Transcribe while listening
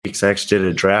weeks. I actually did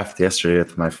a draft yesterday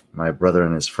with my brother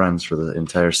and his friends for the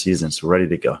entire season, so we're ready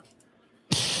to go.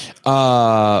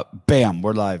 Bam,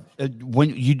 we're live.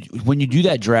 When you do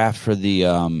that draft for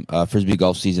the Frisbee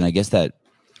golf season, I guess that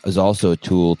is also a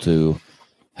tool to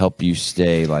help you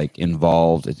stay like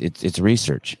involved. It's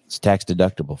research. It's tax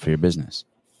deductible for your business.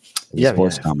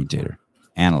 Sports commentator,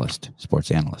 sports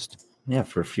analyst. Yeah,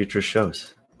 for future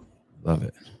shows. Love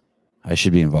it. I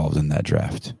should be involved in that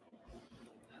draft.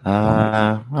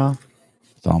 Well,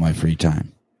 with all my free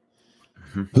time.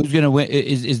 Who's going to win?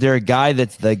 Is there a guy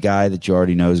that's the guy that you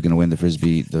already know is going to win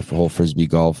the whole Frisbee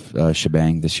golf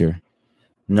shebang this year?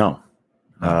 No.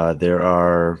 There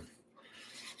are,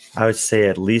 I would say,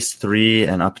 at least 3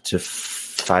 and up to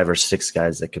 5 or 6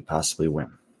 guys that could possibly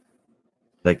win.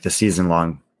 Like the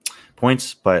season-long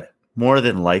points, but more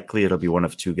than likely it'll be one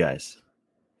of 2 guys.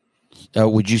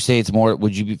 Would you say it's more?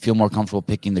 Would you feel more comfortable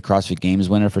picking the CrossFit Games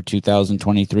winner for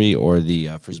 2023 or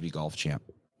the Frisbee golf champ?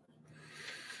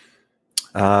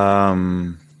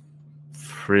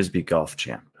 Frisbee golf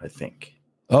champ, I think.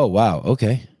 Oh wow,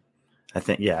 okay. I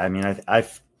think, yeah. I mean,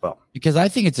 because I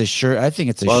think it's a sure. I think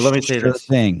it's a let me say sure this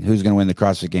thing. Who's going to win the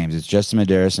CrossFit Games? It's Justin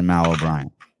Medeiros and Mal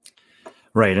O'Brien.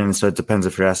 Right, and so it depends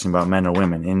if you're asking about men or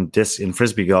women. In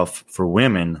Frisbee golf for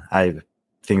women, I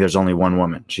think there's only one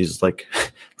woman. She's like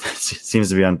seems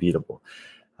to be unbeatable.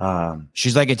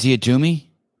 She's like a Tia Toomey.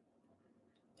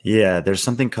 Yeah, there's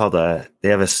something called they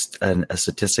have a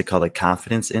statistic called a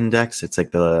confidence index. It's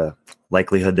like the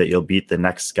likelihood that you'll beat the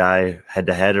next guy head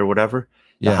to head or whatever.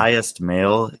 The highest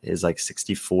male is like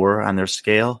 64 on their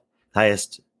scale.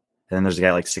 Highest, and then there's a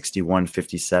guy like 61,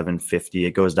 57, 50.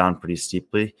 It goes down pretty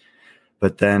steeply.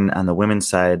 But then on the women's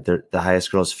side, the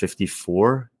highest girl is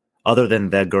 54. Other than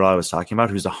that girl I was talking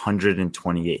about, who's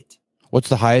 128. What's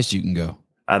the highest you can go?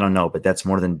 I don't know, but that's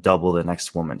more than double the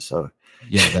next woman. So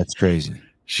yeah, that's crazy.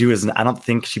 I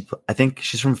think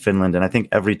she's from Finland, and I think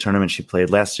every tournament she played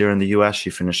last year in the U.S.,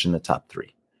 she finished in the top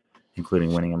 3,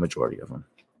 including winning a majority of them.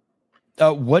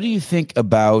 What do you think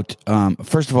about,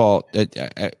 first of all,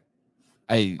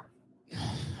 I'm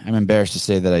embarrassed to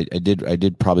say that I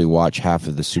did probably watch half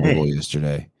of the Super Bowl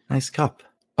yesterday. Nice cup.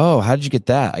 Oh, how did you get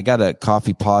that? I got a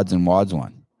Coffee Pods and Wads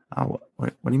one. Oh,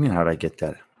 what do you mean? How did I get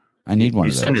that? I need one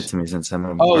of those. You sent it to me since I'm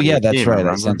a Oh, yeah, that's right.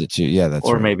 Remember? I sent it to you. Yeah, that's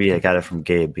right. Or maybe I got it from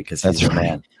Gabe because he's a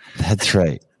man. That's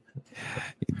right.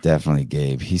 Definitely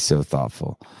Gabe. He's so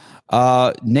thoughtful.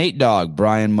 Nate Dogg,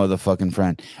 Brian motherfucking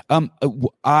friend.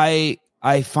 I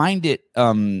find it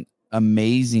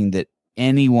amazing that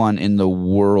anyone in the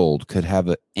world could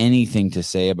have anything to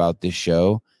say about this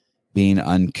show being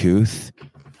uncouth.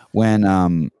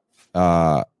 When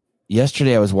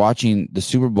yesterday I was watching the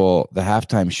Super Bowl, the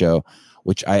halftime show,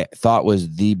 which I thought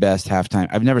was the best halftime.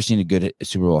 I've never seen a good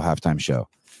Super Bowl halftime show.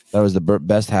 That was the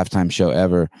best halftime show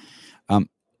ever.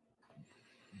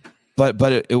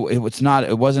 But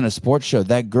it wasn't a sports show.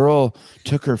 That girl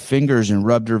took her fingers and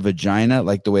rubbed her vagina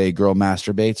like the way a girl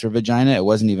masturbates her vagina. It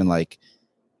wasn't even like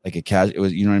a casual. It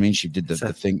was, you know what I mean? She did the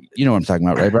thing. You know what I'm talking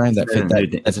about, right, Brian? That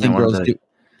thing girls do.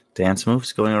 Dance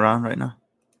moves going around right now.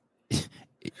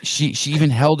 She even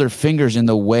held her fingers in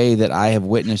the way that I have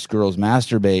witnessed girls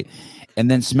masturbate, and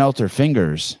then smelt her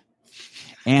fingers.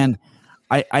 And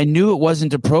I knew it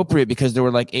wasn't appropriate because there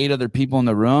were like 8 other people in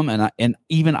the room, and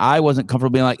even I wasn't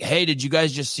comfortable being like, "Hey, did you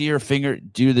guys just see her finger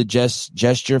do the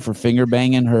gesture for finger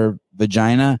banging her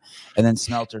vagina, and then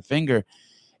smelt her finger?"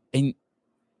 And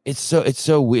it's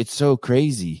so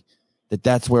crazy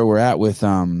that's where we're at with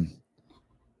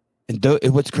And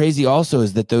what's crazy also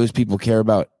is that those people care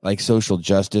about like social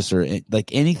justice or like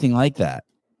anything like that.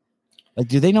 Like,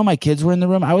 do they know my kids were in the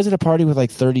room? I was at a party with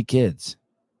like 30 kids.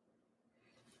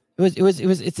 It was.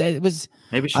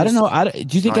 Maybe I don't know.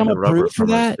 Do you think I'm a prude for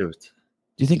that? Do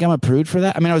you think I'm a prude for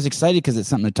that? I mean, I was excited because it's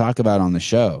something to talk about on the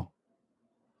show.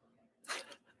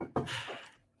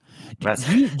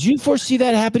 Do you foresee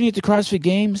that happening at the CrossFit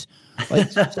Games?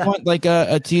 Like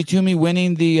a Tia Toomey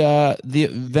winning the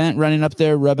event, running up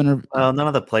there, rubbing her. Well, none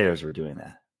of the players were doing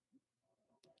that.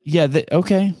 Yeah.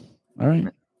 Okay. All right.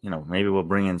 You know, maybe we'll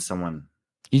bring in someone.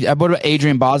 What about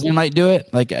Adrian Bosman might do it?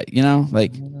 Like, I don't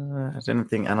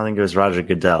think it was Roger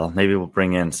Goodell. Maybe we'll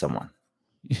bring in someone,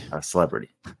 a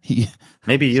celebrity. Yeah.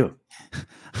 Maybe you.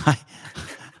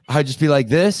 I'd just be like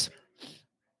this.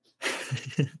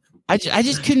 I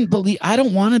just couldn't believe. I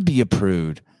don't want to be a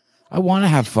prude. I want to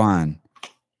have fun.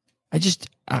 I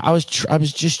was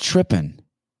just tripping.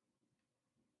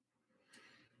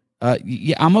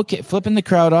 Yeah, I'm okay. Flipping the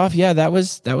crowd off. Yeah, that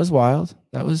was wild.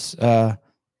 That was.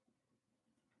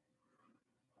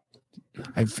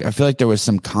 I feel like there was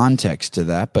some context to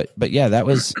that, but yeah, that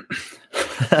was.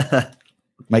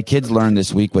 My kids learned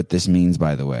this week what this means,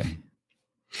 by the way.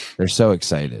 They're so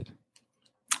excited.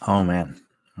 Oh, man.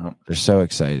 Oh. They're so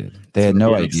excited. They had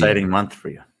no idea. Exciting month for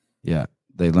you. Yeah.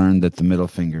 They learned that the middle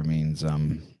finger means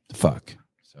fuck.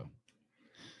 So,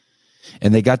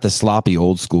 and they got the sloppy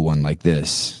old school one like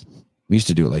this. We used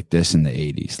to do it like this in the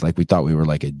 80s. Like we thought we were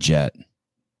like a jet.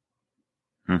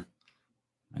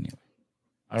 Anyway.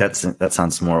 That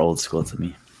sounds more old school to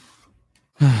me.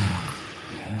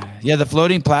 Yeah, the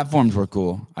floating platforms were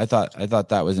cool. I thought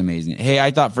that was amazing. Hey,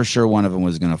 I thought for sure one of them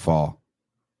was going to fall.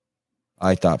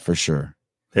 I thought for sure.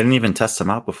 They didn't even test them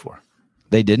out before.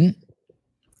 They didn't?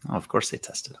 Oh, of course they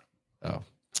tested them. Oh,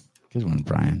 good one,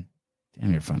 Brian.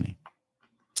 Damn, you're funny.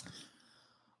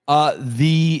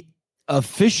 The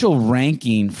official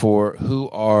ranking for who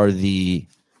are the...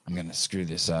 I'm going to screw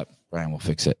this up. Brian will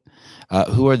fix it.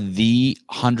 Who are the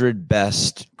 100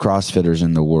 best CrossFitters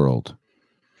in the world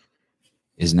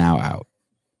is now out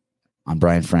on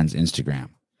Brian Friend's Instagram.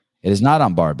 It is not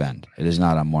on Barbend. It is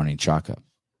not on Morning Chalk Up.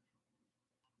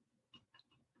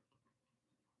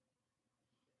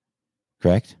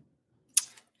 Correct?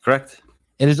 Correct.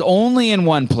 It is only in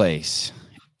one place.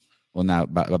 Well, now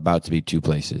about to be two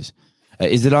places.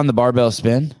 Is it on the barbell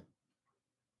spin?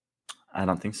 I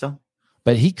don't think so.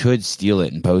 But he could steal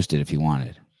it and post it if he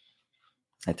wanted.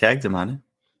 I tagged him on it.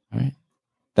 All right.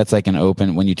 That's like an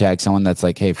open, when you tag someone, that's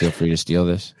like, hey, feel free to steal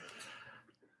this.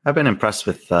 I've been impressed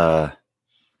with some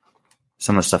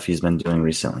of the stuff he's been doing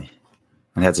recently.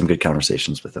 I had some good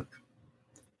conversations with him.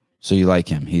 So you like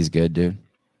him? He's good, dude?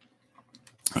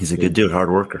 He's a good dude,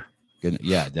 hard worker. Good.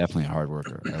 Yeah, definitely a hard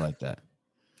worker. I like that.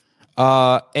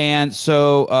 And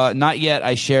so not yet.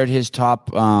 I shared his top.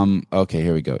 Okay,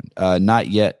 here we go. Not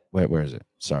yet. Where is it?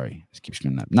 Sorry. Just keep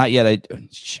screwing up. Not yet.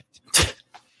 Shit.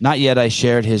 Not yet. I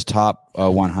shared his top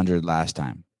 100 last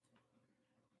time.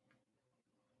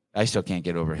 I still can't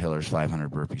get over Hiller's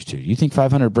 500 burpees too. You think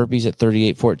 500 burpees at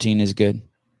 38.14 is good?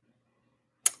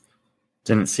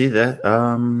 Didn't see that.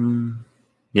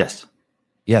 Yes.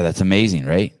 Yeah, that's amazing,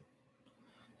 right?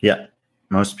 Yeah.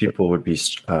 Most people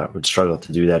would struggle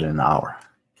to do that in an hour.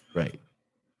 Right.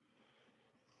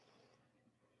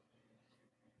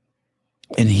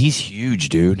 And he's huge,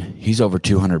 dude. He's over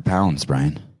 200 pounds,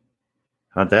 Brian.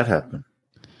 How'd that happen?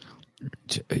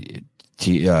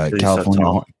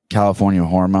 California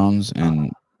hormones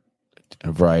and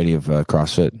a variety of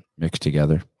CrossFit mixed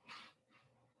together.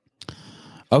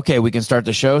 Okay, we can start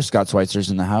the show. Scott Schweitzer's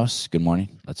in the house. Good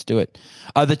morning. Let's do it.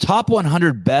 The top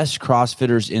 100 best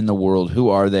CrossFitters in the world. Who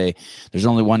are they? There's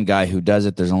only one guy who does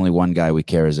it. There's only one guy we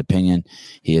care his opinion.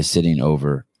 He is sitting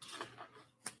over.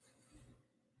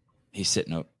 He's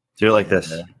sitting over. Do it like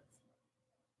this.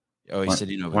 Oh, he's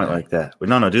sitting over there. Like that.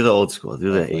 No, do the old school.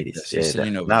 Do the 80s. Yeah,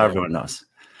 now there. Everyone knows.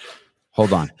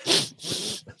 Hold on.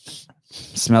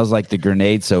 Smells like the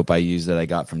grenade soap I use that I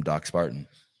got from Doc Spartan.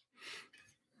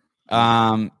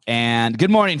 And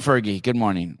good morning, Fergie. Good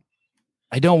morning.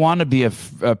 I don't want to be a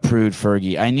prude,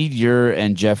 Fergie. I need your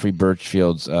and Jeffrey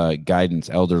Birchfield's guidance,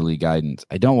 elderly guidance.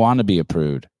 I don't want to be a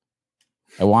prude.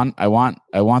 I want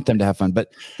them to have fun,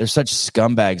 but they're such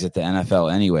scumbags at the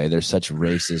NFL anyway. They're such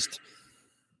racist,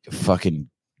 fucking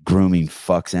grooming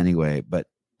fucks anyway. But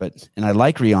and I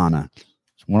like Rihanna.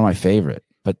 It's one of my favorite.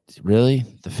 But really,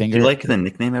 the finger. Do you like the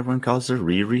nickname everyone calls her,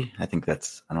 Riri? I think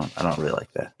that's. I don't really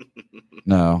like that.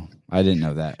 No, I didn't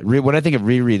know that. When I think of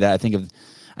Riri,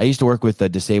 I used to work with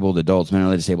disabled adults,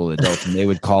 mentally disabled adults, and they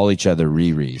would call each other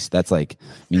Riris. That's like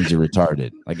means you're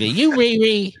retarded. Like you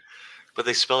Riri. But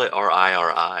they spell it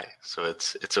RIRI, so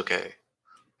it's okay.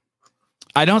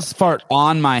 I don't fart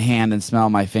on my hand and smell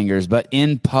my fingers, but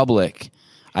in public,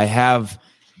 I have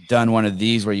done one of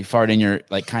these where you fart in your,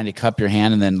 like, kind of cup your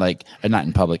hand and then, like, not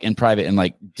in public, in private, and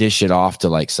like dish it off to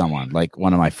like someone, like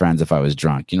one of my friends if I was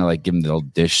drunk, like give them the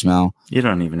old dish smell. You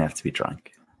don't even have to be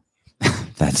drunk.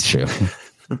 That's true.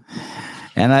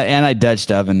 and I Dutch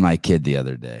oven my kid the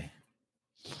other day,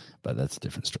 but that's a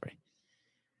different story.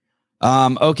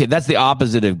 Okay, that's the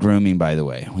opposite of grooming, by the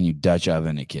way, when you Dutch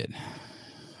oven a kid.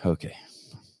 Okay.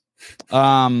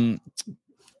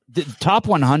 The top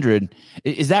 100,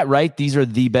 is that right? These are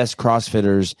the best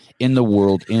CrossFitters in the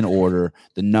world in order.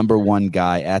 The number one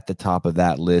guy at the top of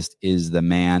that list is the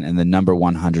man, and the number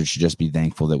 100 should just be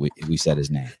thankful that we said his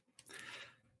name.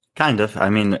 Kind of. I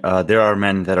mean, there are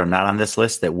men that are not on this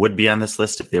list that would be on this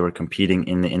list if they were competing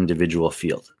in the individual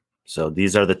field. So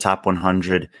these are the top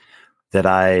 100 that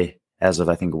I, as of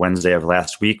I think Wednesday of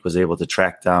last week, was able to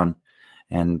track down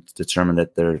and determine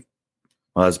that they're,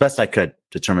 well, as best I could,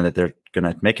 determine that they're going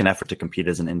to make an effort to compete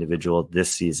as an individual this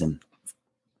season,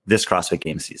 this CrossFit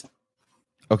Games season.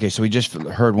 Okay, so we just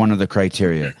heard one of the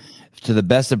criteria. To the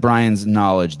best of Brian's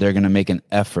knowledge, they're going to make an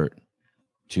effort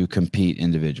to compete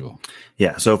individual.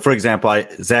 Yeah. So, for example,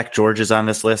 Zach George is on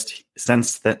this list.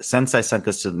 Since I sent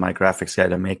this to my graphics guy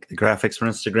to make the graphics for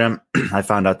Instagram, I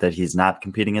found out that he's not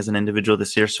competing as an individual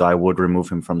this year, so I would remove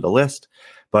him from the list.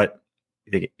 But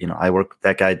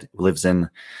that guy lives in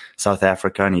South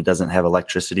Africa and he doesn't have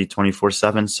electricity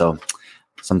 24/7, so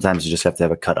sometimes you just have to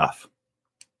have a cutoff.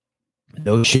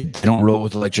 No shit. They don't roll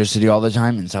with electricity all the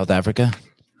time in South Africa?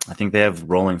 I think they have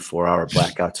rolling 4-hour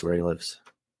blackouts where he lives.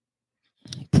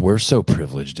 We're so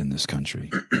privileged in this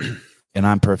country, and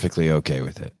I'm perfectly okay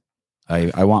with it.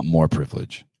 I want more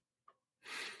privilege.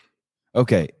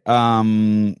 Okay.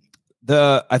 I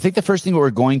think the first thing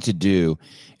we're going to do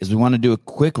is we want to do a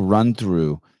quick run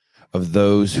through of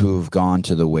those who've gone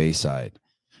to the wayside.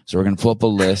 So we're going to pull up a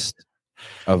list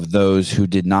of those who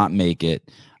did not make it.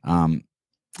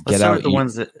 Let's start with the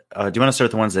ones that. Do you want to start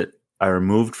with the ones that I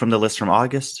removed from the list from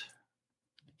August?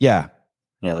 Yeah.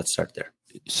 Yeah, let's start there.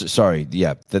 Sorry.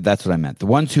 Yeah, that's what I meant. The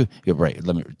ones who. You're right.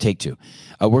 Let me take two.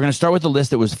 We're going to start with the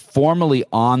list that was formerly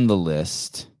on the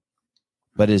list,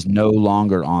 but is no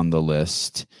longer on the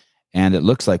list. And it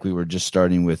looks like we were just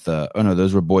starting with. Oh no,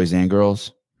 those were boys and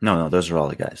girls. No, those are all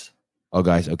the guys. Oh,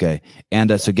 guys. Okay.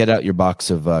 And so get out your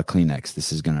box of Kleenex.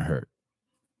 This is going to hurt.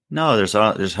 No,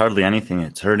 there's hardly anything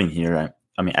that's hurting here.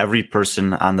 I mean, every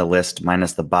person on the list,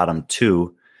 minus the bottom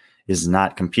two, is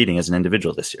not competing as an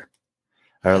individual this year,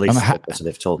 or at least that's what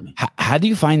they've told me. How do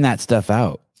you find that stuff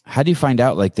out? How do you find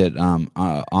out like that?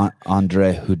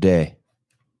 Andre Houdet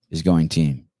is going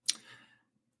team.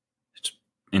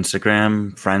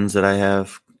 Instagram friends that I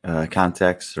have,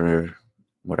 contacts or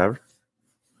whatever.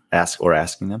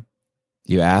 Asking them.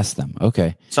 You ask them,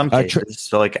 okay? Some cases.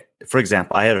 So, like for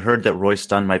example, I had heard that Royce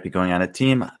Dunn might be going on a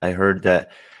team. I heard that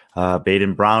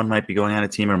Baden Brown might be going on a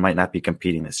team or might not be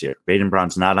competing this year. Baden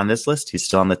Brown's not on this list. He's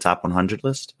still on the top 100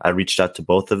 list. I reached out to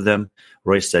both of them.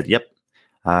 Royce said, "Yep,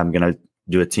 I'm going to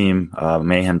do a team,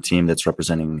 Mayhem team that's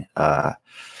representing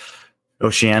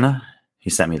Oceania." He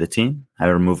sent me the team. I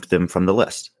removed them from the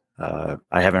list. I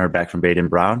haven't heard back from Baden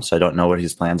Brown, so I don't know what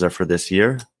his plans are for this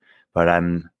year. But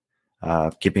I'm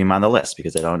keeping him on the list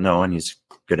because I don't know, and he's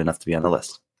good enough to be on the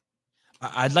list.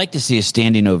 I'd like to see a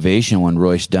standing ovation when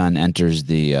Royce Dunn enters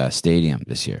the stadium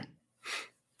this year.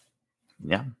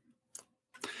 Yeah,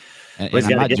 and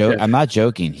I'm not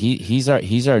joking. He's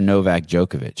our Novak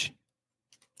Djokovic.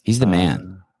 He's the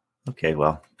man. Okay,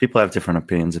 well, people have different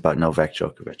opinions about Novak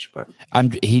Djokovic, but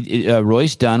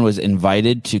Royce Dunn was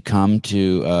invited to come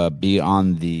to be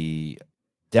on the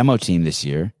demo team this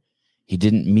year. He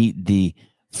didn't meet the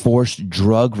forced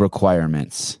drug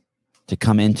requirements to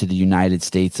come into the United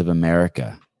States of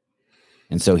America,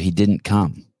 and so he didn't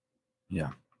come. Yeah,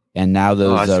 and now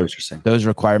those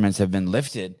requirements have been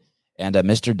lifted, and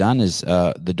Mr. Dunn is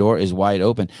the door is wide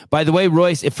open. By the way,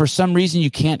 Royce, if for some reason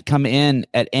you can't come in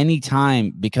at any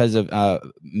time because of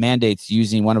mandates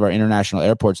using one of our international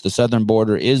airports, the southern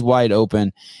border is wide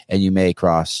open, and you may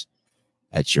cross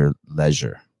at your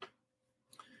leisure.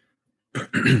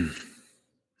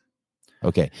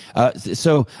 Okay.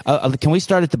 So can we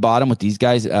start at the bottom with these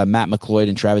guys, Matt McLeod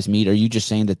and Travis Mead? Are you just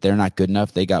saying that they're not good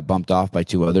enough? They got bumped off by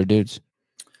two other dudes?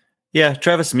 Yeah.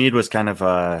 Travis Mead was kind of,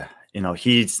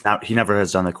 he never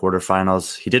has done the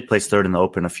quarterfinals. He did place third in the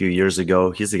Open a few years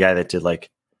ago. He's the guy that did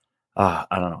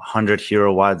 100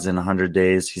 hero wads in 100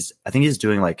 days. I think he's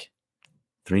doing like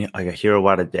a hero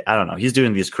wad a day. I don't know. He's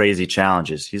doing these crazy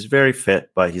challenges. He's very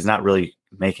fit, but he's not really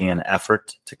making an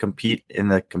effort to compete in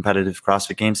the competitive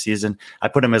CrossFit Games season. I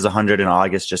put him as 100 in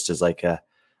August just as like an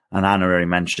honorary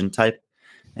mention type.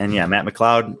 And yeah, Matt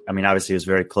McLeod, I mean, obviously he was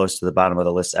very close to the bottom of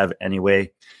the list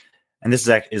anyway. And this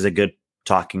is a good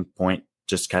talking point,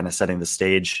 just kind of setting the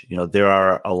stage. There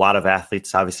are a lot of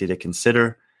athletes obviously to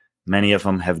consider. Many of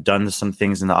them have done some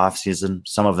things in the off season.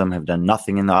 Some of them have done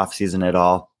nothing in the off season at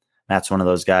all. Matt's one of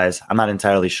those guys. I'm not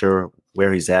entirely sure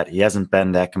where he's at. He hasn't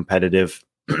been that competitive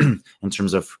in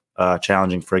terms of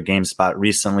challenging for a game spot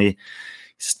recently.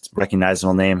 He's a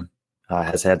recognizable name,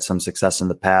 has had some success in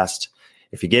the past.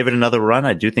 If he gave it another run,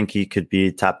 I do think he could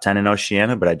be top 10 in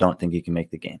Oceania, but I don't think he can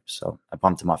make the game. So I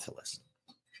bumped him off the list.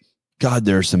 God,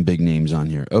 there are some big names on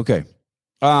here. Okay.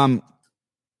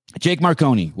 Jake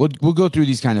Marconi. We'll go through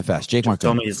these kind of fast. Jake Marconi.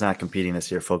 Told me he's not competing this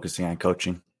year, focusing on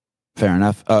coaching. Fair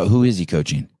enough. Who is he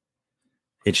coaching?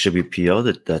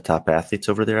 HWPO, the top athletes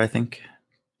over there, I think.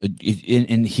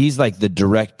 And he's like the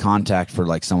direct contact for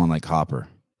like someone like Hopper.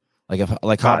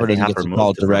 Like Hopper doesn't get to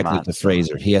call directly to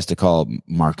Fraser. He has to call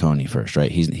Marconi first,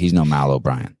 right? He's no Mal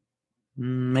O'Brien.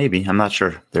 Maybe. I'm not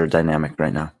sure. They're dynamic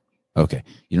right now. Okay.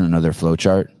 You don't know their flow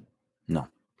chart? No.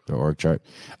 their org chart.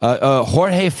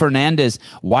 Jorge Fernandez.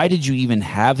 Why did you even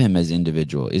have him as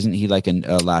individual? Isn't he like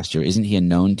last year? Isn't he a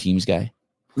known teams guy?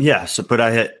 Yeah. So, but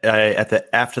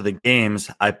after the games,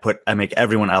 I make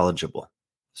everyone eligible.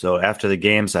 So after the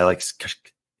games, I like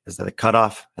is that a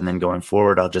cutoff, and then going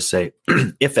forward, I'll just say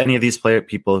if any of these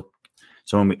people.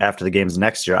 So after the games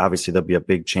next year, obviously there'll be a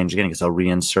big change again because I'll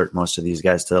reinsert most of these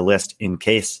guys to the list in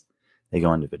case they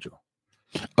go individual.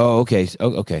 Oh, okay.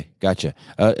 Okay. Gotcha.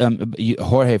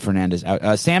 Jorge Fernandez.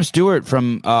 Sam Stewart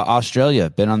from Australia,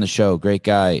 been on the show. Great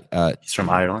guy. He's from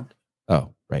Ireland.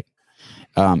 Oh, right.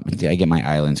 I get my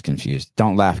islands confused.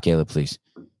 Don't laugh, Caleb, please.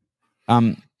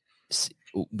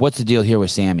 What's the deal here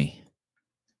with Sammy?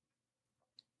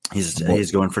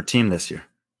 He's going for team this year.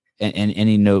 And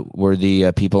any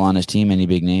noteworthy people on his team? Any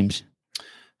big names?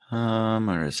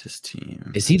 Where is his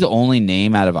team? Is he the only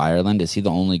name out of Ireland? Is he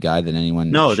the only guy that anyone?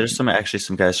 No, there's some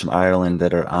guys from Ireland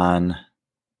that are on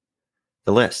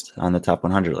the list, on the top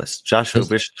 100 list. Joshua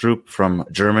Wistrup from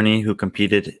Germany, who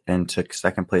competed and took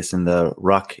second place in the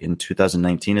ruck in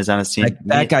 2019, is on his team.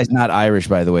 That guy's not Irish,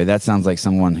 by the way. That sounds like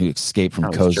someone who escaped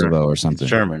from Kosovo or something. It's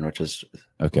German, which is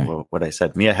okay. What I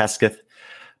said. Mia Hesketh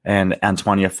and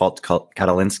Antonia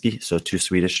Folk-Katalinski, so two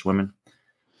Swedish women.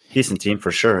 Decent team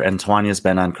for sure. Antonia's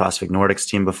been on CrossFit Nordic's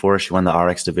team before. She won the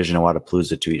RX division at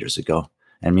Wadapalooza 2 years ago.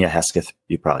 And Mia Hesketh,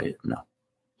 you probably know.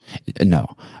 No,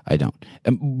 I don't.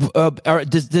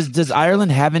 Does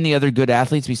Ireland have any other good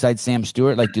athletes besides Sam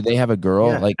Stewart? Like, do they have a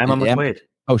girl? Yeah, like Emma McQuaid.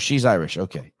 Oh, she's Irish.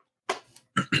 Okay.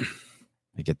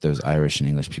 I get those Irish and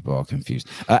English people all confused.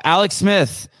 Alex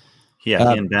Smith.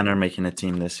 Yeah, he and Ben are making a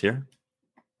team this year.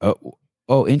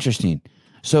 Oh, interesting.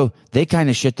 So they kind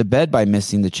of shit the bed by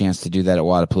missing the chance to do that at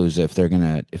Wadapalooza. If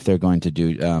they're going to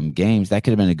do games, that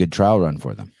could have been a good trial run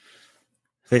for them.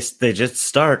 They just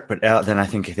start, but then I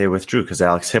think they withdrew because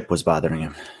Alex hip was bothering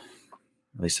him.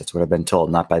 At least that's what I've been told,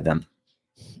 not by them.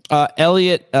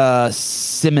 Elliot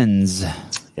Simmons.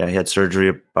 Yeah, he had surgery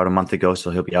about a month ago,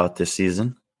 so he'll be out this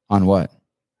season. On what?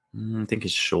 I think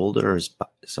his shoulder or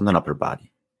something upper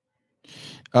body.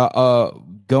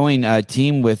 Going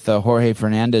team with Jorge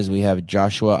Fernandez, we have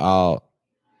Joshua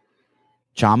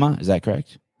Chama. Is that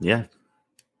correct? Yeah.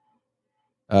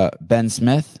 Ben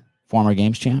Smith, former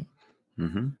games champ.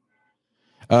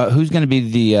 Mm-hmm. Who's going to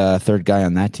be the third guy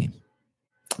on that team?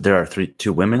 There are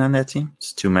two women on that team.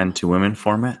 It's 2 men, 2 women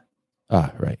format.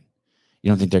 Ah, right.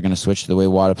 You don't think they're going to switch to the way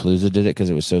Wadapalooza did it because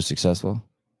it was so successful?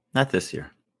 Not this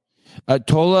year.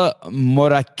 Tola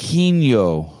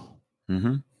Moraquinho.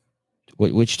 Mm-hmm.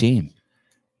 Which team?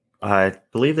 I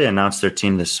believe they announced their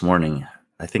team this morning.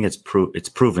 I think it's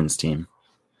Proven's team.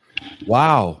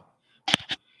 Wow.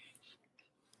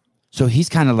 So he's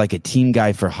kind of like a team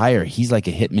guy for hire. He's like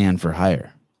a hitman for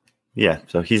hire. Yeah.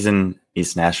 So he's in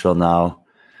East Nashville now.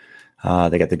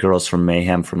 They got the girls from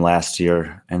Mayhem from last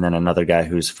year, and then another guy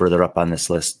who's further up on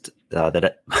this list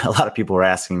that a lot of people were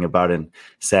asking about and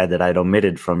sad that I'd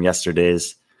omitted from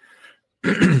yesterday's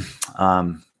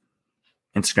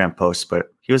Instagram post,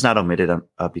 but he was not omitted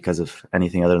because of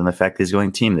anything other than the fact that he's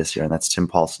going team this year, and that's Tim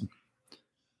Paulson.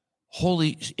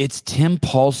 It's Tim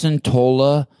Paulson,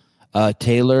 Tola,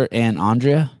 Taylor, and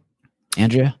Andrea?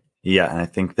 Yeah, and I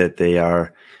think that they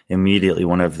are immediately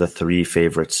one of the 3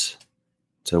 favorites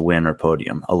to win or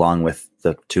podium, along with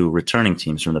the 2 returning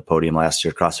teams from the podium last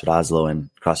year, CrossFit Oslo and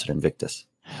CrossFit Invictus.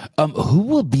 Who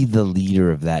will be the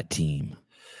leader of that team?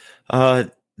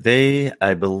 They,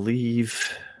 I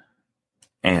believe,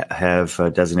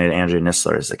 have designated Andrea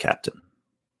Nisler as the captain.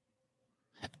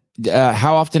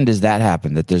 How often does that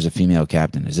happen, that there's a female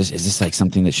captain? Is this like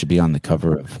something that should be on the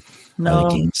cover of the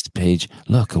games page?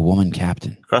 Look, a woman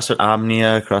captain. CrossFit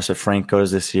Omnia, CrossFit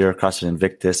Franco's this year, CrossFit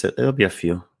Invictus. It'll be a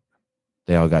few.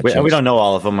 They all got. We don't know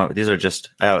all of them. These are just.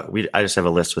 I just have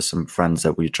a list with some friends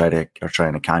that we are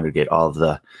trying to congregate all of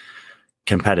the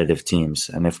competitive teams,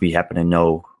 and if we happen to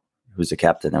know who's the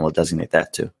captain, then we'll designate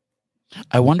that too.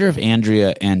 I wonder if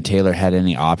Andrea and Taylor had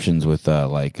any options with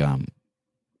like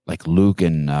Luke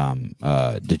and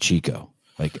DeChico.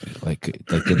 Like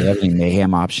did they have any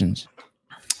mayhem options?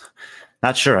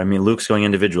 Not sure. I mean, Luke's going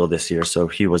individual this year, so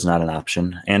he was not an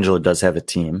option. Angela does have a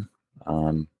team,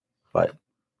 but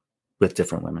with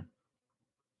different women.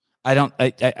 Well,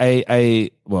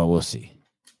 we'll see.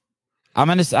 I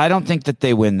don't think that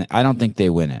they win. I don't think they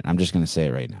win it. I'm just going to say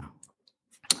it right now.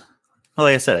 Well,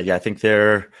 like I said, yeah, I think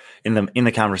they're in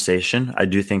the conversation. I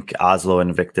do think Oslo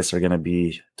and Invictus are going to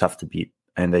be tough to beat,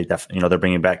 and they definitely, they're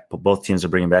bringing back. Both teams are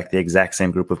bringing back the exact same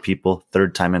group of people.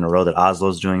 3rd time in a row that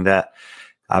Oslo's doing that.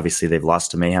 Obviously, they've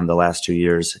lost to Mayhem the last 2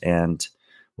 years, and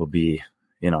will be,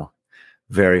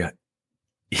 very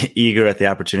eager at the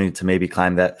opportunity to maybe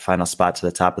climb that final spot to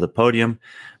the top of the podium.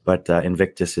 but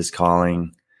Invictus is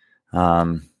calling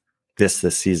this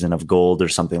the season of gold or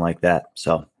something like that.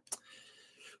 So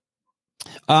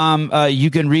you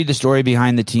can read the story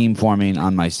behind the team forming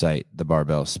on my site, the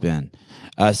Barbell Spin.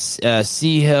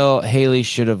 C Hill, Haley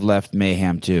should have left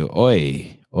Mayhem too.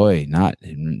 Oi, not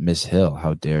Miss Hill.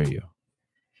 How dare you?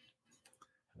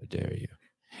 How dare you?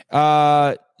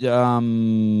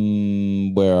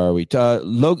 Where are we?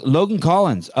 Logan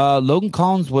Collins. Logan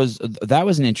Collins was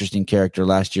an interesting character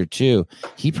last year too.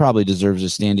 He probably deserves a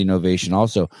standing ovation.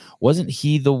 Also, wasn't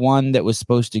he the one that was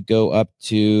supposed to go up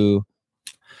to?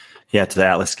 Yeah, to the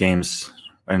Atlas Games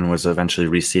and was eventually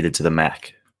reseeded to the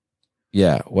MAC.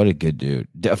 Yeah, what a good dude.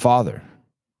 A father.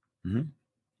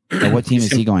 Mm-hmm. And what team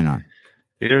is he going on?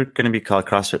 They're going to be called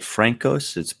CrossFit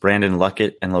Francos. It's Brandon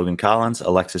Luckett and Logan Collins,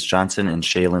 Alexis Johnson and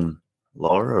Shaylin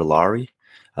Laurie.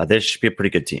 They should be a pretty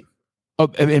good team. Oh,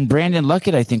 and Brandon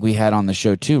Luckett, I think we had on the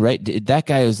show too, right? That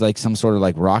guy was like some sort of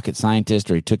like rocket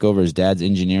scientist, or he took over his dad's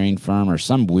engineering firm or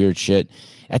some weird shit.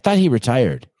 I thought he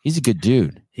retired. He's a good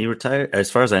dude. He retired.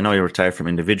 As far as I know, he retired from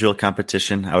individual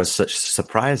competition. I was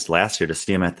surprised last year to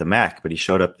see him at the MAC, but he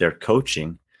showed up there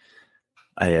coaching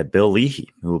Bill Leahy,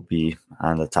 who will be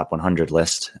on the top 100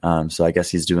 list. So I guess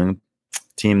he's doing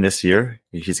team this year.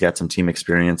 He's got some team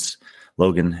experience.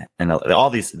 Logan and all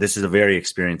these. This is a very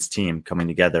experienced team coming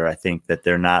together. I think that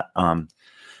they're not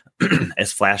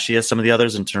as flashy as some of the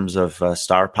others in terms of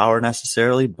star power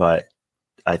necessarily, but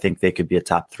I think they could be a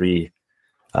top 3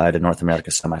 at a North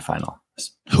America semifinal.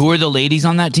 Who are the ladies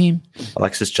on that team?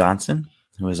 Alexis Johnson,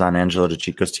 who was on Angelo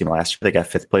DeChico's team last year. They got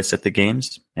 5th place at the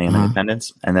games,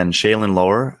 Independence. And then Shaylin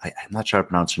Laurie, I'm not sure how to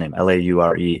pronounce her name,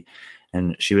 Laure.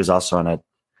 And she was also on a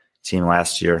team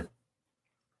last year.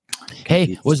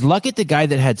 Hey, was Luckett the guy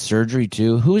that had surgery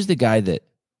too? Who is the guy that?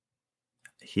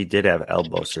 He did have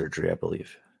elbow surgery, I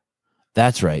believe.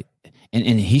 That's right.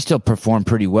 And he still performed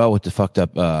pretty well with the fucked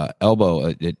up elbow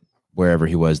at wherever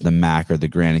he was, the MAC or the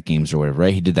Granite Games or whatever,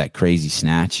 right? He did that crazy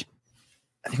snatch.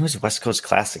 I think it was West Coast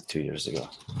Classic 2 years ago.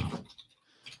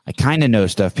 I kind of know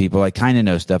stuff, people. I kind of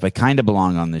know stuff. I kind of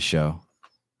belong on this show.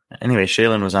 Anyway,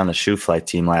 Shaylin was on the shoe flight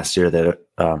team last year that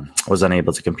was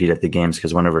unable to compete at the games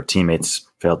because one of her teammates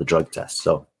failed the drug test.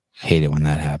 So hate it when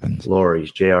that happens. Lori,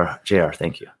 JR,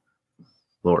 thank you.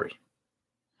 Lori.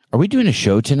 Are we doing a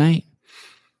show tonight?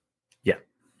 Yeah.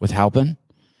 With Halpin?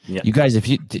 Yeah. You guys, if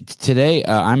you today,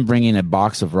 I'm bringing a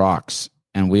box of rocks,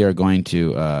 and we are going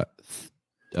to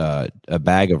a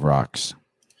bag of rocks,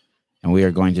 and we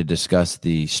are going to discuss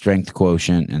the strength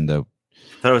quotient and the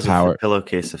I thought it was power a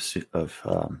pillowcase of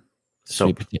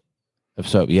soap. Of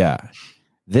soap, yeah.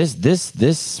 This.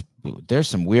 There's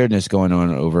some weirdness going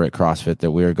on over at CrossFit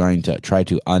that we are going to try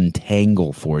to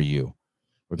untangle for you.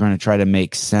 We're going to try to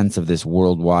make sense of this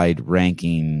worldwide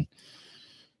ranking,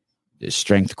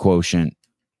 strength quotient.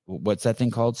 What's that thing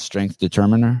called? Strength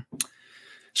determiner?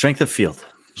 Strength of field.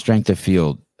 Strength of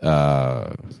field.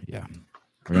 Yeah.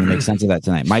 We're going to make sense of that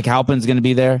tonight. Mike Halpin's going to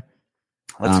be there.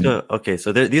 Let's go. Okay,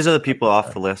 so these are the people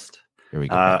off the list. Here we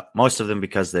go. Most of them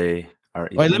because they are.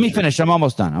 Wait, let me finish. I'm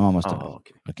almost done.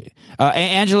 Okay.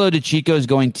 Angelo DeChico is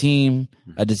going team.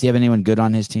 Does he have anyone good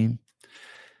on his team?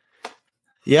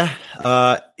 Yeah,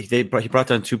 he brought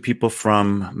down 2 people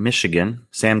from Michigan.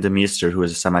 Sam DeMeester, who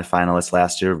was a semifinalist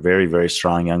last year, very, very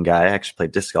strong young guy. I actually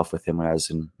played disc golf with him when I was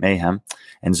in Mayhem.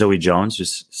 And Zoe Jones,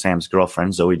 who's Sam's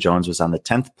girlfriend. Zoe Jones was on the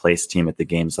 10th place team at the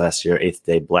games last year, 8th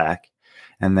day black.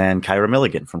 And then Kyra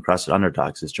Milligan from CrossFit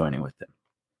Underdogs is joining with them.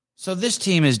 So this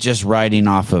team is just riding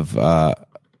off of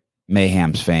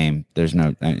Mayhem's fame. There's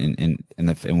no, and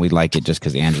we like it just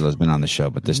because Angela's been on the show.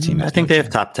 But this team, I think they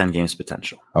have top 10 games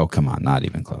potential. Oh, come on, not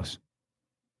even close.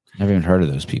 Never even heard of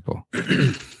those people.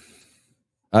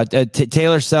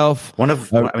 Taylor Self. One of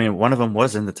them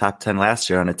was in the top 10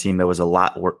 last year on a team that was a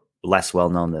lot less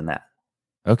well known than that.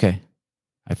 Okay,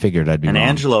 I figured I'd be. And wrong.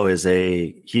 Angelo he's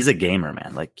a gamer,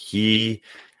 man. Like he's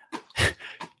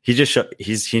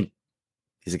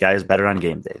a guy who's better on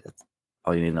game day. That's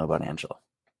all you need to know about Angelo.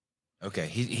 Okay,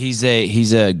 he's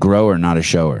a grower, not a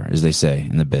shower, as they say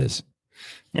in the biz.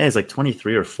 Yeah, he's like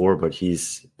 23 or 4, but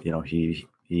he's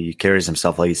he carries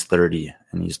himself like he's 30,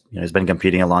 and he's been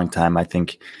competing a long time. I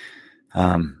think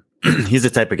he's the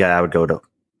type of guy I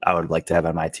would like to have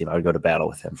on my team. I would go to battle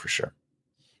with him for sure.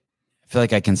 I feel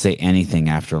like I can say anything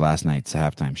after last night's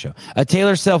halftime show.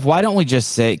 Taylor Self, why don't we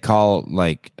just call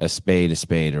like a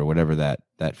spade or whatever that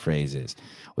phrase is?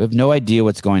 We have no idea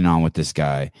what's going on with this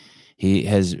guy. He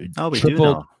has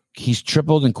he's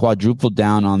tripled and quadrupled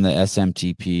down on the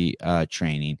SMTP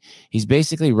training. He's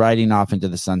basically riding off into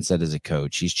the sunset as a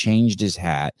coach. He's changed his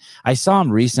hat. I saw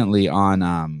him recently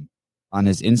on on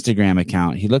his Instagram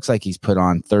account. He looks like he's put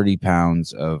on 30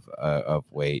 pounds of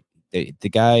weight. The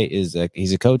guy he's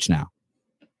a coach now.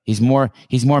 He's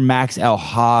more Max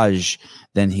El-Hajj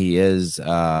than he is Rich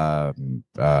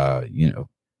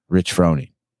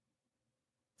Froning.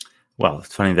 Well,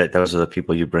 it's funny that those are the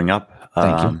people you bring up.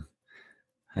 Thank you.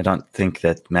 I don't think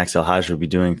that Max El-Hajj would be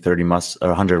doing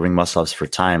 100 ring muscle ups for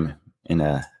time in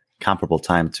a comparable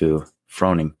time to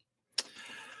Froning.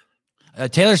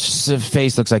 Taylor's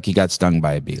face looks like he got stung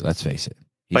by a bee. Let's face it.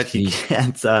 But he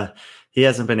can't. He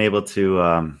hasn't been able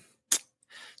to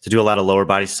do a lot of lower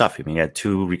body stuff. I mean, he had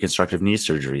 2 reconstructive knee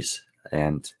surgeries,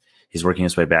 and he's working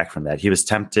his way back from that. He was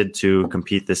tempted to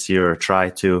compete this year or try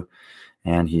to,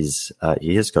 and he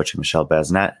is coaching Michelle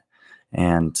Basnet,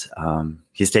 and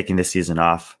he's taking this season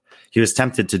off. He was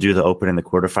tempted to do the Open in the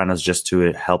quarterfinals just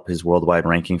to help his worldwide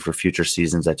ranking for future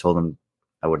seasons. I told him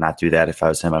I would not do that if I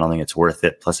was him. I don't think it's worth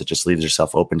it. Plus, it just leaves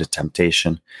yourself open to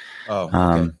temptation. Oh,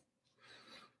 okay.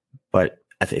 But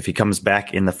if he comes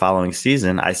back in the following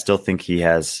season, I still think he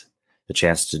has the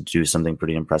chance to do something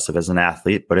pretty impressive as an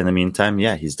athlete. But in the meantime,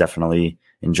 yeah, he's definitely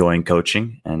enjoying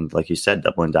coaching. And like you said,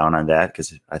 doubling down on that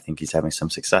because I think he's having some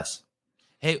success.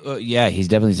 Hey, yeah, he's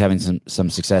definitely having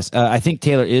some success. I think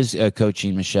Taylor is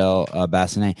coaching Michelle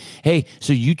Bassinet. Hey,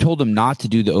 so you told him not to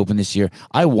do the Open this year.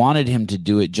 I wanted him to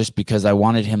do it just because I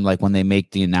wanted him, like when they make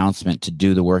the announcement, to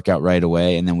do the workout right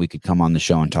away, and then we could come on the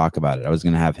show and talk about it. I was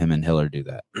going to have him and Hiller do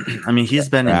that. I mean, he's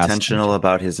been intentional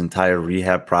about his entire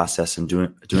rehab process and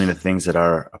doing the things that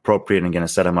are appropriate and going to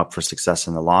set him up for success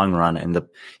in the long run. And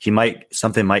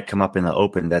something might come up in the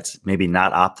Open that's maybe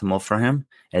not optimal for him,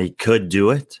 and he could do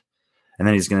it. And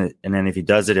then if he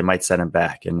does it, it might set him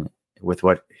back. And with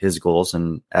what his goals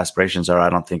and aspirations are,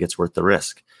 I don't think it's worth the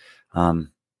risk.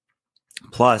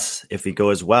 Plus, if he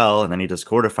goes well and then he does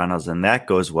quarterfinals and that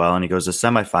goes well and he goes to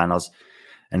semifinals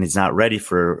and he's not ready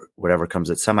for whatever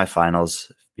comes at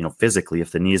semifinals, physically,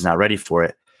 if the knee is not ready for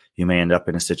it, you may end up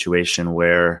in a situation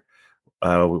where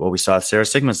what we saw with Sarah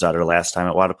Sigmundsdottir last time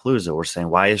at Wadapalooza. We're saying,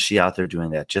 why is she out there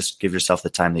doing that? Just give yourself the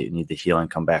time that you need to heal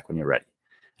and come back when you're ready.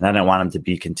 And I don't want him to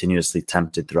be continuously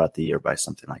tempted throughout the year by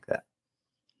something like that.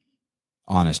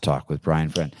 Honest talk with Brian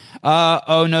Friend.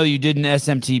 Oh, no, you didn't.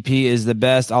 SMTP is the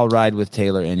best. I'll ride with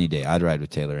Taylor any day. I'd ride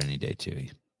with Taylor any day, too.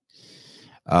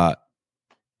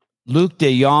 Luke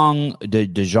De Jong,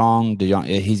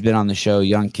 he's been on the show,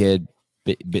 young kid.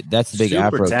 But that's the big super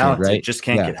Afro talented, kid, right? Just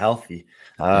can't get healthy.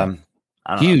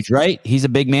 Huge, right? He's a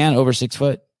big man, over 6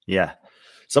 foot. Yeah.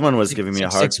 Someone was giving me a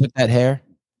hard 6 with that hair.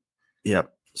 Yeah.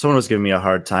 Someone was giving me a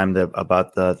hard time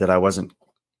about I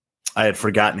had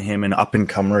forgotten him in up and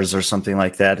comers or something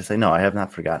like that. I say, no, I have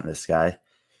not forgotten this guy.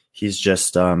 He's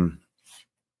just,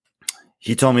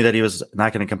 he told me that he was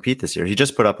not going to compete this year. He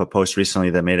just put up a post recently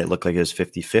that made it look like it was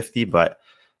 50-50, but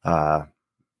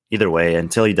either way,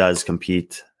 until he does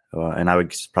compete, and I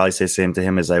would probably say the same to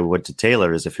him as I would to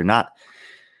Taylor, is if you're not,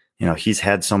 he's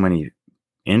had so many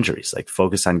injuries, like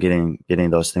focus on getting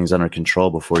those things under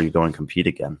control before you go and compete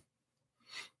again.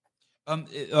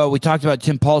 We talked about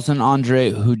Tim Paulson,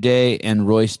 Andre Houdet, and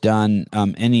Royce Dunn.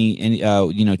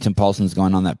 Tim Paulson's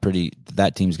going on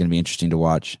that team's going to be interesting to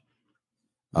watch.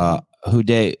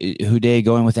 Houdet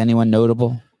going with anyone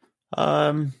notable?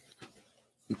 Probably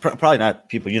not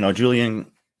people, Julian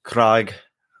Krag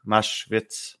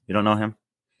Maschwitz. You don't know him?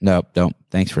 No, don't.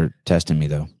 Thanks for testing me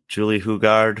though. Julie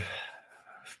Hugard,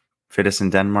 fittest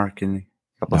in Denmark in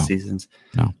a couple of seasons.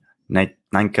 No.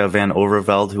 Nanka van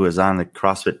Overveld, who was on the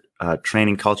CrossFit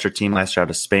training culture team last year out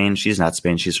of Spain. She's not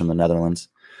Spain. She's from the Netherlands.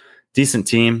 Decent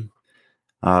team.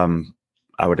 I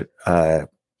would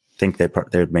think they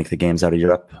would make the games out of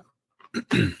Europe.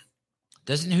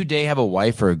 Doesn't Houdet have a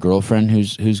wife or a girlfriend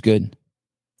who's good?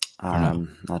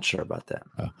 I'm not sure about that.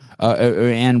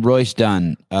 And Royce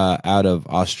Dunn out of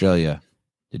Australia.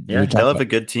 They'll have a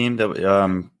good team.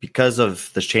 That because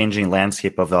of the changing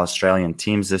landscape of the Australian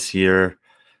teams this year,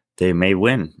 they may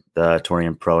win the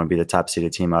Torian Pro and be the top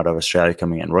seeded team out of Australia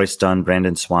coming in. Royce Dunn,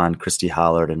 Brandon Swan, Christy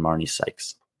Hollard, and Marnie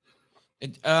Sykes.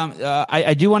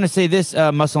 I do want to say this,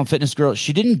 Muscle and Fitness girl,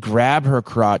 she didn't grab her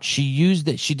crotch.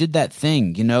 She did that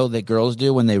thing, that girls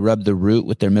do when they rub the root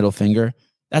with their middle finger.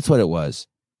 That's what it was.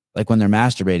 Like when they're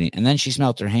masturbating. And then she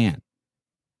smelt her hand.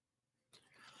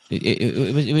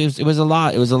 It was a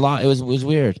lot. It was a lot. It was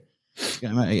weird.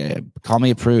 Call me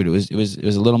a prude. It was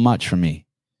a little much for me.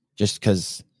 Just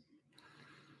because.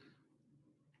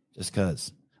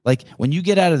 Like when you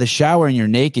get out of the shower and you're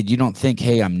naked, you don't think,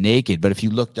 hey, I'm naked. But if you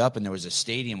looked up and there was a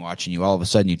stadium watching you, all of a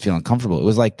sudden you'd feel uncomfortable. It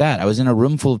was like that. I was in a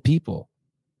room full of people.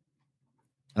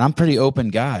 And I'm a pretty open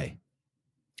guy.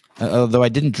 Although I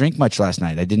didn't drink much last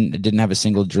night. I didn't have a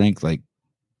single drink like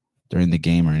during the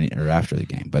game or after the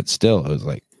game. But still, it was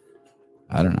like,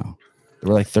 I don't know. There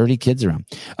were like 30 kids around.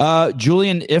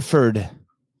 Julian Ifford.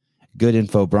 Good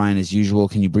info, Brian, as usual.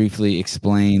 Can you briefly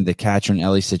explain the Catcher and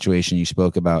Ellie situation you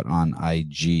spoke about on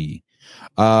IG?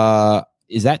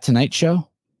 Is that tonight's show?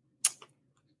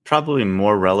 Probably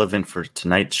more relevant for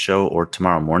tonight's show or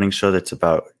tomorrow morning show that's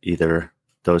about either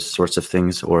those sorts of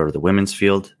things or the women's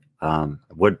field.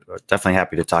 Would definitely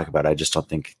happy to talk about it. I just don't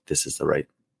think this is the right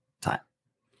time.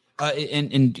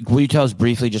 And will you tell us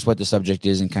briefly just what the subject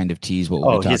is and kind of tease what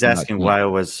we'll be talking he's asking about? why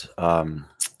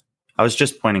I was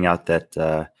just pointing out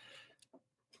that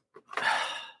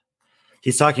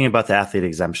he's talking about the athlete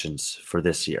exemptions for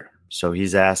this year. So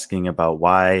he's asking about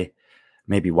why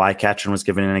Katrin was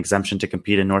given an exemption to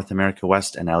compete in North America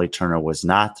West and Ellie Turner was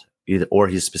not, or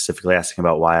he's specifically asking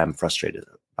about why I'm frustrated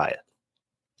by it.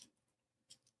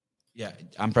 Yeah,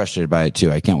 I'm frustrated by it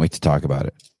too. I can't wait to talk about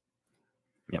it.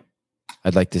 Yep. I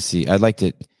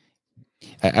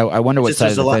wonder what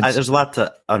side of the fence. There's a lot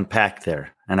to unpack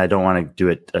there, and I don't want to do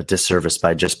it a disservice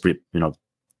by just,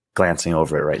 glancing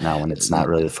over it right now when it's not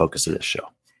really the focus of this show.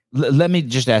 Let me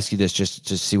just ask you this, just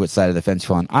to see what side of the fence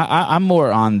you're on. I'm more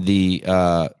on the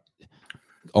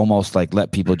almost like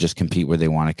let people just compete where they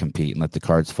want to compete and let the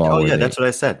cards fall. Oh yeah, that's what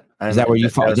I said. Is that where you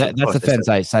fall? That's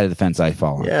the side of the fence I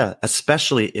fall on. Yeah,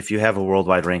 especially if you have a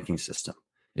worldwide ranking system.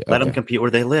 Yeah, let them compete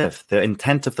where they live. The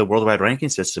intent of the worldwide ranking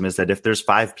system is that if there's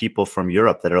 5 people from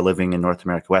Europe that are living in North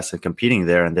America West and competing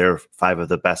there, and they're 5 of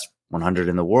the best 100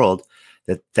 in the world,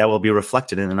 that will be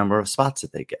reflected in the number of spots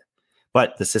that they get.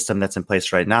 But the system that's in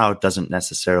place right now doesn't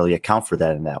necessarily account for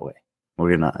that in that way.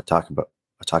 We're going to talk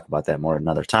about that more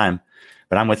another time.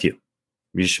 But I'm with you.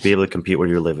 You should be able to compete where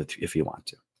you live if you want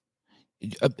to.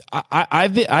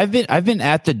 I've been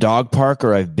at the dog park,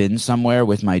 or I've been somewhere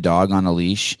with my dog on a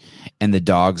leash, and the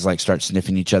dogs like start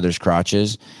sniffing each other's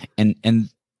crotches, and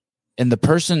the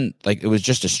person, like, it was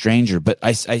just a stranger, but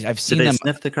I've seen them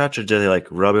sniff the crotch, or do they like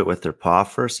rub it with their paw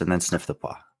first and then sniff the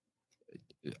paw?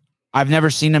 I've never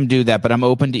seen them do that, but I'm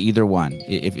open to either one.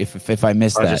 If I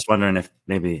miss that, I was just wondering if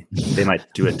maybe they might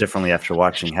do it differently after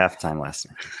watching halftime last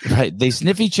night. Right? They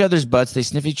sniff each other's butts, they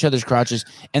sniff each other's crotches,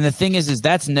 and the thing is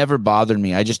that's never bothered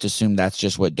me. I just assume that's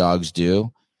just what dogs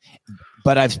do.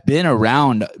 But I've been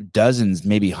around dozens,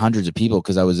 maybe hundreds of people,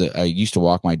 because I used to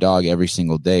walk my dog every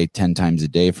single day, 10 times a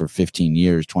day for 15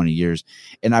 years, 20 years.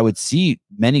 And I would see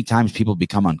many times people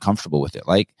become uncomfortable with it.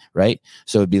 Like, right.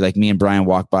 So it'd be like me and Brian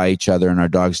walk by each other and our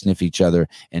dogs sniff each other.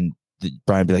 And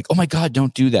Brian would be like, "Oh my God,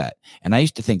 don't do that." And I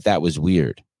used to think that was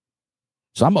weird.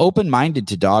 So I'm open-minded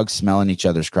to dogs smelling each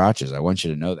other's crotches. I want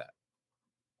you to know that.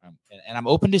 And I'm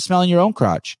open to smelling your own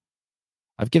crotch.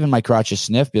 I've given my crotch a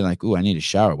sniff, being like, "Ooh, I need a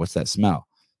shower. What's that smell?"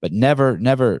 But never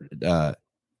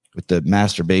with the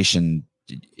masturbation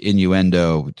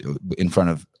innuendo in front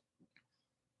of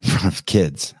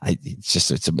kids.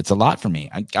 It's a lot for me.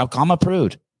 I'm a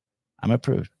prude. I'm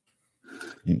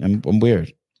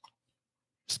weird.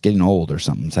 It's getting old, or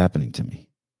something's happening to me.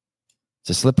 It's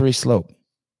a slippery slope.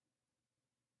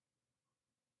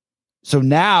 So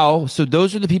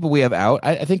those are the people we have out.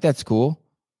 I think that's cool.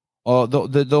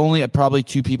 The only probably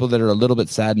 2 people that are a little bit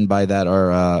saddened by that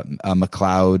are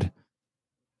McLeod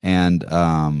and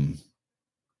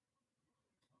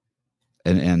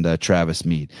Travis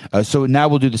Mead. So now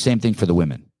we'll do the same thing for the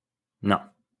women. No,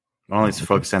 we're only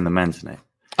focused on the men tonight.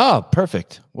 Oh,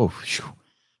 perfect. Whoa, I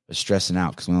was stressing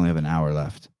out because we only have an hour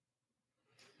left.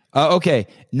 Okay,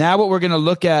 now what we're going to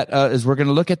look at is we're going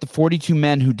to look at the 42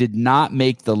 men who did not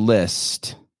make the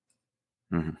list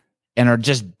and are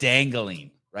just dangling.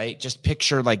 Right? Just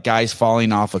picture like guys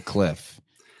falling off a cliff.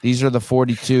 These are the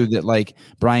 42 that like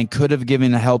Brian could have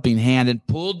given a helping hand and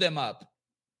pulled them up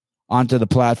onto the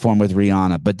platform with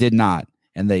Rihanna, but did not.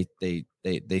 And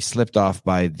they slipped off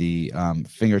by the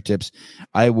fingertips.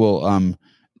 I will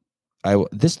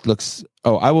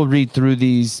read through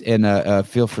these, and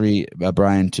feel free,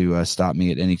 Brian, to stop me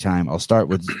at any time. I'll start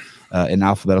with in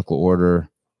alphabetical order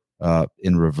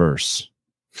in reverse.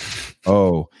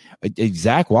 Oh,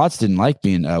 Zach Watts didn't like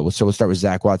being so we'll start with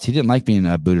Zach Watts. He didn't like being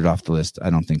booted off the list. I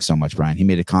don't think so much, Brian. He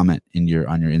made a comment on your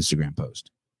Instagram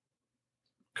post.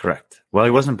 Correct. Well,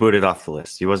 he wasn't booted off the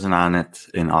list. He wasn't on it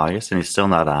in August, and he's still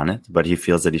not on it, but he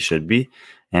feels that he should be,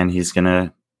 and he's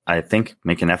gonna, I think,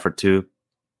 make an effort to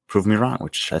prove me wrong,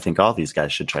 which I think all these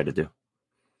guys should try to do.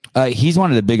 He's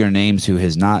one of the bigger names who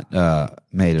has not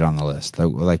made it on the list.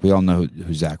 Like, we all know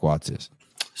who Zach Watts is.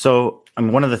 So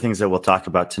one of the things that we'll talk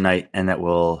about tonight, and that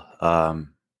will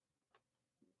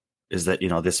is that,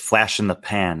 this flash in the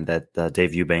pan that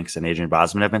Dave Eubanks and Adrian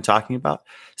Bosman have been talking about.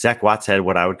 Zach Watts had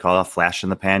what I would call a flash in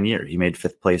the pan year. He made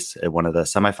 5th place at one of the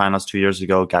semifinals 2 years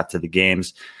ago, got to the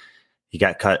games, he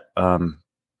got cut,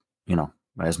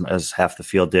 as half the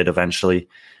field did eventually.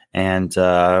 And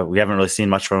we haven't really seen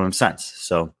much from him since.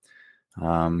 So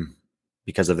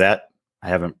because of that, I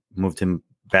haven't moved him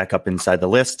back up inside the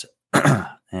list.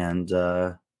 And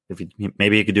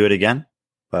maybe he could do it again,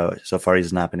 but so far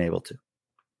he's not been able to.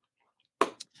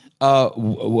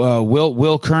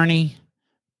 Will Kearney,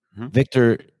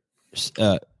 Victor.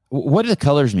 What do the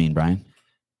colors mean, Brian?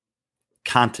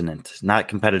 Continent, not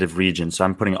competitive region. So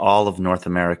I'm putting all of North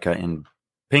America in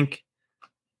pink.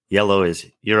 Yellow is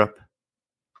Europe.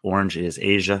 Orange is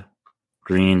Asia.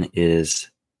 Green is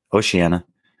Oceania.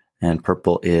 And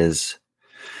purple is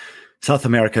South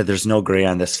America. There's no gray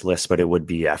on this list, but it would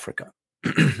be Africa.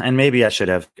 And maybe I should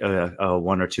have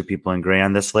one or two people in gray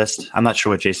on this list. I'm not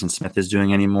sure what Jason Smith is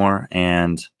doing anymore.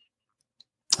 And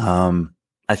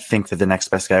I think that the next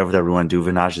best guy over there, Ruan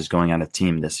Duvenage, is going on a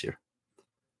team this year.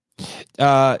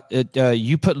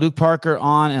 You put Luke Parker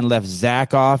on and left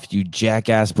Zach off, you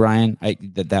jackass, Brian.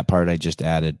 That part I just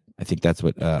added. I think that's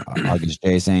what August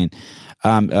J is saying.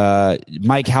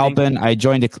 Mike Halpin, I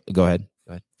joined it. Go ahead.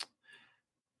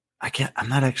 I'm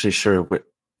not actually sure what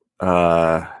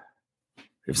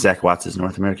if Zach Watts is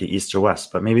North America East or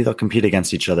West, but maybe they'll compete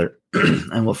against each other,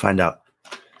 and we'll find out.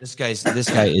 This guy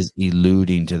is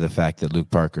alluding to the fact that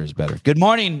Luke Parker is better. Good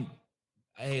morning,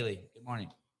 Haley. Good morning.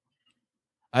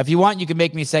 If you want, you can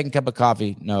make me a second cup of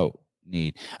coffee. No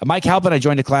need. Mike Halpin, I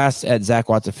joined a class at Zach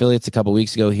Watts Affiliates a couple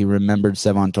weeks ago. He remembered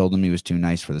Sevon told him he was too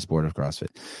nice for the sport of CrossFit.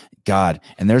 God,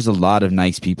 and there's a lot of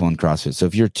nice people in CrossFit. So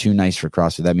if you're too nice for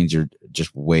CrossFit, that means you're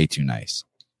just way too nice.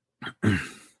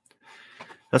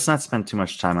 Let's not spend too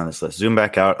much time on this list. Zoom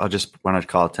back out. I'll just want to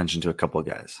call attention to a couple of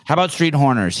guys. How about Street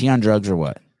Horner? Is he on drugs or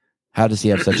what? How does he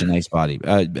have such a nice body?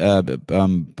 Andrew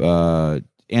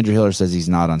Hiller says he's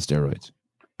not on steroids.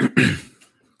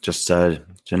 Just a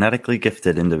genetically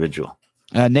gifted individual.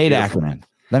 Nate Ackerman.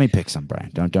 Let me pick some,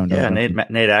 Brian. Don't. Yeah,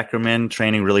 Nate Ackerman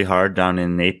training really hard down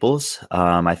in Naples.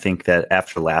 I think that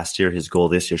after last year, his goal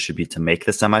this year should be to make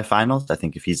the semifinals. I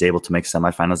think if he's able to make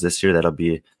semifinals this year, that'll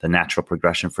be the natural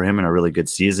progression for him in a really good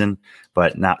season,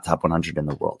 but not top 100 in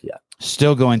the world yet.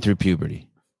 Still going through puberty.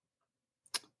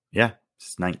 Yeah,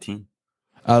 he's 19.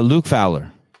 Luke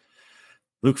Fowler.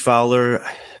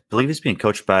 I believe he's being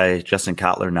coached by Justin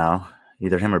Kotler now.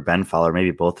 Either him or Ben Fowler,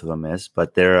 maybe both of them is,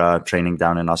 but they're training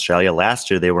down in Australia. Last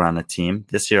year, they were on a team.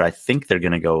 This year, I think they're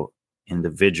going to go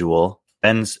individual.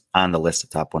 Ben's on the list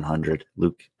of top 100.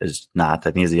 Luke is not.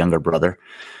 I think he's a younger brother.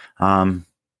 So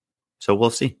we'll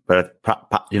see. But,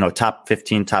 top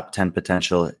 15, top 10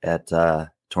 potential at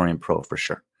Torian Pro for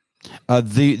sure.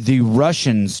 The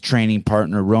Russians training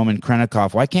partner, Roman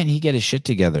Krenikov, why can't he get his shit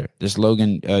together? This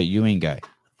Logan Ewing guy.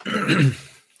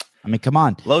 I mean, come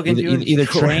on. Logan, either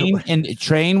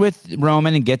train with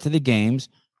Roman and get to the games,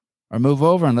 or move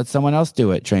over and let someone else do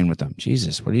it. Train with them.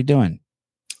 Jesus, what are you doing?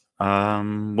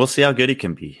 We'll see how good he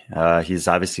can be. He's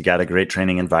obviously got a great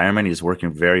training environment. He's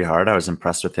working very hard. I was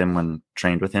impressed with him when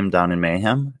trained with him down in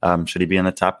Mayhem. Should he be in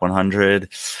the top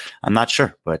 100? I'm not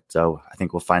sure, but I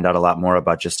think we'll find out a lot more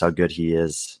about just how good he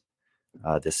is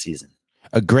this season.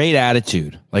 A great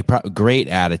attitude, great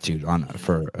attitude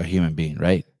for a human being,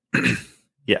 right?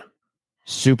 Yeah.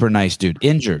 Super nice dude.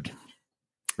 Injured.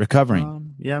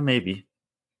 Recovering. Yeah, maybe.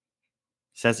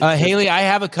 Haley, I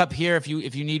have a cup here if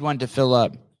you need one to fill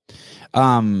up.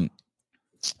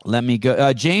 Let me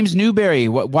go. James Newberry.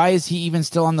 Why is he even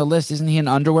still on the list? Isn't he an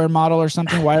underwear model or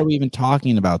something? Why are we even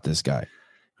talking about this guy?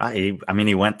 He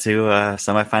went to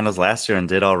semifinals last year and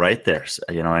did all right there. So,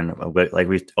 and like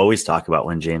we always talk about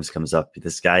when James comes up,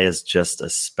 this guy is just a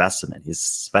specimen. He's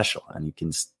special and he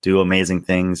can do amazing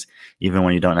things even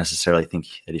when you don't necessarily think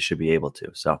that he should be able to.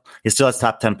 So he still has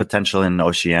top 10 potential in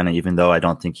Oceania, even though I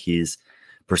don't think he's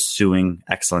pursuing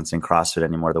excellence in CrossFit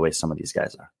anymore the way some of these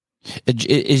guys are.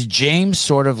 Is James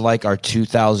sort of like our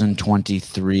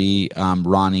 2023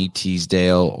 Ronnie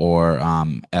Teasdale or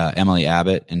Emily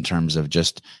Abbott in terms of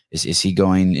just is he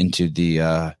going into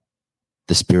the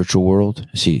spiritual world?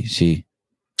 Is he?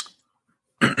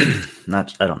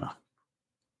 Not. I don't know.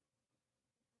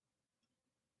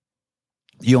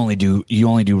 You only do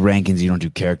rankings. You don't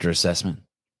do character assessment,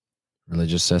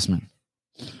 religious assessment.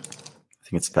 I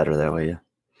think it's better that way. Yeah.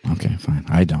 Okay, fine.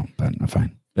 I don't, but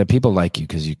fine. But people like you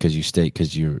because you're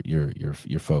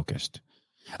focused.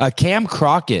 Cam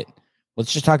Crockett.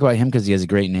 Let's just talk about him because he has a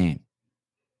great name.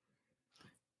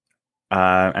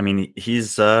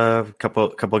 He's a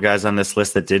couple guys on this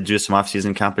list that did do some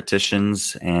off-season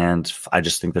competitions, and I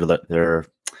just think they're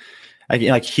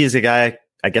he's a guy.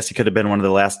 I guess he could have been one of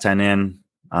the last 10 in.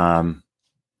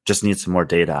 Just needs some more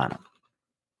data on him.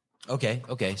 Okay.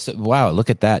 So, wow, look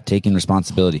at that, taking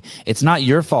responsibility. It's not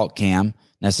your fault, Cam,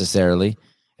 necessarily.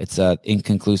 It's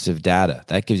inconclusive data.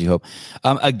 That gives you hope.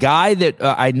 A guy that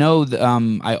I know,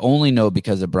 I only know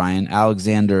because of Brian,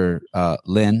 Alexander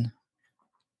Ilin,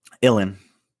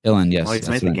 yes. Well, he's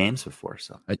made the games before.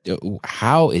 So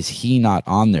how is he not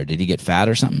on there? Did he get fat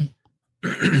or something?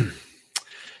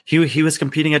 He was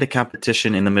competing at a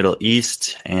competition in the Middle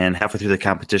East, and halfway through the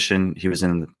competition, he was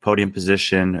in the podium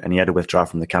position, and he had to withdraw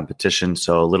from the competition.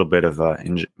 So a little bit of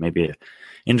maybe an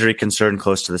injury concern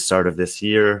close to the start of this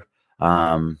year,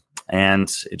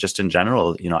 and just in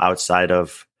general, outside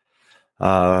of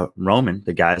Roman,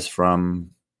 the guys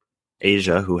from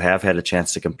Asia who have had a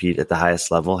chance to compete at the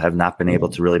highest level have not been able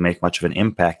to really make much of an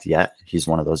impact yet. He's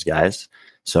one of those guys.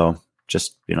 So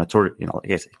just,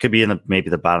 it could be in maybe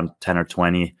the bottom 10 or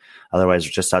 20, otherwise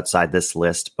just outside this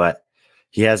list, but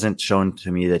he hasn't shown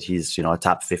to me that he's, a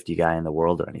top 50 guy in the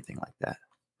world or anything like that.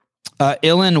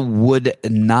 Ilin would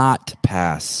not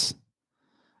pass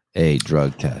a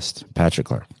drug test. Patrick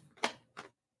Clark.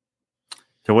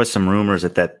 There was some rumors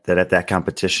that at that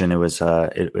competition, it was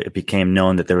it became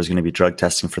known that there was going to be drug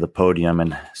testing for the podium,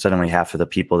 and suddenly half of the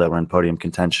people that were in podium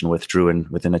contention withdrew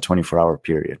within a 24-hour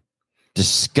period.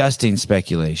 Disgusting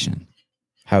speculation.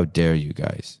 How dare you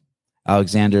guys?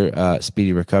 Alexander,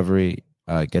 speedy recovery.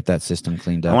 Get that system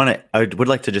cleaned up. I would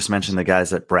like to just mention the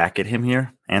guys that bracket him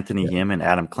here: Anthony Yim and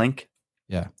Adam Klink.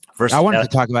 Yeah. First, I wanted to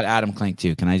talk about Adam Klink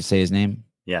too. Can I just say his name?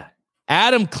 Yeah.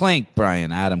 Adam Klink,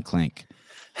 Brian. Adam Klink.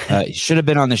 He should have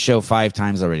been on the show 5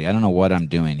 times already. I don't know what I'm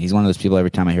doing. He's one of those people, every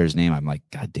time I hear his name, I'm like,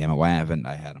 God damn it, why haven't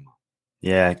I had him on?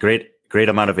 Yeah, great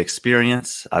amount of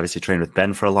experience. Obviously trained with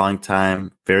Ben for a long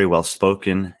time, very well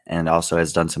spoken, and also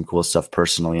has done some cool stuff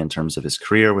personally in terms of his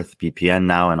career with BPN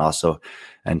now, and also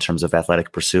in terms of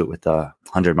athletic pursuit with the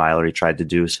 100-miler he tried to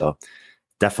do. So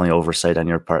definitely oversight on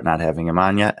your part not having him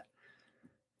on yet.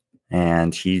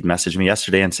 And he messaged me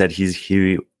yesterday and said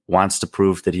he wants to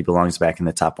prove that he belongs back in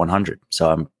the top 100. So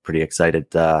I'm pretty excited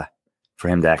for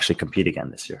him to actually compete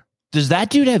again this year. Does that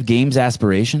dude have games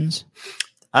aspirations?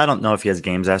 I don't know if he has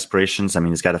games aspirations. I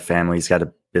mean, he's got a family, he's got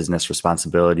a business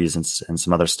responsibilities and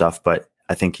some other stuff, but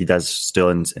I think he does still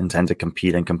intend to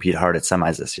compete and compete hard at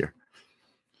semis this year.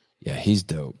 Yeah, he's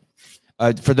dope.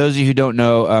 For those of you who don't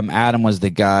know, Adam was the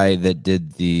guy that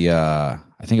did the, I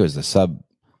think it was the sub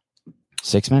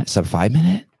 6 minute, sub 5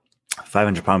 minute?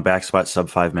 500-pound back squat, sub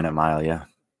 5 minute mile. Yeah.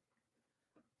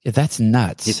 Yeah, that's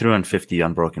nuts. He threw in 50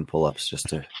 unbroken pull-ups just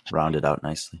to round it out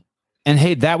nicely. And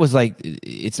hey, that was like,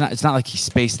 it's not like he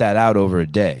spaced that out over a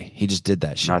day. He just did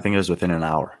that shit. No, I think it was within an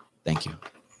hour. Thank you.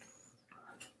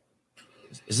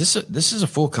 Is this is a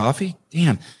full coffee?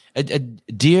 Damn.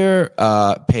 Dear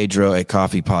Pedro at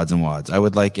Coffee Pods and Wads, I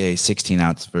would like a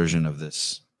 16-ounce version of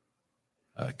this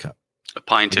cup. A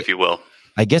pint, if you will.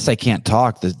 I guess I can't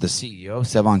talk. The CEO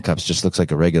Sevon Cups just looks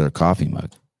like a regular coffee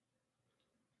mug.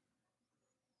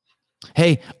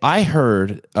 Hey, I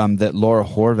heard that Laura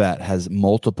Horvat has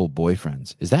multiple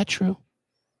boyfriends. Is that true?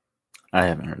 I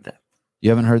haven't heard that. You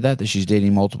haven't heard that she's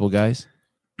dating multiple guys?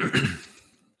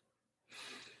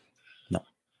 No.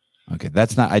 Okay,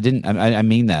 that's not. I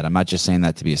mean that. I'm not just saying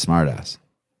that to be a smartass.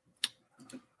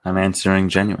 I'm answering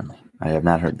genuinely. I have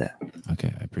not heard that.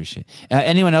 Okay, I appreciate it.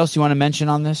 Anyone else you want to mention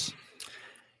on this?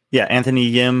 Yeah, Anthony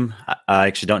Yim. I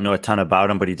actually don't know a ton about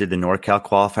him, but he did the NorCal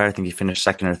qualifier. I think he finished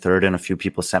second or third, and a few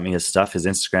people sent me his stuff. His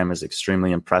Instagram is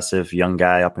extremely impressive. Young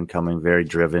guy, up and coming, very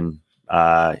driven.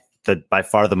 By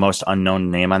far the most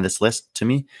unknown name on this list to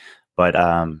me, but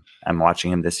I'm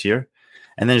watching him this year.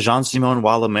 And then Jean-Simon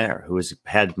Wallemer, who has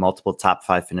had multiple top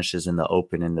 5 finishes in the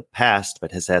Open in the past,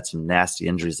 but has had some nasty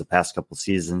injuries the past couple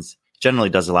seasons. Generally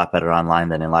does a lot better online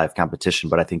than in live competition,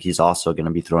 but I think he's also going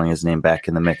to be throwing his name back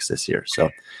in the mix this year. So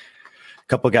a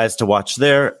couple guys to watch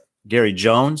there. Gary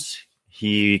Jones,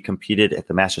 he competed at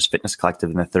the Masters Fitness Collective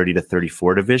in the 30 to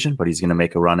 34 division, but he's going to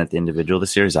make a run at the individual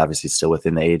this year. He's obviously still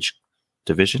within the age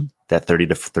division. That 30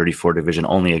 to 34 division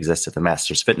only exists at the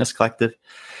Masters Fitness Collective.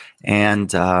 And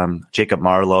Jacob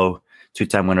Marlowe,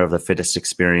 2-time winner of the Fittest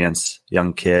Experience,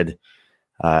 young kid,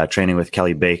 training with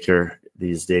Kelly Baker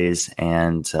these days,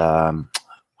 and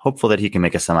hopeful that he can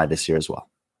make a semi this year as well.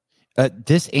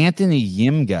 This Anthony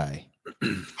Yim guy,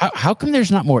 how come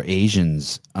there's not more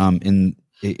Asians in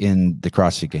the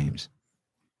CrossFit Games?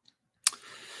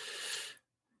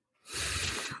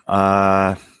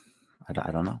 I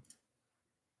don't know.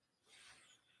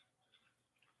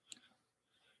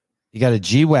 You got a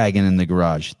G-Wagon in the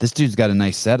garage. This dude's got a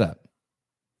nice setup.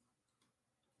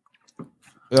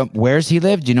 Where's he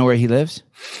live? Do you know where he lives?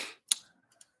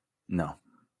 No.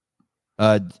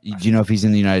 Do you know if he's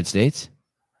in the United States?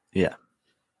 Yeah.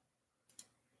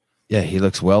 Yeah, he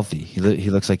looks wealthy. He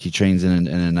looks like he trains in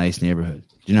a nice neighborhood.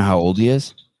 Do you know how old he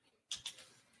is?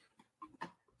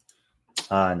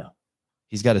 No.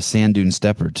 He's got a sand dune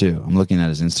stepper too. I'm looking at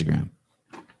his Instagram.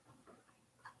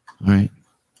 All right.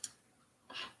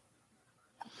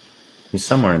 He's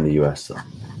somewhere in the U.S. though.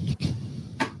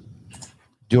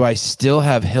 Do I still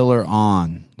have Hiller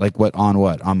on? Like what? On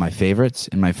what? On my favorites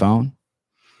in my phone?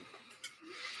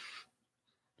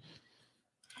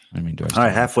 I mean, all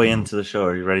right, halfway into the show.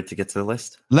 Are you ready to get to the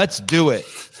list? Let's do it.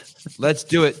 Let's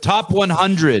do it. Top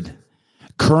 100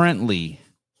 currently,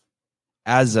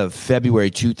 as of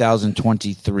February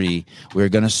 2023, we're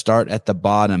going to start at the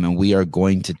bottom and we are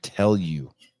going to tell you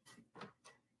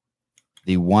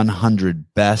the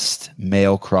 100 best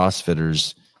male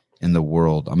CrossFitters in the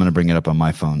world. I'm going to bring it up on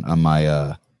my phone, on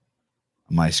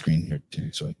my screen here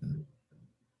too, so I can.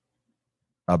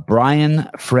 Brian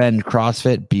Friend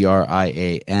CrossFit,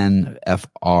 BrianFriend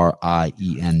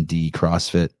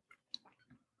CrossFit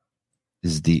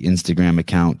is the Instagram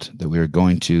account that we are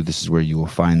going to. This is where you will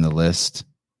find the list.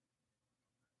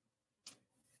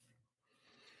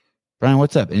 Brian,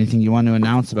 what's up? Anything you want to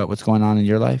announce about what's going on in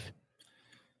your life?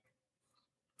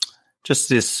 Just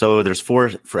this. So there's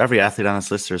 4 for every athlete on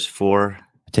this list. There's 4.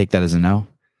 I take that as a no.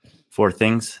 4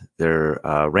 things. Their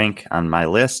rank on my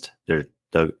list.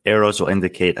 The arrows will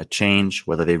indicate a change,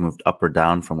 whether they've moved up or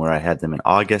down from where I had them in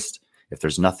August. If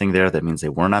there's nothing there, that means they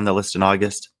weren't on the list in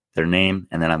August. Their name,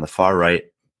 and then on the far right,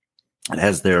 it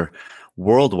has their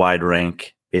worldwide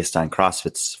rank based on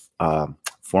CrossFit's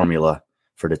formula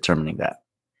for determining that.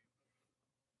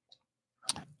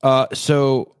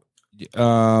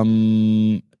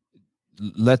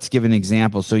 Let's give an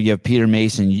example. So you have Peter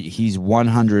Mason. He's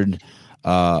 100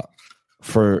 on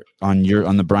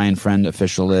the Brian Friend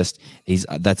official list.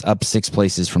 That's up 6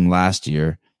 places from last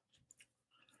year.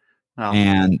 Oh,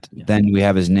 and yeah. Then we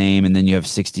have his name, and then you have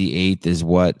 68th is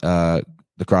what the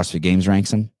CrossFit Games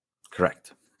ranks him.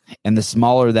 Correct. And the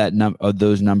smaller that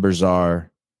those numbers are,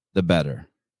 the better.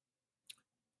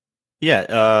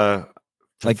 Yeah.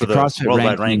 Like for the CrossFit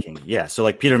worldwide ranking. Yeah. So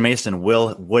like Peter Mason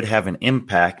would have an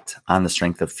impact on the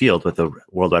strength of field with a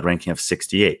worldwide ranking of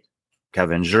 68.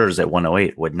 Kevin Jers at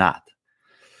 108 would not.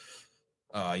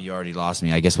 You already lost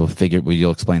me. I guess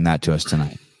you'll explain that to us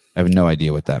tonight. I have no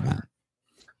idea what that meant.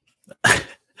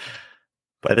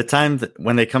 By the time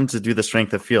when they come to do the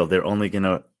strength of field, they're only going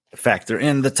to factor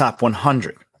in the top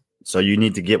 100. So you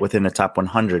need to get within the top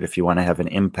 100 if you want to have an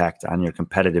impact on your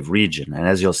competitive region. And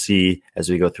as you'll see, as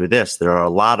we go through this, there are a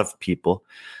lot of people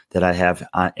that I have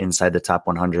inside the top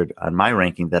 100 on my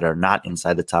ranking that are not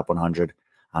inside the top 100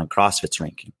 on CrossFit's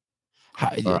ranking.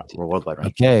 Or worldwide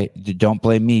ranking. Okay, don't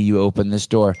blame me. You opened this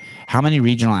door. How many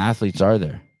regional athletes are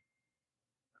there?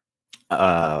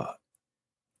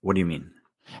 What do you mean?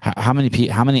 How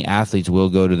many athletes will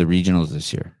go to the regionals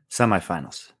this year?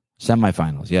 Semifinals.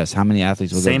 Yes. How many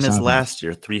athletes will go to the same as last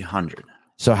year? 300.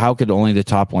 So how could only the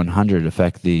top 100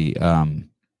 affect the?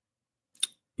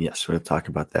 Yes, we'll talk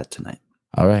about that tonight.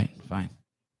 All right, fine.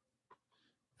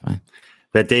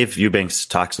 But Dave Eubanks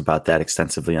talks about that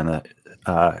extensively on the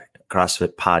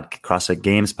CrossFit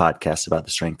Games podcast about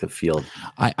the strength of field.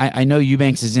 I know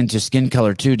Eubanks is into skin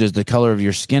color too. Does the color of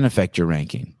your skin affect your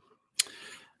ranking?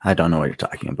 I don't know what you're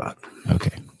talking about.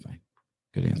 Okay, fine.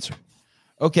 Good answer.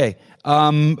 Okay.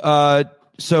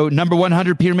 So number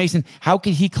 100, Peter Mason. How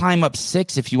could he climb up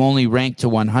 6 if you only rank to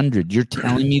 100? You're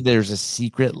telling me there's a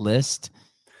secret list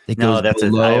that goes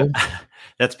below?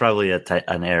 That's probably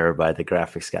an error by the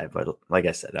graphics guy. But like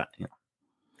I said,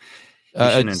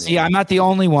 see, I'm not the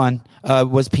only one.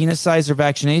 Was penis size or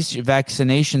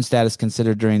vaccination status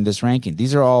considered during this ranking?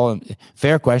 These are all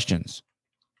fair questions.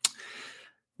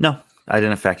 No, I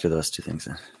didn't factor those 2 things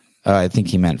in. I think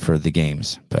he meant for the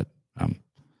games, but I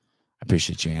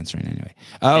appreciate you answering anyway.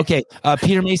 Okay,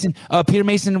 Peter Mason. Peter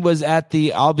Mason was at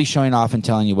the. I'll be showing off and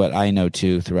telling you what I know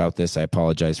too throughout this. I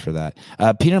apologize for that.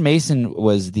 Peter Mason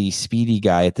was the speedy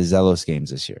guy at the Zelos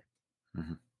games this year.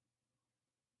 Mm-hmm.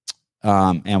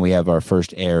 And we have our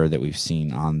first error that we've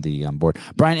seen on the board.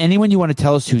 Brian, anyone you want to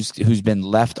tell us who's been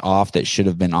left off that should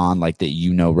have been on, like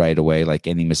that right away, like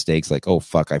any mistakes, like, oh,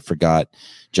 fuck, I forgot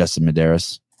Justin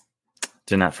Medeiros?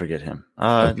 Did not forget him.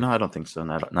 Okay. No, I don't think so.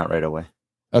 Not right away.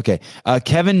 Okay.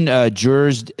 Kevin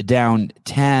Jers down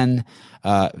 10.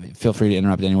 Feel free to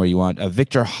interrupt anywhere you want.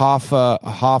 Victor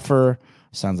Hoffer,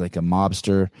 sounds like a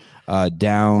mobster,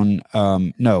 down.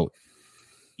 No.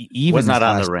 Even was not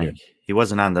on the rank. He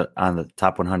wasn't on the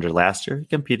top 100 last year. He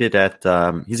competed at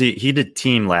he did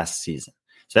team last season,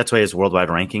 so that's why his worldwide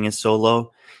ranking is so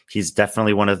low. He's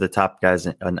definitely one of the top guys.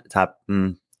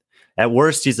 At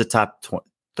worst, he's the top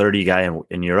 30 guy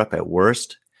in Europe. At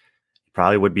worst,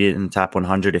 Probably would be in the top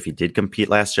 100 if he did compete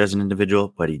last year as an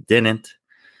individual, but he didn't.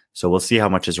 So we'll see how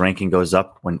much his ranking goes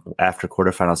up after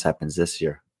quarterfinals happens this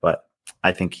year. But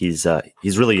I think he's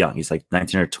really young. He's like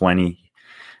 19 or 20,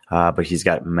 but he's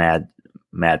got mad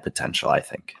potential, I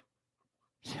think.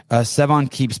 Sevon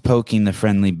keeps poking the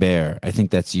friendly bear. I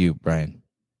think that's you, Brian.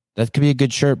 That could be a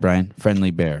good shirt, Brian.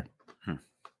 Friendly bear.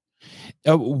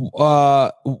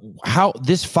 How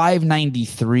this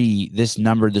 593, this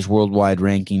number, this worldwide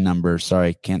ranking number?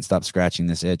 Sorry, can't stop scratching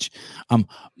this itch.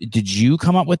 Did you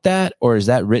come up with that, or is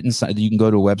that written? You can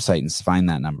go to a website and find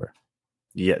that number.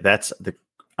 Yeah, that's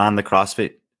on the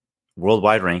CrossFit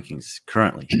worldwide rankings.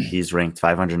 Currently, he's ranked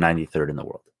 593rd in the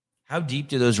world. How deep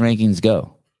do those rankings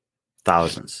go?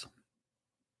 Thousands.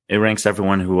 It ranks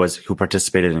everyone who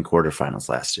participated in quarterfinals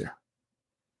last year.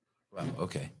 Wow.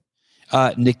 Okay.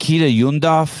 Nikita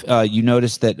Yundov, you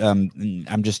notice that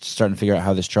I'm just starting to figure out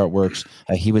how this chart works.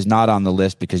 He was not on the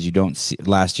list because you don't see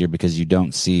last year because you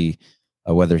don't see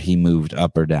whether he moved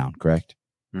up or down. Correct?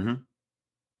 Mm-hmm.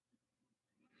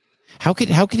 How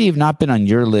could he have not been on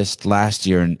your list last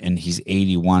year and he's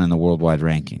 81 in the worldwide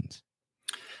rankings?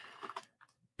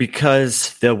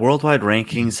 Because the worldwide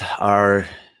rankings are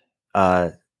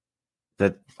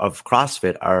of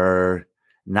CrossFit are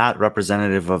not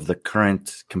representative of the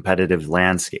current competitive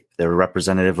landscape. They're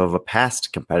representative of a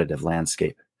past competitive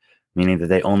landscape, meaning that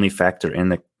they only factor in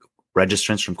the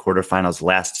registrants from quarterfinals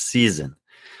last season.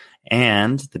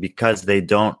 And because they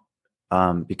don't,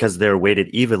 because they're weighted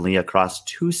evenly across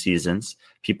 2 seasons,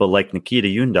 people like Nikita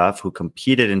Yundov, who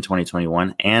competed in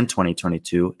 2021 and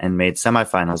 2022 and made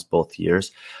semifinals both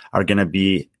years, are going to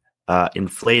be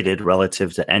inflated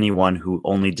relative to anyone who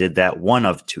only did that one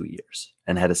of 2 years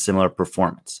and had a similar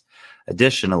performance.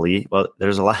 Additionally, well,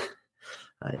 there's a lot.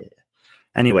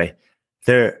 Anyway,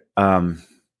 there. So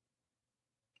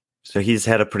he's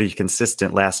had a pretty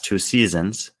consistent last 2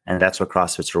 seasons, and that's what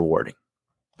CrossFit's rewarding.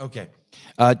 Okay.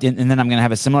 And then I'm going to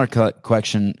have a similar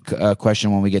question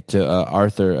when we get to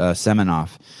Arthur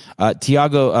Semenoff.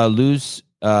 Tiago Luz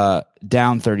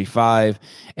down 35,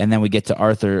 and then we get to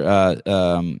Arthur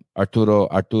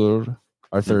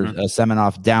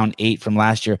Semenoff down 8 from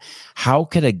last year. How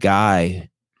could a guy?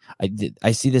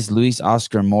 I see this Luis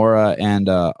Oscar Mora and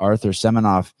Arthur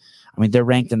Semenoff. I mean, they're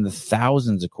ranked in the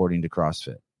thousands according to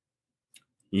CrossFit.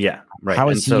 Yeah, right. How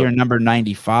is he your number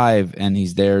 95 and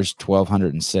he's theirs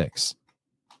 1206?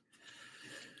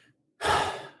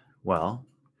 Well,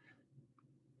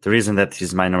 the reason that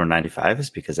he's my number 95 is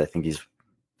because I think he's,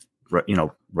 one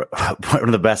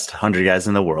of the best 100 guys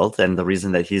in the world. And the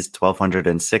reason that he's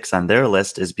 1206 on their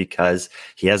list is because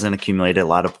he hasn't accumulated a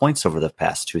lot of points over the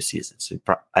past 2 seasons. So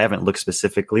I haven't looked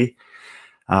specifically.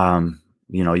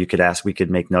 We could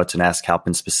make notes and ask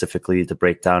Halpin specifically to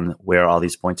break down where all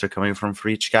these points are coming from for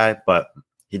each guy, but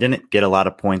he didn't get a lot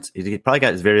of points. He probably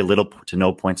got very little to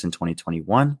no points in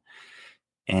 2021.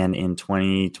 And in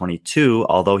 2022,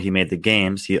 although he made the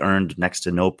games, he earned next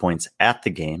to no points at the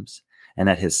games. And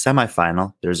at his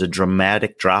semifinal, there's a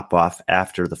dramatic drop off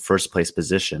after the first place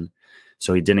position.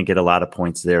 So he didn't get a lot of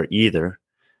points there either.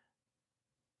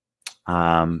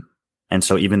 And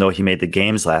so even though he made the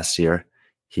games last year,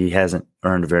 he hasn't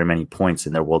earned very many points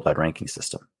in their worldwide ranking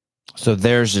system. So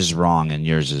theirs is wrong and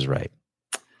yours is right.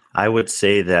 I would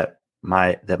say that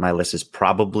my list is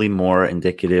probably more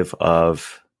indicative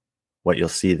of what you'll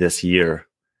see this year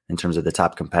in terms of the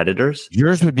top competitors.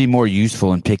 Yours would be more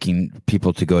useful in picking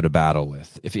people to go to battle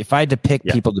with. If I had to pick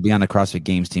people to be on the CrossFit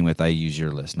Games team with, I use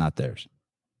your list, not theirs.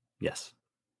 Yes.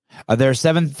 There are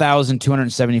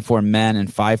 7,274 men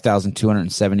and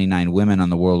 5,279 women on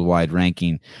the worldwide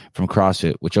ranking from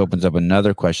CrossFit, which opens up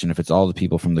another question. If it's all the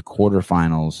people from the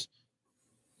quarterfinals,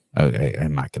 okay,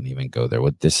 I'm not going to even go there.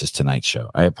 This is tonight's show.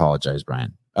 I apologize,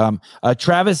 Brian.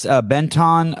 Travis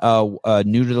Benton,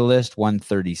 new to the list,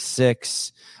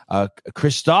 136.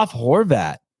 Christoph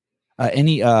Horvat,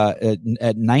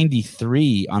 at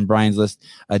 93 on Brian's list,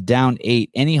 down 8.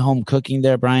 Any home cooking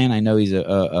there, Brian? I know he's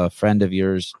a friend of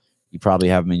yours. You probably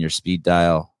have him in your speed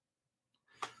dial.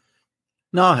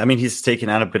 No, I mean, he's taken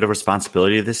on a bit of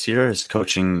responsibility this year as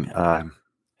coaching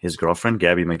his girlfriend,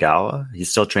 Gabby Magawa. He's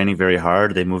still training very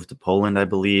hard. They moved to Poland, I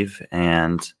believe,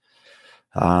 and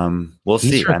we'll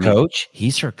see. He's her coach?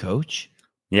 He's her coach?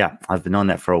 Yeah, I've known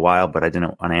that for a while, but I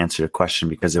didn't want to answer your question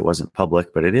because it wasn't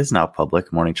public, but it is now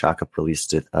public. Morning Chalk Up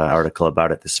released an article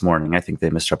about it this morning. I think they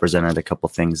misrepresented a couple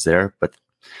things there, but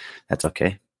that's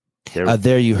okay.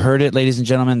 There you heard it, ladies and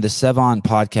gentlemen. The Sevon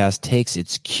podcast takes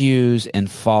its cues and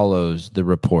follows the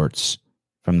reports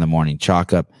from the Morning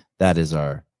Chalk Up. That is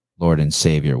our Lord and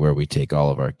Savior, where we take all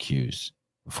of our cues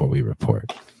before we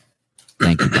report.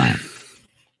 Thank you, Brian.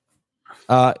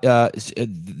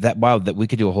 That we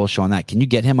could do a whole show on that. Can you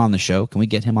get him on the show? Can we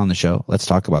get him on the show? Let's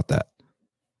talk about that.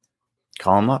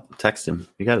 Call him up, text him.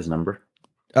 You got his number.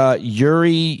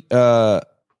 Yuri Marinchenko.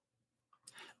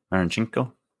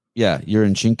 Yeah,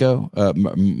 Yurinchenko,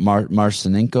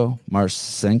 Marcinenko.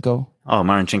 Oh,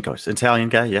 Marinchenko, it's an Italian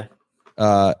guy. Yeah.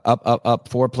 Up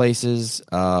 4 places.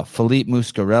 Philippe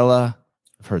Muscarella.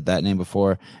 I've heard that name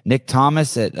before. Nick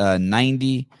Thomas at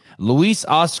 90. Luis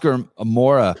Oscar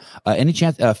Mora. Any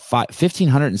chance?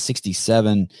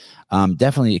 1,567.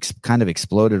 Definitely kind of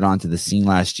exploded onto the scene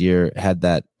last year. Had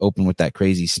that open with that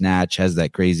crazy snatch. Has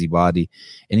that crazy body.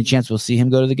 Any chance we'll see him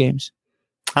go to the games?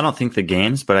 I don't think the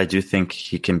games, but I do think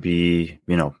he can be,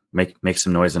 make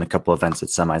some noise in a couple events at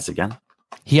semis again.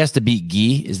 He has to beat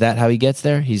Guy. Is that how he gets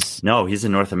there? He's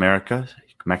in North America,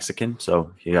 Mexican,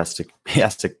 so he has to,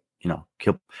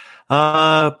 kill.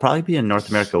 Probably be in North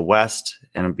America West,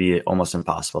 and it'd be almost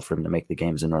impossible for him to make the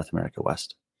games in North America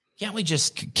West. Can't we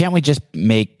just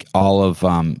make all of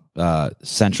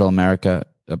Central America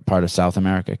a part of South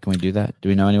America? Can we do that? Do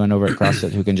we know anyone over at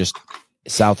CrossFit who can just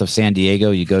south of San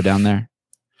Diego? You go down there.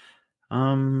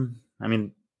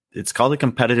 It's called a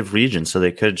competitive region, so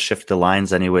they could shift the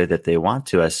lines any way that they want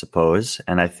to, I suppose.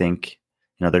 And I think,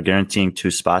 they're guaranteeing 2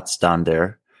 spots down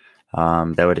there.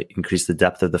 That would increase the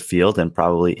depth of the field and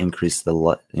probably increase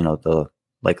the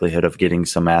likelihood of getting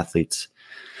some athletes.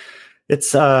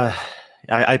 It's, I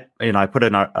put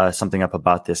something up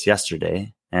about this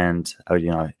yesterday, and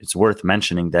it's worth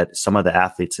mentioning that some of the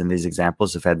athletes in these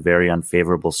examples have had very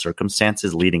unfavorable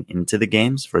circumstances leading into the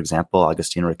games. For example,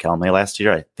 Agustin Riquelme last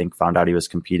year, I think, found out he was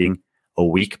competing a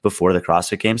week before the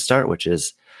CrossFit Games start, which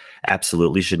is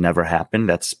absolutely should never happen.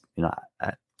 That's,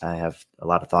 I have a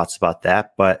lot of thoughts about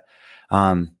that, but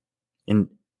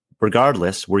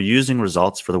regardless, we're using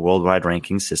results for the worldwide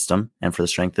ranking system and for the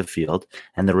strength of field,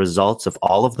 and the results of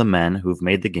all of the men who've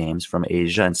made the games from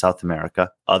Asia and South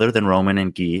America, other than Roman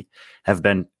and Guy, have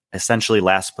been essentially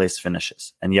last place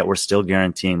finishes, and yet we're still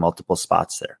guaranteeing multiple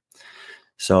spots there.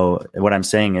 So what I'm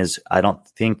saying is I don't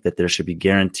think that there should be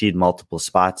guaranteed multiple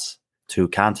spots to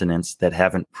continents that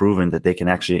haven't proven that they can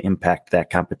actually impact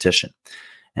that competition.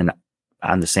 And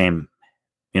on the same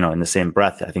in the same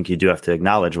breath, I think you do have to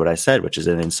acknowledge what I said, which is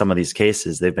that in some of these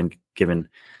cases, they've been given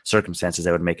circumstances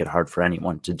that would make it hard for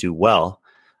anyone to do well.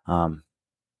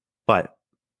 But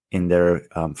in their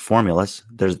formulas,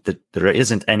 there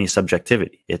isn't any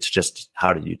subjectivity. It's just,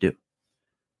 how do you do?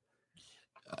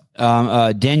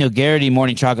 Daniel Garrity,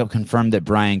 Morning Chalk Up, confirmed that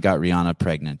Brian got Rihanna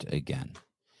pregnant again.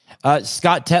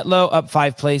 Scott Tetlow up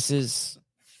 5 places.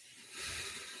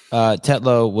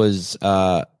 Tetlow was...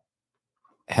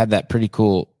 had that pretty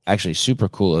cool, actually super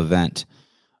cool event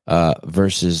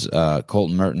versus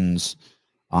Colton Mertens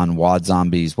on Wad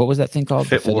Zombies. What was that thing called?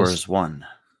 Fit Wars 1.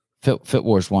 Fit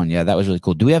Wars 1. Yeah, that was really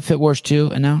cool. Do we have Fit Wars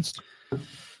 2 announced?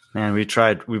 Man,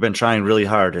 we've been trying really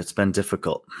hard. It's been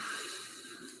difficult.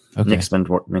 Okay. Nick's been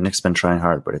trying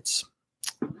hard, but it's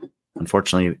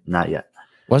unfortunately not yet.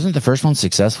 Wasn't the first one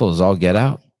successful as all get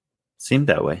out? Seemed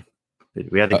that way.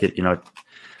 We had to get,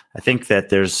 I think that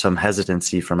there's some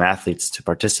hesitancy from athletes to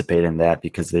participate in that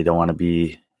because they don't want to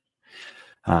be,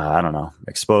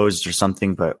 exposed or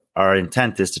something. But our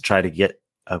intent is to try to get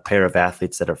a pair of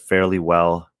athletes that are fairly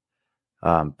well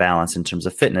balanced in terms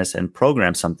of fitness and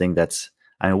program something that's,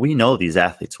 we know these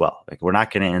athletes well. Like, we're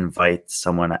not going to invite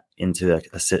someone into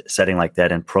a setting like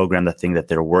that and program the thing that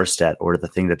they're worst at or the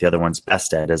thing that the other one's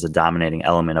best at as a dominating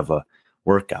element of a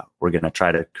workout. We're going to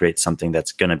try to create something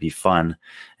that's going to be fun,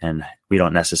 and we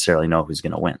don't necessarily know who's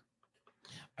going to win.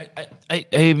 I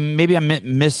maybe I'm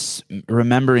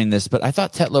misremembering this, but I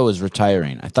thought Tetlow was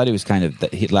retiring. I thought he was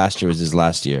last year was his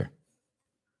last year.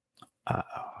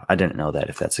 I didn't know that,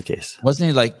 if that's the case.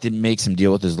 Wasn't he didn't make some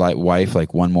deal with his wife,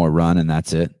 one more run and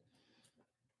that's it?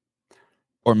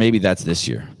 Or maybe that's this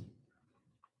year.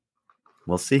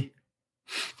 We'll see.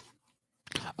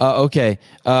 Okay.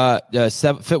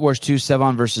 Fit Wars 2,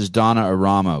 Sevon versus Donna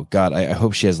Aramo. God, I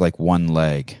hope she has one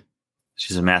leg.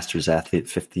 She's a Masters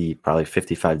athlete, probably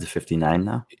 55 to 59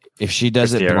 now. If she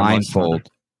does it blindfolded,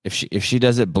 if she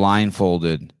does it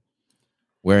blindfolded,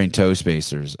 wearing toe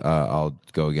spacers, I'll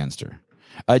go against her.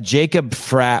 Jacob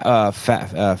Pfaff.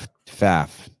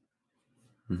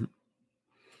 Mm-hmm.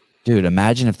 Dude,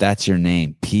 imagine if that's your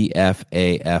name,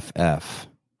 Pfaff.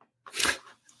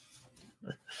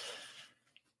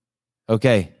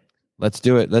 Okay, let's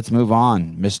do it. Let's move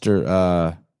on,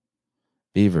 Mr.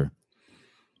 Beaver.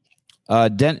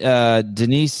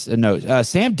 Denise,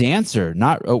 Sam Dancer.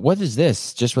 What is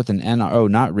this? Just with an N. Oh,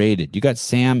 not rated. You got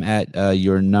Sam at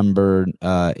your number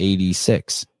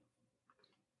 86.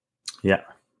 Yeah.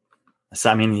 So,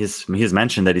 I mean, he's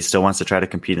mentioned that he still wants to try to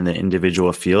compete in the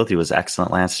individual field. He was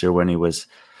excellent last year when he was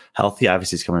healthy.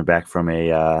 Obviously, he's coming back from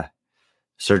a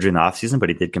surgery in the offseason, but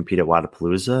he did compete at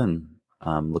Wadapalooza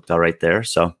and looked all right there.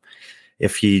 So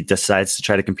if he decides to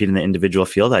try to compete in the individual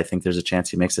field, I think there's a chance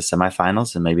he makes the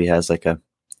semifinals and maybe has like a,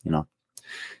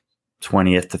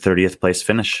 20th to 30th place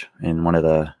finish in one of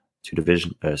the two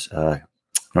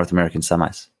North American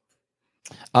semis.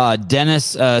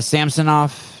 Dennis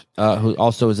Samsonov, who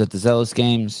also was at the Zealous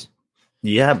Games.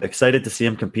 Yeah, I'm excited to see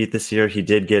him compete this year. He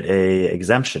did get a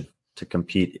exemption to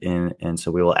compete in, and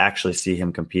so we will actually see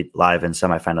him compete live in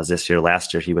semifinals this year.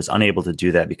 Last year, he was unable to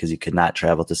do that because he could not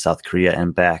travel to South Korea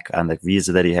and back on the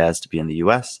visa that he has to be in the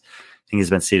U.S. I think he's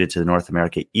been seeded to the North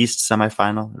America East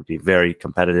semifinal. It'll be very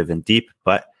competitive and deep,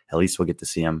 but at least we'll get to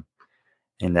see him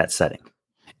in that setting.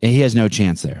 And he has no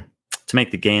chance there. To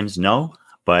make the games, no,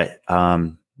 but,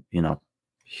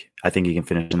 I think he can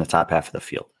finish in the top half of the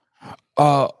field.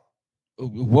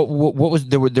 What was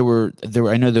there were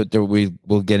I know that we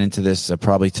will get into this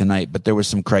probably tonight, but there were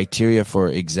some criteria for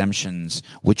exemptions.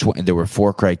 Which one? There were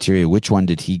 4 criteria. Which one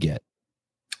did he get?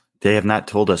 They have not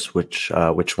told us which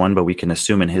one, but we can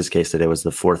assume in his case that it was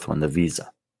the 4th one, the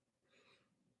visa.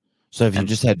 So if you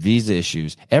just had visa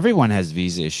issues, everyone has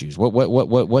visa issues.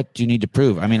 What do you need to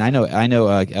prove? I mean, I know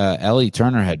Ellie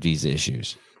Turner had visa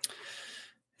issues.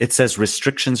 It says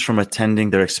restrictions from attending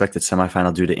their expected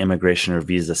semifinal due to immigration or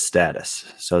visa status.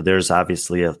 So there's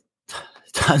obviously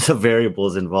tons of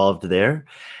variables involved there.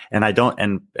 And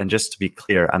and just to be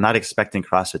clear, I'm not expecting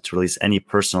CrossFit to release any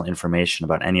personal information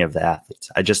about any of the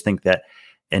athletes. I just think that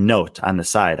a note on the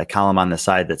side, a column on the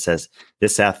side that says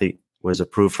this athlete was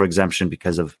approved for exemption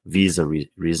because of visa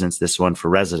reasons, this one for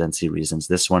residency reasons,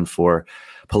 this one for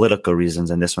political reasons,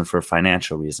 and this one for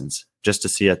financial reasons, just to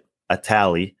see a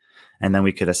tally. And then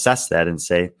we could assess that and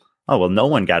say, oh, well, no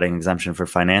one got an exemption for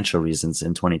financial reasons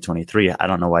in 2023. I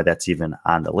don't know why that's even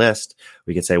on the list.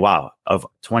 We could say, wow, of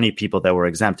 20 people that were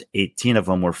exempt, 18 of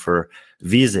them were for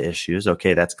visa issues.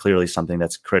 Okay, that's clearly something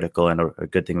that's critical and a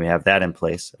good thing we have that in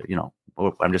place.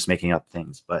 I'm just making up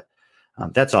things, but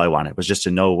that's all I wanted was just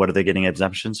to know what are they getting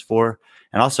exemptions for.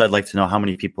 And also I'd like to know how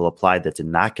many people applied that did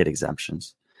not get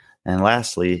exemptions. And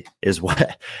lastly is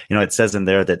what, it says in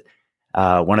there that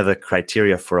one of the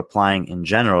criteria for applying in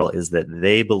general is that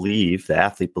the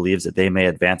athlete believes that they may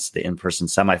advance to the in-person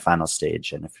semifinal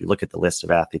stage. And if you look at the list of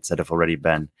athletes that have already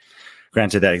been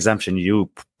granted that exemption,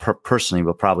 you personally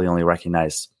will probably only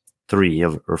recognize 3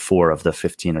 or 4 of the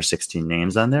 15 or 16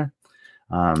 names on there.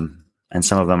 And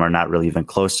some of them are not really even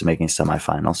close to making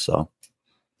semifinals. So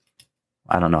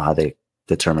I don't know how they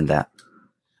determined that.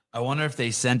 I wonder if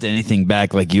they sent anything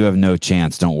back like you have no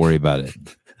chance. Don't worry about it,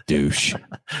 douche.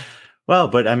 Well,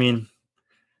 but I mean,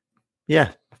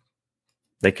 yeah,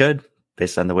 they could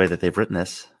based on the way that they've written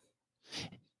this.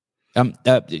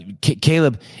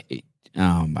 Caleb,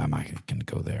 I'm not going to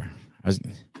go there. Do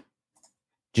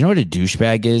you know what a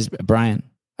douchebag is, Brian?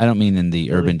 I don't mean in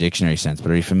the Urban Dictionary sense, but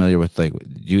are you familiar with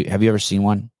have you ever seen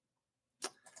one?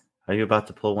 Are you about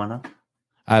to pull one up?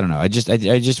 I don't know. I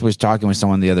just was talking with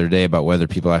someone the other day about whether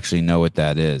people actually know what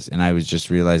that is. And I was just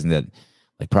realizing that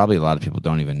probably a lot of people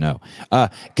don't even know,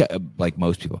 like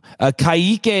most people.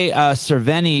 Kaike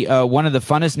Cerveni, one of the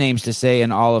funnest names to say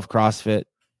in all of CrossFit.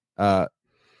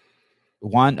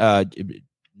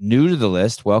 New to the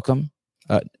list. Welcome,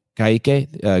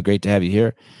 Kaike. Great to have you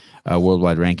here.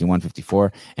 Worldwide ranking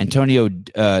 154. Antonio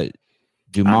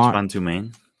Dumont.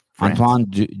 Antoine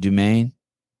Dumain.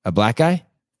 A black guy?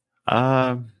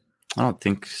 I don't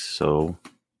think so.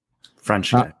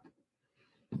 French guy.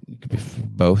 You could be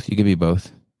both. You could be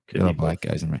both. Could be black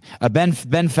guys.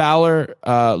 Ben Fowler,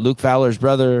 Luke Fowler's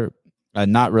brother,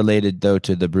 not related though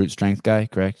to the brute strength guy.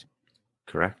 Correct.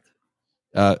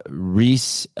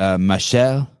 Reese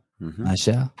Michel. Mm-hmm.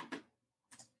 Michel.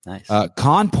 Nice.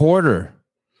 Con Porter.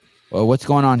 Well, what's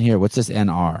going on here? What's this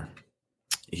NR?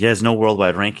 He has no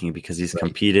worldwide ranking because he's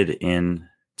competed in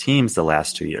teams the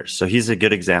last 2 years. So he's a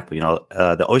good example.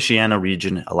 The Oceania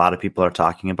region, a lot of people are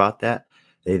talking about that.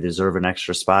 They deserve an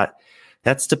extra spot.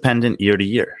 That's dependent year to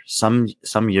year. Some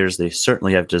years they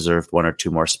certainly have deserved 1 or 2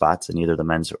 more spots in either the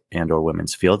men's and or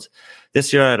women's fields.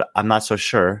 This year, I'm not so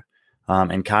sure.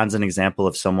 And Khan's an example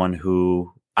of someone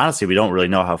who, honestly, we don't really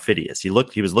know how fit he is. He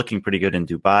was looking pretty good in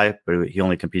Dubai, but he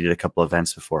only competed a couple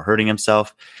events before hurting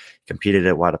himself. He competed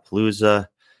at Wadapalooza.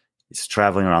 He's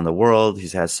traveling around the world.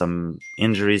 He's had some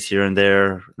injuries here and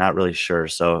there. Not really sure.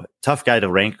 So tough guy to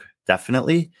rank,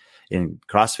 definitely. In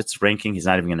CrossFit's ranking, he's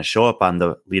not even going to show up on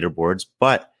the leaderboards,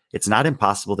 but it's not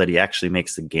impossible that he actually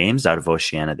makes the games out of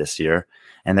Oceania this year.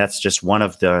 And that's just one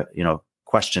of the,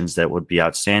 questions that would be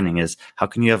outstanding is how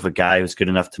can you have a guy who's good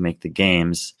enough to make the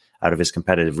games out of his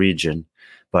competitive region,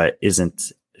 but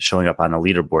isn't showing up on a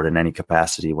leaderboard in any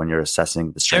capacity when you're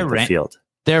assessing the strength of the field?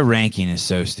 Their ranking is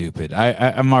so stupid.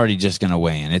 I'm already just going to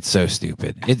weigh in. It's so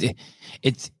stupid.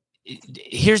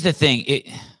 Here's the thing.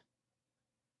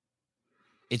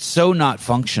 It's so not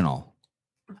functional.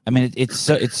 I mean, it's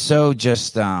so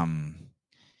just,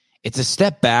 it's a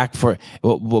step back for,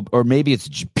 or maybe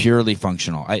it's purely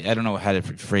functional. I don't know how to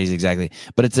phrase exactly,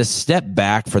 but it's a step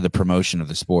back for the promotion of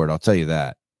the sport. I'll tell you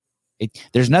that.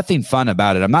 There's nothing fun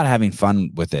about it. I'm not having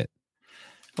fun with it.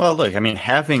 Well, look, I mean,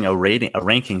 having a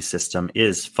ranking system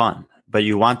is fun, but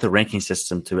you want the ranking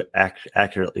system to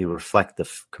accurately reflect the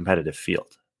competitive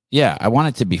field. Yeah, I want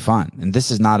it to be fun, and this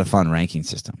is not a fun ranking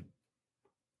system.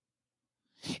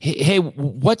 Hey,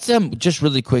 what's just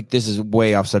really quick? This is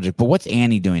way off subject, but what's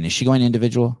Annie doing? Is she going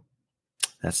individual?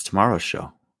 That's tomorrow's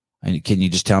show. And can you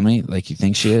just tell me, like, you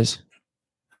think she is?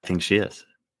 I think she is.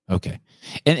 Okay.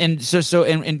 And so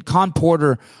Con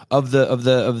Porter of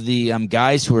the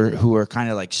guys who are kind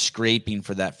of like scraping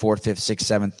for that 4th, 5th,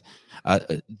 6th,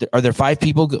 7th. Are there 5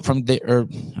 people from the?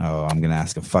 I'm going to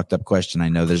ask a fucked up question. I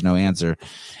know there's no answer.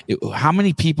 How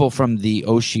many people from the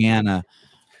Oceania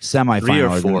semifinal? 3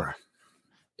 or 4.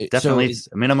 Definitely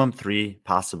a minimum 3,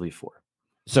 possibly 4.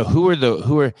 So who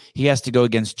are he has to go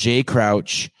against Jay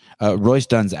Crouch, Royce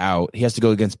Dunn's out. He has to go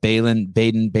against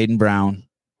Baden Brown.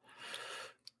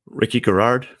 Ricky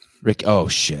Garrard. Oh,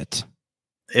 shit.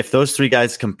 If those 3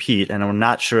 guys compete, and I'm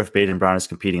not sure if Baden Brown is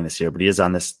competing this year, but he is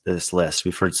on this list.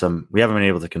 We've heard some. We haven't been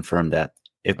able to confirm that.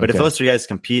 If those 3 guys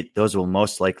compete, those will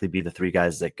most likely be the 3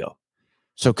 guys that go.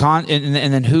 So Con,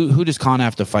 and then who does Con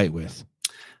have to fight with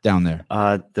down there?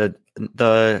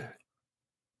 The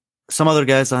some other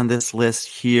guys on this list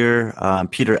here.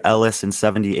 Peter Ellis in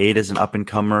 78 is an up and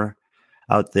comer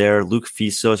out there. Luke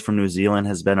Fiso from New Zealand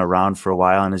has been around for a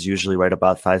while and is usually right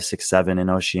about 5, 6, 7 in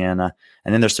Oceania.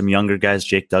 And then there's some younger guys,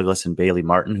 Jake Douglas and Bailey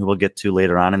Martin, who we'll get to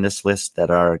later on in this list that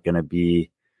are going to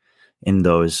be in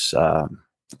those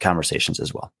conversations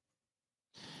as well.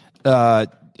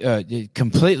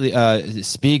 Completely.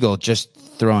 Spiegel just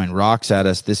throwing rocks at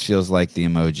us. This feels like the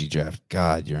emoji draft.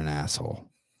 God, you're an asshole.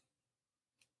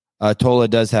 Tola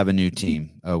does have a new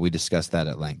team. We discussed that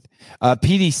at length.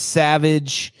 PD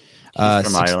Savage. He's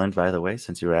from Ireland, by the way,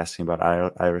 since you were asking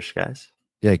about Irish guys.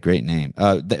 Yeah, great name.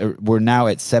 We're now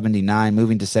at 79,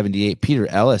 moving to 78. Peter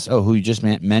Ellis, who you just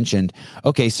mentioned.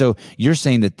 Okay, so you're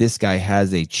saying that this guy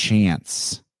has a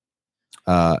chance.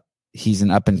 He's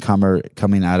an up-and-comer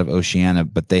coming out of Oceania,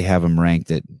 but they have him ranked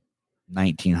at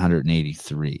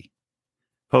 1,983.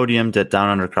 Podiumed at Down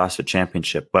Under CrossFit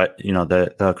Championship. But,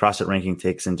 the CrossFit ranking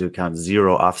takes into account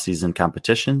 0 off-season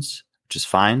competitions, which is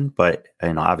fine. But,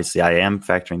 obviously I am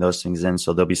factoring those things in.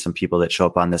 So there'll be some people that show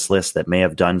up on this list that may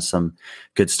have done some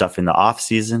good stuff in the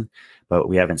off-season, but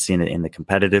we haven't seen it in the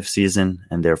competitive season.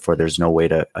 And therefore, there's no way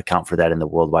to account for that in the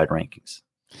worldwide rankings.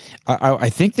 I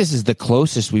think this is the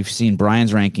closest we've seen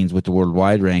Brian's rankings with the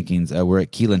worldwide rankings. We're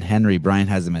at Keelan Henry. Brian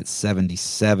has him at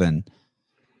 77,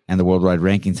 and the worldwide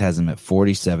rankings has him at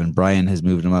 47. Brian has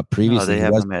moved him up previously. Oh, they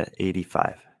have him at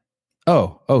 85.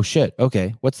 Oh, shit.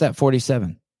 Okay. What's that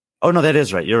 47? Oh, no, that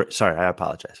is right. Sorry. I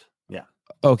apologize. Yeah.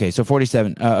 Okay. So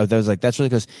 47. That's really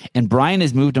close. And Brian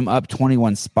has moved him up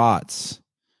 21 spots.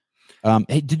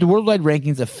 Hey, did the worldwide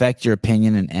rankings affect your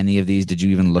opinion in any of these? Did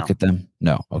you even look at them?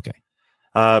 No. Okay.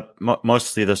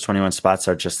 Mostly those 21 spots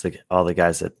are just all the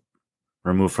guys that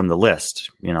removed from the list,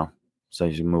 so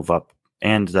you move up.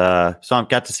 And so I've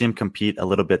got to see him compete a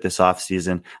little bit this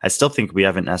offseason. I still think we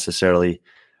haven't necessarily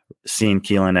seen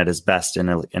Keelan at his best in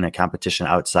a competition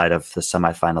outside of the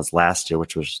semifinals last year,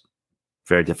 which was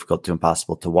very difficult to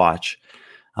impossible to watch.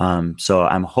 So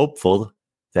I'm hopeful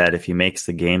that if he makes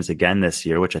the games again this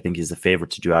year, which I think he's the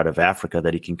favorite to do out of Africa,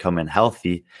 that he can come in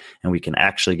healthy and we can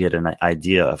actually get an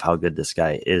idea of how good this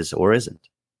guy is or isn't.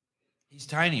 He's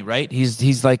tiny, right? He's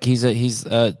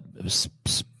a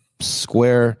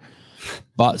square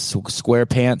pants, SpongeBob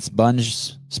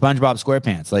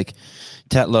SquarePants, like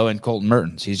Tetlow and Colton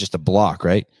Mertens. He's just a block,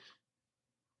 right?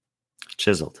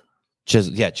 Chiseled.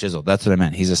 Chiseled. That's what I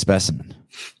meant. He's a specimen.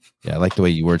 Yeah, I like the way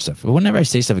you word stuff. But whenever I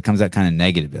say stuff, it comes out kind of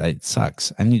negative. It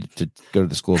sucks. I need to go to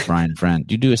the school of Brian Friend.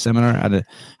 Do you do a seminar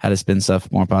how to spin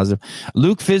stuff more positive?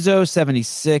 Luke Fizzo,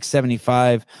 76,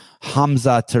 75.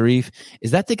 Hamza Tarif. Is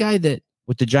that the guy that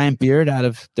with the giant beard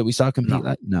that we saw compete?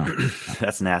 No.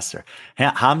 That's Nasser.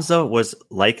 Hamza was,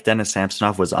 like Dennis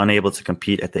Samsonov, was unable to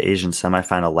compete at the Asian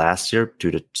semifinal last year due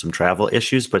to some travel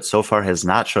issues, but so far has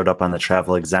not showed up on the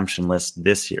travel exemption list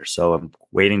this year. So I'm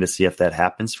waiting to see if that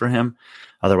happens for him.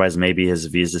 Otherwise, maybe his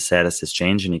visa status has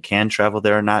changed and he can travel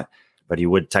there or not. but he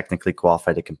would technically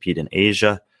qualify to compete in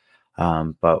Asia.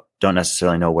 But don't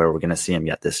necessarily know where we're going to see him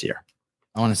yet this year.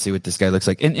 I want to see what this guy looks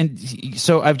like. And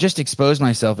so I've just exposed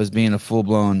myself as being a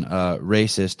full-blown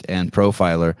racist and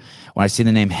profiler. When I see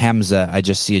the name Hamza, I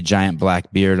just see a giant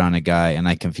black beard on a guy, and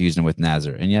I confuse him with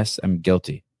Nazar. And yes, I'm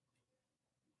guilty.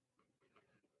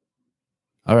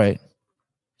 All right.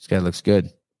 This guy looks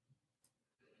good.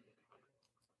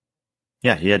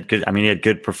 Yeah, he had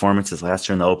good performances last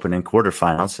year in the Open and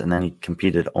quarterfinals, and then he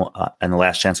competed in the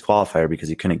last chance qualifier because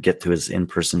he couldn't get to his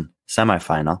in-person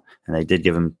semifinal, and they did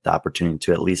give him the opportunity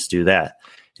to at least do that.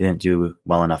 He didn't do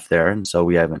well enough there, and so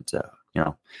we haven't,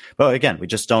 But again, we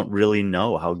just don't really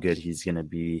know how good he's going to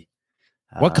be.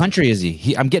 What country is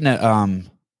he? I'm getting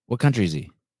what country is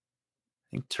he? I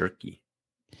think Turkey.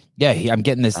 Yeah, I'm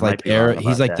getting this like Arab.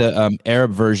 He's like the Arab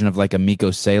version of like a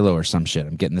Miko Salo or some shit.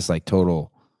 I'm getting this like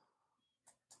total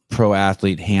pro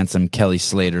athlete, handsome Kelly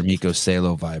Slater, Miko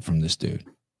Salo vibe from this dude.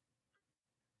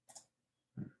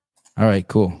 All right,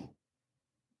 cool.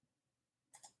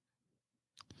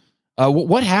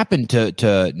 What happened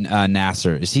to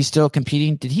Nasser? Is he still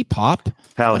competing? Did he pop?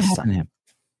 Palestine. What happened to him?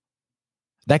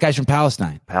 That guy's from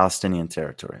Palestine. Palestinian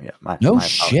territory. Yeah. No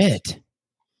shit.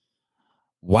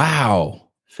 Wow.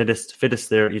 Fittest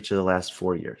there each of the last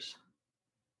 4 years.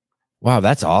 Wow,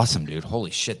 that's awesome, dude. Holy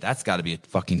shit, that's got to be a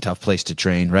fucking tough place to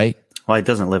train, right? Well, he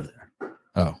doesn't live there.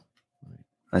 Oh.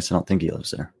 I just don't think he lives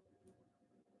there.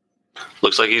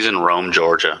 Looks like he's in Rome,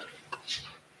 Georgia.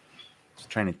 Just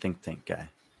trying to think guy.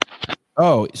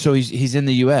 Oh, so he's in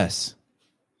the U.S.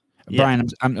 Yeah. Brian,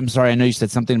 I'm sorry. I know you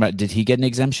said something about, did he get an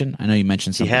exemption? I know you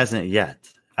mentioned something. He hasn't yet.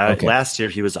 Okay. Last year,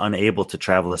 he was unable to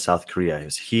travel to South Korea.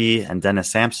 He and Denis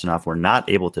Samsonov were not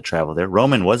able to travel there.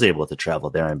 Roman was able to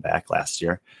travel there and back last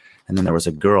year. And then there was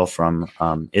a girl from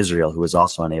Israel who was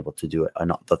also unable to do it.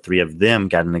 And the three of them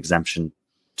got an exemption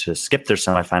to skip their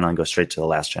semifinal and go straight to the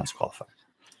last chance qualifier.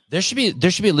 There should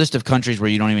be a list of countries where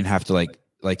you don't even have to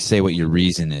like say what your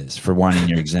reason is for wanting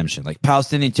your exemption. Like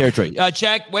Palestinian territory,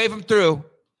 check, wave him through.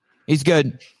 He's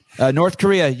good. North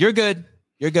Korea, you're good.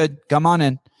 You're good. Come on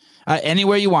in.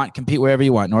 Anywhere you want, compete wherever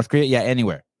you want. North Korea, yeah,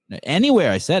 anywhere.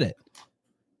 Anywhere, I said it.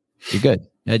 You're good.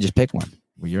 Yeah, just pick one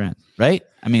where you're in, right?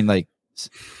 I mean, like,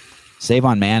 save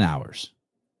on man hours.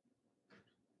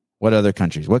 What other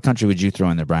countries? What country would you throw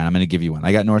in there, Brian? I'm going to give you one.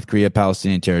 I got North Korea,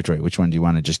 Palestinian territory. Which one do you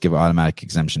want to just give an automatic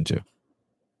exemption to?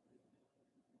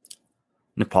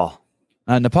 Nepal.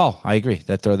 Nepal. I agree.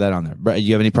 Throw that on there.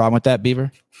 You have any problem with that,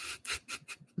 Beaver?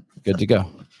 Good to go.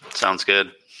 Sounds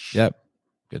good. Yep.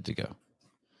 Good to go.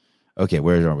 Okay,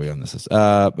 where are we on this list?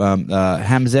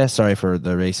 Hamza, sorry for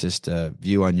the racist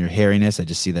view on your hairiness. I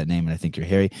just see that name and I think you're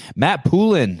hairy. Matt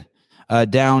Poulin,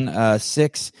 down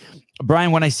 6.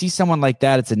 Brian, when I see someone like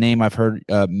that, it's a name I've heard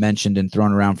mentioned and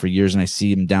thrown around for years, and I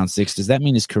see him down 6. Does that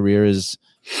mean his career is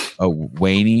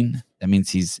waning? That means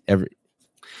he's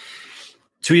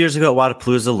 2 years ago at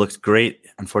Wodapalooza looked great.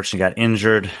 Unfortunately, got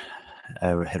injured. I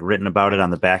had written about it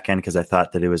on the back end because I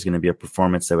thought that it was going to be a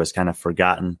performance that was kind of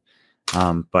forgotten.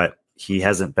 But he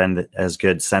hasn't been as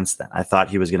good since then. I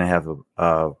thought he was going to have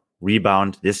a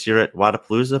rebound this year at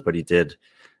Wodapalooza, but he did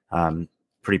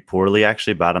pretty poorly,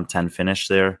 actually. Bottom 10 finish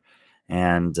there.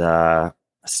 And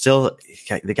still,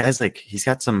 the guy's like, he's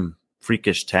got some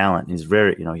freakish talent. He's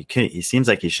very, he seems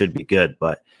like he should be good,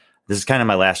 but this is kind of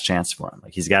my last chance for him.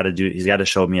 Like he's got to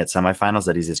show me at semifinals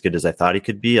that he's as good as I thought he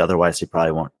could be. Otherwise, he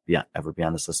probably won't ever be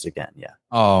on this list again. Yeah.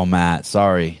 Oh, Matt,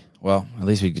 sorry. Well, at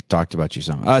least we talked about you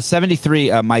some.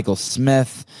 73, Michael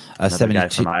Smith. 72 guy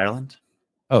from Ireland.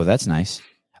 Oh, that's nice.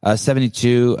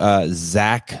 72,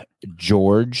 Zach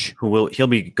George. He'll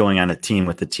be going on a team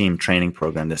with the team training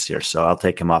program this year. So I'll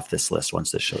take him off this list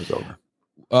once this show's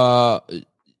over.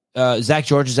 Zach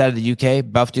George is out of the UK.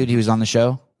 Buff dude. He was on the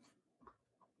show.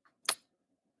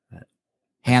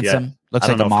 Handsome. Looks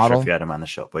like a model. Sure if you had him on the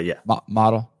show, but yeah.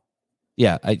 Model.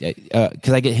 Yeah,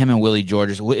 because I get him and Willie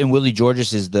Georges. And Willie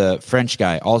Georges is the French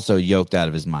guy, also yoked out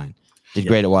of his mind. Did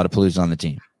great at Wodapalooza on the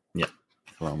team. Yeah,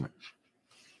 Roman.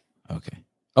 Okay.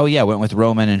 Oh, yeah, went with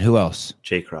Roman and who else?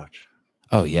 Jay Crouch.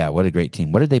 Oh, yeah, what a great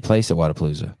team. What did they place at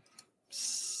Wodapalooza?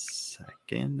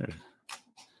 Second.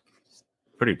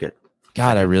 Pretty good.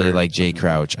 God, I really like Jay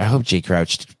Crouch. I hope Jay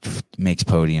Crouch makes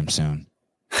podium soon.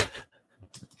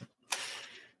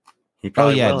 Oh,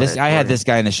 yeah, I had this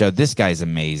guy in the show. This guy's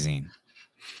amazing.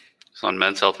 It's on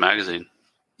Men's Health Magazine.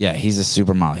 Yeah, he's a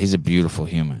supermodel. He's a beautiful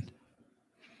human.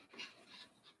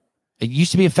 It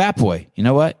used to be a fat boy. You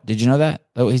know what? Did you know that?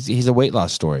 Oh, he's a weight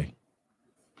loss story.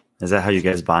 Is that how you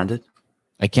guys bonded?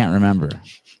 I can't remember,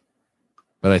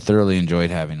 but I thoroughly enjoyed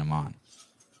having him on.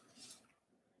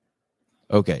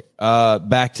 Okay.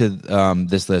 Back to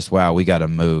this list. Wow, we got to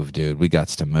move, dude. We got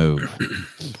to move.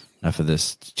 Enough of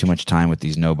this. Too much time with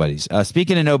these nobodies.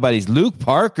 Speaking of nobodies, Luke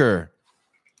Parker,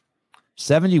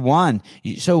 71.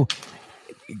 So,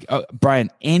 Brian,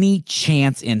 any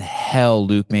chance in hell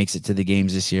Luke makes it to the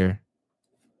games this year?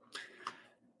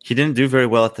 He didn't do very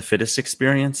well at the fittest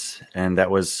experience, and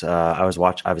that was I was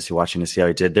obviously watching to see how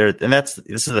he did there. And this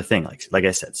is the thing, like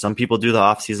I said, some people do the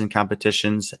off-season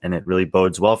competitions, and it really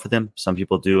bodes well for them. Some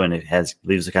people do, and it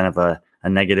leaves a kind of a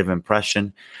negative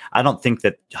impression. I don't think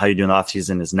that how you do in the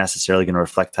off-season is necessarily going to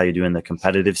reflect how you do in the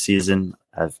competitive season.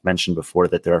 I've mentioned before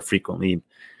that there are frequently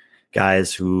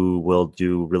guys who will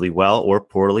do really well or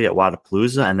poorly at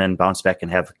Wodapalooza and then bounce back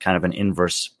and have kind of an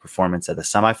inverse performance at the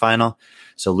semifinal.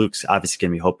 So Luke's obviously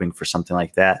going to be hoping for something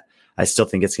like that. I still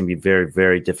think it's going to be very,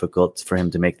 very difficult for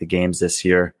him to make the games this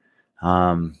year.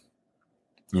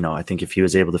 I think if he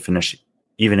was able to finish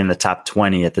even in the top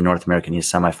 20 at the North American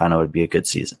East semifinal, it would be a good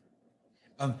season.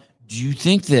 Do you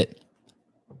think that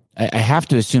I have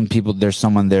to assume there's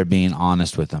someone there being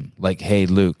honest with them? Like, hey,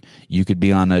 Luke, you could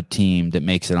be on a team that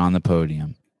makes it on the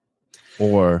podium,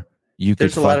 or you could.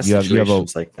 There's a lot of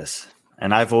situations like this,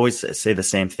 and I've always say the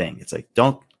same thing. It's like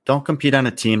don't compete on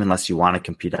a team unless you want to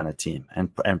compete on a team.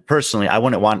 And personally, I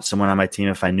wouldn't want someone on my team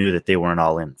if I knew that they weren't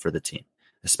all in for the team,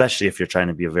 especially if you're trying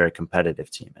to be a very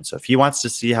competitive team. And so, if he wants to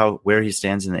see where he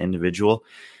stands in the individual,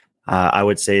 I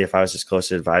would say if I was his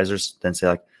closest advisors, then say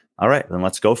like, all right, then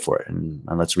let's go for it and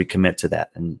let's recommit to that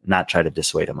and not try to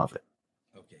dissuade him of it.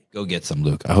 Okay, go get some,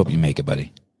 Luke. I hope you make it,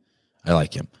 buddy. I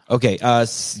like him. Okay,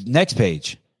 next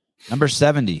page, number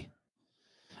 70.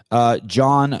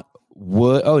 John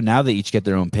Wood. Oh, now they each get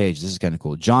their own page. This is kind of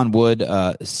cool. John Wood,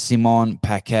 Simon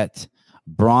Paquette,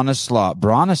 Bronislaw.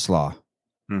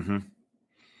 Mm-hmm.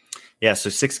 Yeah, so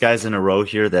 6 guys in a row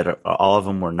here that all of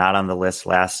them were not on the list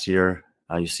last year.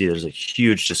 You see there's a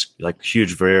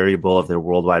huge variable of their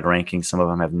worldwide ranking. Some of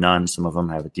them have none. Some of them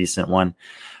have a decent one.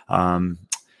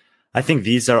 I think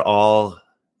these are all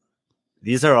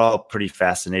pretty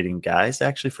fascinating guys,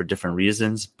 actually, for different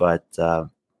reasons. But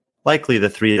likely the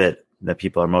 3 that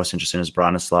people are most interested in is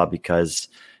Bronislaw, because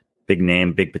big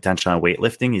name, big potential on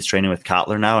weightlifting. He's training with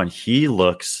Kotler now, and he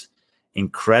looks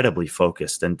incredibly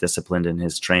focused and disciplined in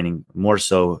his training, more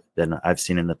so than I've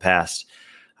seen in the past.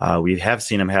 We have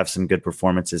seen him have some good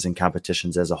performances in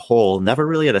competitions as a whole, never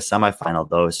really at a semifinal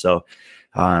though. So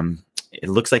it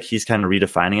looks like he's kind of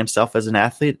redefining himself as an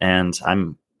athlete. And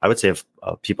I would say of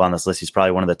people on this list, he's probably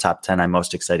one of the top 10 I'm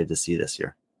most excited to see this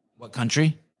year. What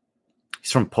country?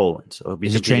 He's from Poland. So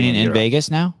is he training in Vegas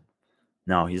now?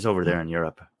 No, he's over there in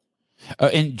Europe.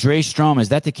 And Dre Strom, is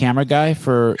that the camera guy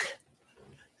for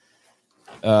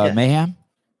Mayhem?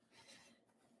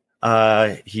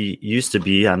 He used to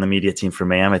be on the media team for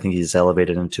Mayhem. I think he's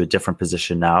elevated into a different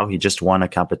position now. He just won a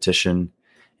competition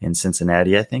in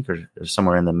Cincinnati, I think, or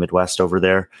somewhere in the Midwest over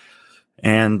there,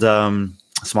 and a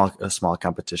small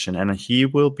competition. And he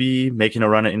will be making a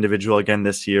run at individual again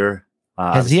this year.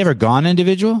 Has he ever gone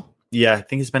individual? Yeah, I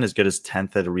think he's been as good as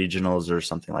 10th at regionals or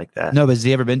something like that. No, but has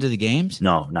he ever been to the games?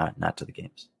 No, not to the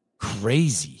games.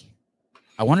 Crazy.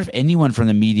 I wonder if anyone from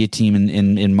the media team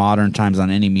in modern times on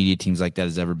any media teams like that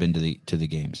has ever been to the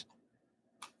games.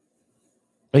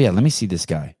 Oh yeah, let me see this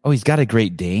guy. Oh, he's got a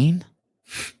Great Dane.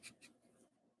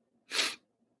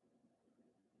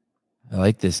 I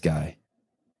like this guy.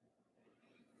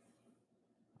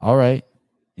 All right.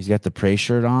 He's got the Prey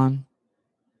shirt on.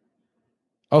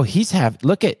 Oh, he's half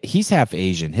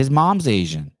Asian. His mom's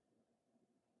Asian.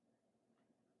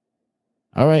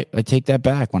 All right, I take that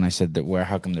back when I said that.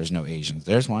 How come there's no Asians?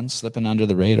 There's one slipping under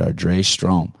the radar, Dre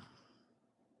Strom.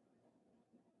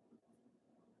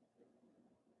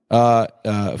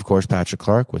 Of course, Patrick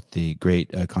Clark with the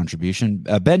great contribution.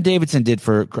 Ben Davidson did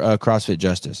for CrossFit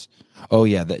Justice. Oh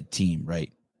yeah, that team,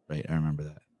 right. I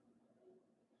remember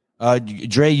that.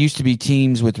 Dre used to be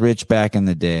teams with Rich back in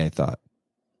the day. I thought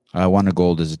I won a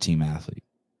gold as a team athlete.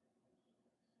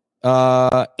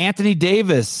 Anthony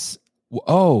Davis.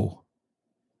 Oh.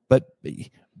 But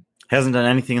hasn't done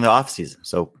anything in the offseason.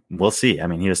 So we'll see. I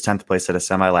mean, he was 10th place at a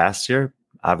semi last year.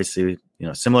 Obviously,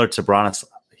 similar to Bronislaw,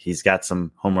 he's got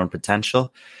some home run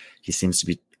potential. He seems to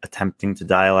be attempting to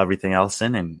dial everything else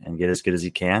in and get as good as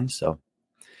he can. So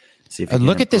see if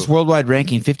look at this worldwide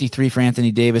ranking, 53 for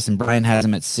Anthony Davis, and Brian has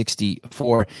him at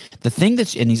 64. The thing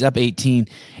and he's up 18.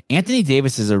 Anthony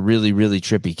Davis is a really, really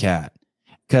trippy cat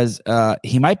because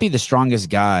he might be the strongest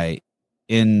guy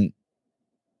in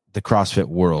the CrossFit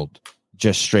world,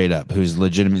 just straight up, who's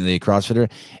legitimately a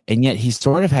CrossFitter. And yet he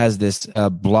sort of has this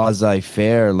blasé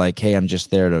faire, like, hey, I'm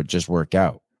just there to just work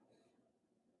out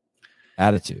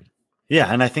attitude.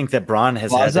 Yeah, and I think that Braun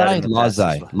has had that in the past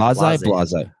as well.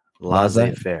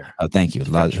 Laissez-faire. Oh, thank you.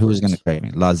 Who was going to correct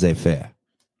me? Laissez-faire.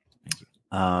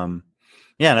 Yeah, and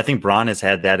I think Braun has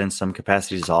had that in some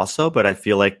capacities also, but I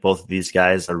feel like both of these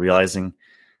guys are realizing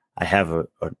I have a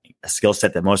skill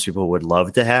set that most people would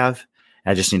love to have.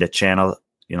 I just need to channel,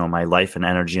 my life and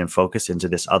energy and focus into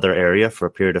this other area for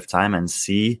a period of time and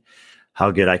see how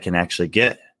good I can actually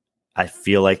get. I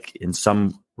feel like in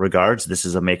some regards, this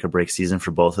is a make or break season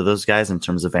for both of those guys in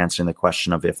terms of answering the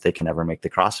question of if they can ever make the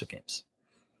CrossFit Games.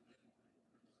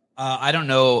 I don't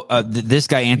know. This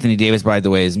guy, Anthony Davis, by the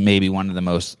way, is maybe one of the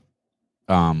most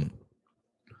humble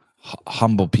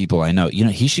people I know.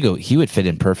 He should go. He would fit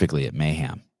in perfectly at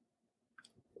Mayhem.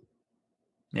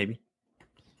 Maybe.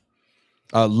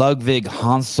 Ludwig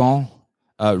Hansson,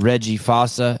 Reggie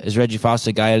Fossa. Is Reggie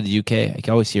Fossa a guy out of the UK? I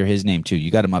can always hear his name too.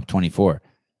 You got him up 24.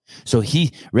 So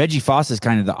Reggie Fossa is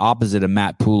kind of the opposite of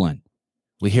Matt Poulin.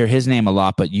 We hear his name a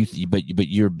lot, but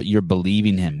you're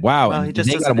believing him. Wow, well, and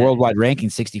they got a worldwide ranking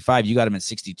 65. You got him at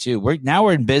 62.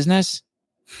 We're in business.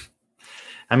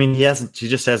 I mean, he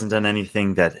just hasn't done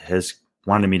anything that has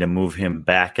wanted me to move him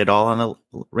back at all on the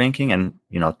ranking. And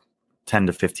 10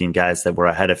 to 15 guys that were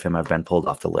ahead of him have been pulled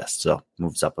off the list, so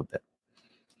moves up a bit.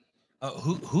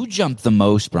 Who jumped the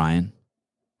most, Brian?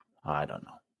 I don't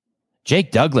know.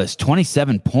 Jake Douglas,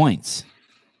 27 points.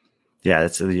 Yeah,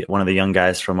 that's one of the young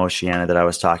guys from Oceania that I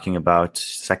was talking about.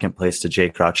 Second place to Jay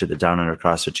Crouch at the Down Under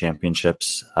CrossFit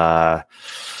Championships.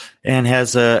 And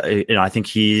has I think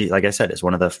he, like I said, is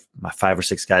one of the 5 or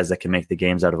 6 guys that can make the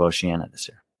games out of Oceania this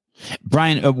year.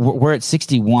 Brian, we're at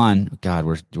 61. God,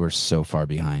 we're so far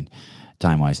behind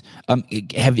time-wise.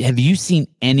 Have you seen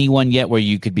anyone yet where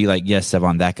you could be like, yes,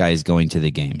 Sevon, that guy is going to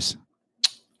the games?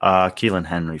 Keelan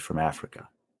Henry from Africa.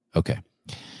 Okay.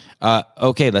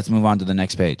 Okay, let's move on to the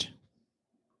next page.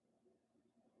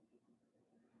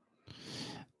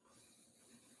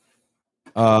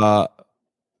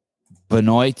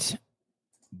 Benoit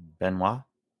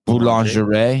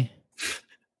Boulanger.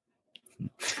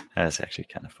 That's actually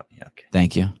kind of funny. Okay.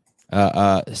 Thank you.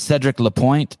 Cedric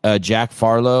Lapointe, Jack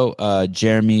Farlow,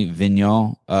 Jeremy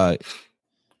Vignon.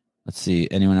 Let's see.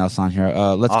 Anyone else on here?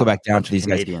 Let's go back down to these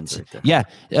guys. Right, yeah.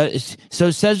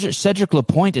 So Cedric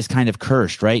Lapointe is kind of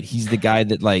cursed, right? He's the guy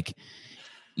that like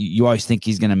you always think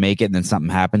he's going to make it, and then something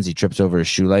happens. He trips over his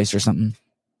shoelace or something.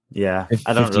 Yeah,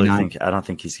 I don't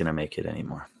think he's going to make it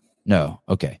anymore. No.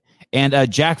 Okay. And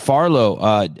Jack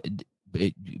Farlow,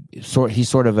 he's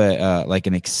sort of a like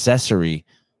an accessory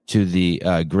to the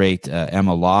great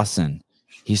Emma Lawson.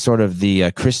 He's sort of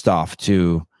the Christoph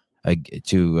to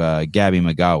Gabby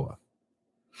Magawa.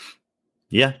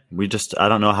 Yeah, I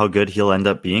don't know how good he'll end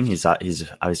up being. He's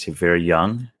obviously very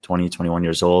young, 20, 21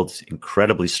 years old,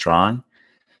 incredibly strong.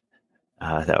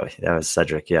 That was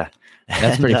Cedric. Yeah.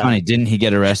 That's pretty funny. Didn't he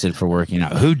get arrested for working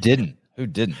out? Who didn't?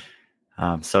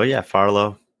 So yeah,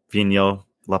 Farlow, Vigneault,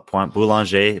 Lapointe,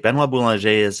 Boulanger. Benoit Boulanger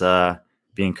is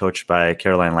being coached by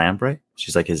Caroline Lambre.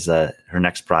 She's like her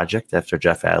next project after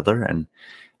Jeff Adler, and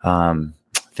I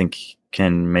think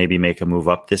can maybe make a move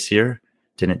up this year.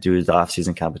 Didn't do the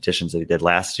off-season competitions that he did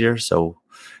last year, so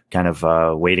kind of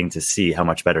waiting to see how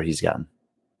much better he's gotten.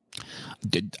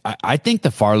 I think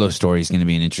the Farlow story is going to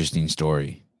be an interesting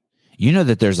story. You know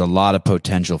that there's a lot of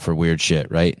potential for weird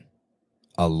shit, right?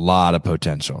 A lot of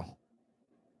potential.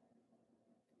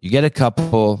 You get a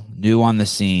couple new on the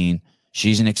scene.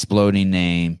 She's an exploding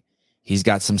name. He's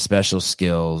got some special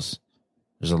skills.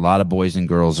 There's a lot of boys and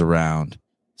girls around.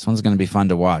 This one's going to be fun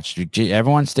to watch.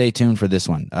 Everyone stay tuned for this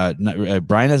one.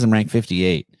 Brian has him ranked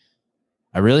 58.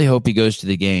 I really hope he goes to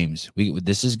the games.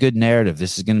 This is good narrative.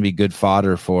 This is going to be good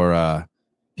fodder for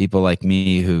people like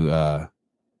me who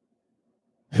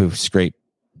scrape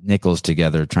nickels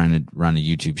together trying to run a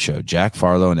YouTube show. Jack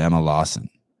Farlow and Emma Lawson.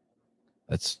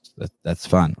 That's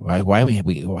fun. How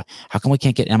come we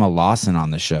can't get Emma Lawson on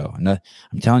the show?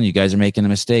 I'm telling you guys are making a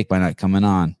mistake by not coming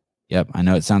on. Yep, I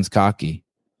know it sounds cocky,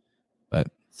 but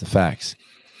it's the facts.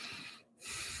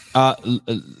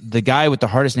 The guy with the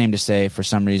hardest name to say for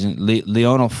some reason,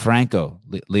 Leonel Franco.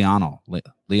 Leon?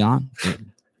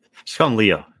 Just call him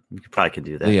Leo. You probably could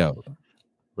do that.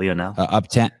 Leo now. Up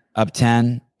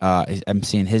 10. I'm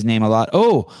seeing his name a lot.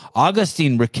 Oh,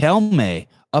 Augustine Riquelme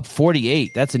up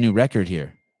 48. That's a new record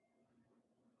here.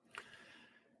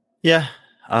 Yeah.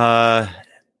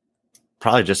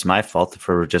 Probably just my fault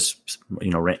for just,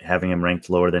 having him ranked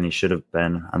lower than he should have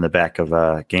been on the back of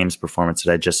a games performance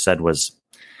that I just said was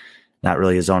not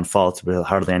really his own fault, but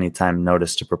hardly any time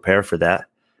notice to prepare for that.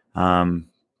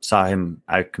 Saw him,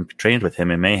 I trained with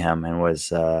him in Mayhem and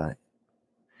was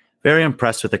very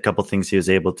impressed with a couple things he was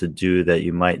able to do that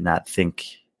you might not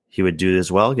think he would do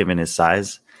as well, given his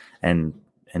size and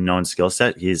known skill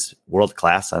set. He's world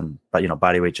class on,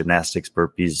 bodyweight gymnastics,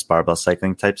 burpees, barbell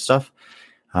cycling type stuff,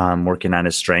 working on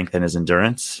his strength and his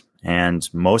endurance, and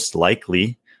most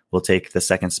likely will take the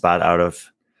second spot out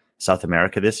of South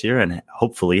America this year and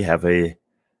hopefully have a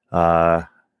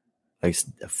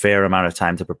fair amount of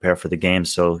time to prepare for the game.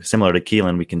 So similar to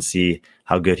Keelan, we can see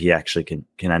how good he actually can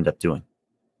end up doing.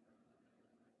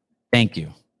 Thank you.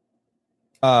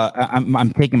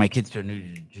 I'm taking my kids to a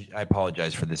new. I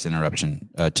apologize for this interruption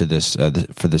to this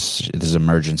for this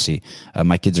emergency.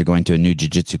 My kids are going to a new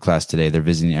jiu-jitsu class today. They're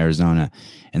visiting Arizona,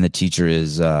 and the teacher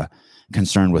is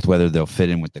concerned with whether they'll fit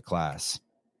in with the class.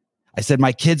 I said,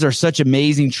 my kids are such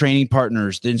amazing training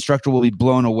partners. The instructor will be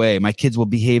blown away. My kids will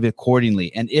behave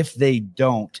accordingly, and if they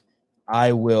don't,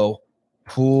 I will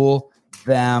pull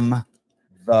them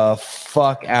the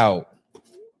fuck out.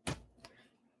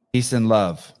 Peace and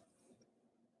love.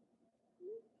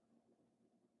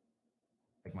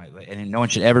 And no one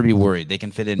should ever be worried. They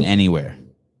can fit in anywhere.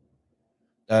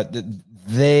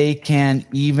 They can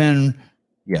even,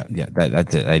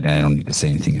 that's it. I don't need to say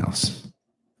anything else.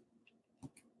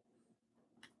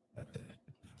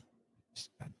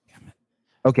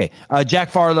 Okay, Jack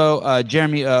Farlow,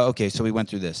 Jeremy. Okay, so we went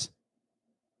through this.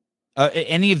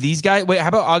 Any of these guys? Wait, how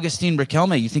about Augustine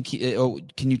Riquelme? You think?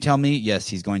 Can you tell me? Yes,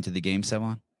 he's going to the game,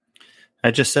 Sevon. I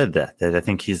just said that I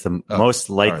think he's the most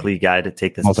likely guy to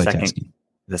take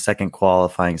the second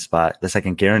qualifying spot, the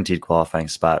second guaranteed qualifying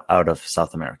spot out of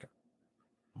South America.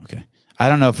 Okay, I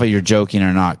don't know if you're joking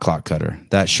or not, Clock Cutter.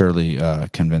 That surely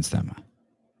convinced them.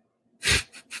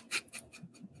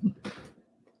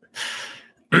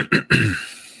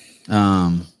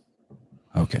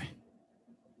 Okay.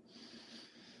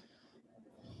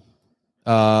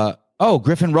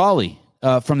 Griffin Raleigh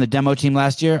from the demo team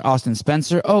last year. Austin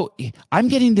Spencer. I'm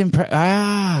getting the impression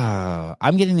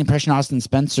Austin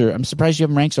Spencer. I'm surprised you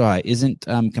have him ranked so high. Isn't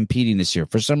competing this year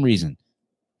for some reason.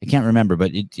 I can't remember,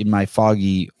 but in my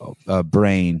foggy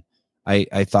brain,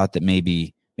 I thought that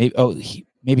maybe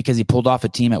because he pulled off a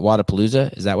team at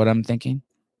Wadapalooza. Is that what I'm thinking?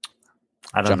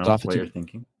 I don't know what you're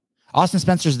thinking. Austin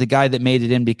Spencer's the guy that made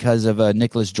it in because of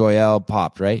Nicholas Joyelle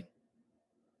popped, right?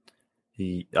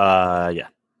 Yeah.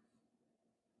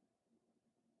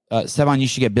 Sevon, you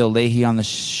should get Bill Leahy on the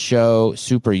show.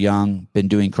 Super young, been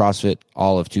doing CrossFit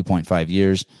all of 2.5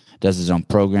 years, does his own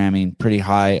programming, pretty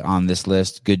high on this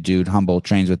list. Good dude, humble,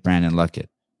 trains with Brandon Luckett.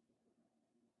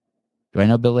 Do I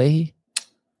know Bill Leahy?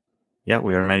 Yeah,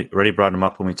 we already brought him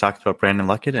up when we talked about Brandon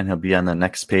Luckett, and he'll be on the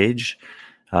next page.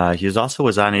 He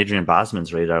was on Adrian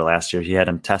Bosman's radar last year. He had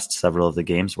him test several of the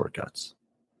games workouts.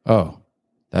 Oh,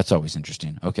 that's always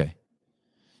interesting. Okay.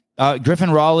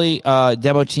 Griffin Raleigh,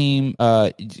 demo team,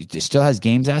 still has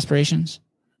games aspirations.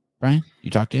 Brian, you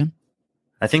talked to him?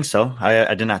 I think so.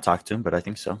 I did not talk to him, but I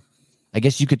think so. I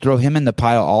guess you could throw him in the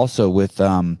pile also with,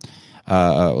 I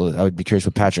would be curious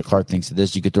what Patrick Clark thinks of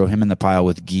this. You could throw him in the pile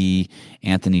with Guy,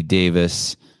 Anthony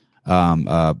Davis,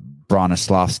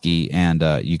 Bronislavski,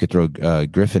 and you could throw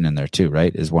Griffin in there too,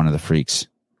 right? Is one of the freaks.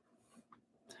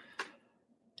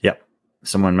 Yep.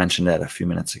 Someone mentioned that a few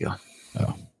minutes ago. Oh,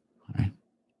 all right.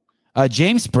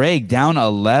 James Sprague down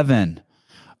 11.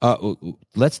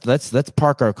 Let's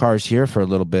park our cars here for a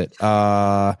little bit.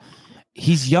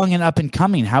 He's young and up and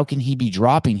coming. How can he be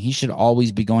dropping? He should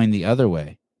always be going the other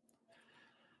way.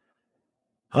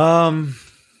 I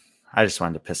just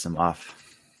wanted to piss him off.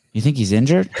 You think he's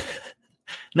injured?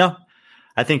 No,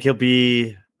 I think he'll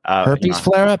be herpes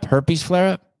flare up.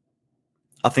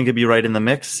 I think he'll be right in the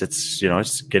mix. It's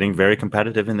it's getting very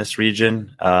competitive in this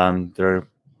region. I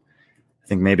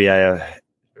think maybe I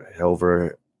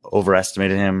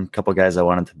overestimated him. A couple of guys I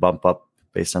wanted to bump up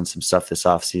based on some stuff this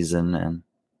offseason, and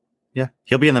yeah,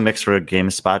 he'll be in the mix for a game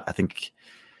spot. I think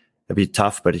it'll be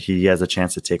tough, but he has a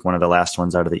chance to take one of the last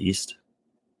ones out of the East.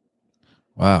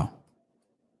 Wow.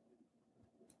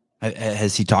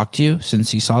 Has he talked to you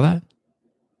since he saw that?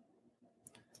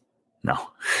 No.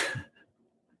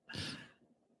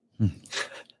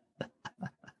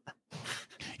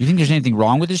 You think there's anything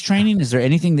wrong with his training? Is there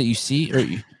anything that you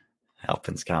see?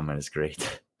 Alpin's comment is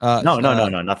great. No,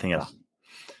 nothing at all.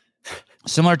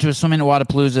 Similar to a swimming at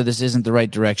Wadapalooza, this isn't the right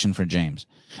direction for James.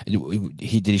 Did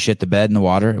he shit the bed in the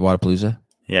water at Wadapalooza?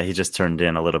 Yeah, he just turned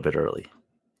in a little bit early.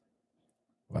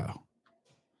 Wow.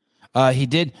 He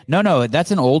did. No, that's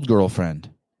an old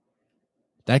girlfriend.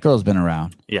 That girl's been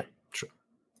around. Yeah, true.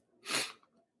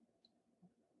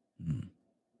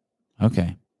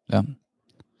 Okay. Yeah.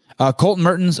 Colton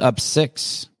Mertens up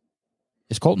 6.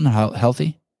 Is Colton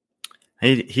healthy?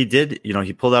 He did.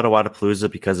 He pulled out of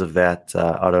Wadapalooza because of that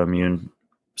autoimmune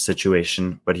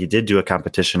situation, but he did do a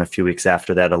competition a few weeks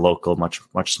after that, a local,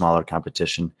 much smaller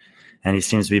competition, and he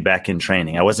seems to be back in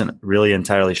training. I wasn't really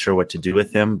entirely sure what to do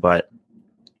with him, but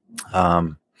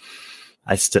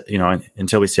I still,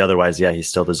 until we see otherwise, yeah, he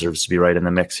still deserves to be right in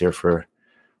the mix here for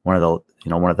one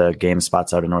of the game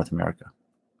spots out in North America.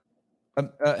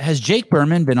 Has Jake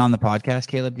Berman been on the podcast,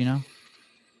 Caleb? Do you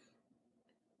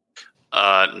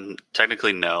know?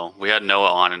 Technically, no. We had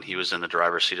Noah on, and he was in the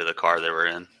driver's seat of the car they were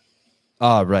in.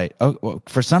 Oh, right. Oh, well,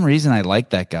 for some reason, I like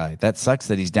that guy. That sucks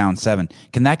that he's down 7.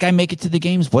 Can that guy make it to the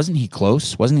games? Wasn't he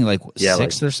close? Wasn't he like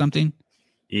 6th or something?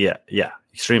 Yeah,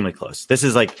 extremely close. This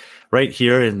is like right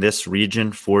here in this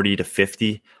region, 40 to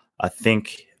 50. I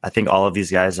think all of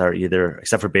these guys are either,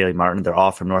 except for Bailey Martin, they're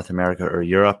all from North America or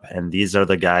Europe, and these are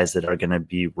the guys that are going to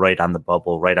be right on the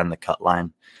bubble, right on the cut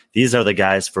line. These are the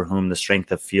guys for whom the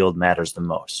strength of field matters the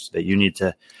most, that you need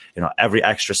to, every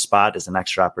extra spot is an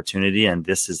extra opportunity, and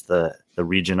this is the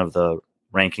region of the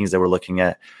rankings that we're looking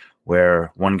at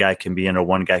where one guy can be in or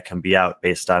one guy can be out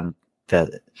based on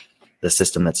the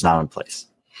system that's now in place.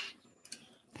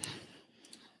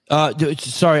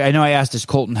 Sorry, I know I asked, is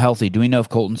Colton healthy? Do we know if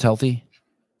Colton's healthy?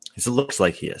 It looks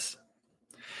like he is.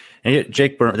 And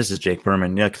Jake Berman, this is Jake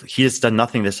Berman. He has done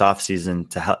nothing this offseason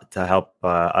to help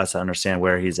us understand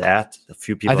where he's at. A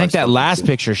few people. I think that last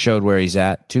picture showed where he's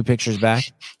at. 2 pictures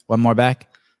back. One more back.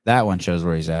 That one shows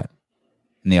where he's at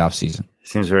in the offseason.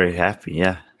 Seems very happy.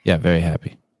 Yeah. Yeah, very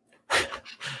happy.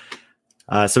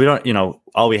 So we don't,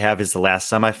 all we have is the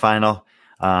last semifinal.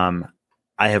 I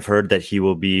have heard that he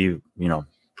will be,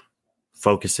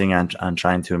 focusing on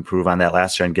trying to improve on that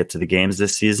last year and get to the games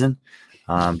this season.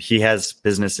 He has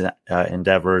business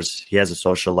endeavors. He has a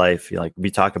social life. We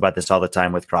talk about this all the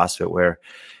time with CrossFit, where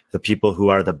the people who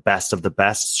are the best of the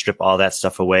best strip all that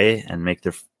stuff away and make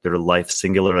their life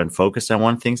singular and focused on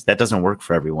one thing. That doesn't work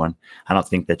for everyone. I don't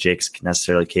think that Jake's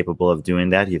necessarily capable of doing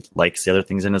that. He likes the other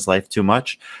things in his life too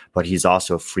much, but he's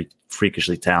also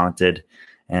freakishly talented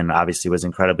and obviously was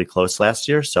incredibly close last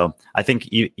year. So I think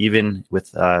even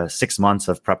with 6 months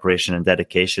of preparation and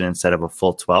dedication instead of a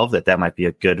full 12, that might be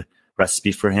a good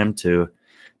recipe for him to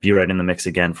be right in the mix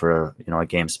again for a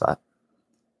game spot.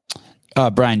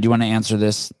 Brian, do you want to answer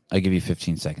this? I'll give you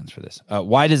 15 seconds for this.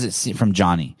 Why does it seem from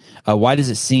Johnny? Why does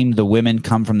it seem the women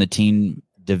come from the teen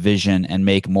division and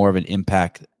make more of an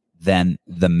impact than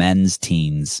the men's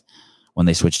teens when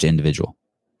they switch to individual?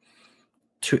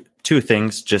 Two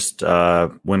things: just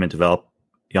women develop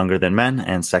younger than men,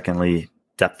 and secondly,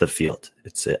 depth of field.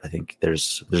 I think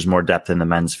there's more depth in the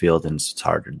men's field, and it's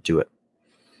harder to do it.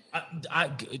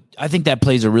 I think that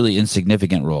plays a really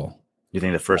insignificant role. You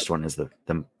think the first one is the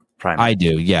primary? I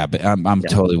do, yeah, but I'm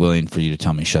totally willing for you to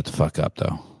tell me shut the fuck up,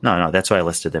 though. No, that's why I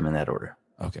listed them in that order.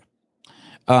 Okay.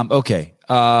 Okay.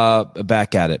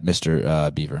 Back at it,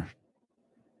 Mr. Beaver.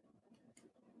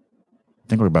 I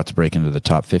think we're about to break into the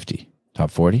top 50,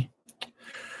 top 40.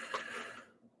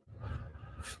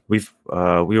 We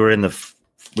were in the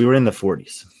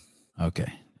 40s.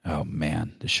 Okay. Oh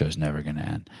man, this show's never going to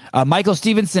end. Michael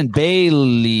Stevenson,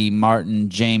 Bailey Martin,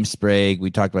 James Sprague.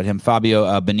 We talked about him.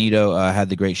 Fabio Benito had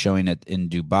the great showing in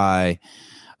Dubai.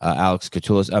 Alex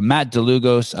Catullos, Matt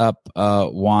DeLugos up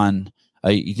one.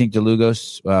 You think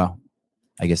DeLugos? Well,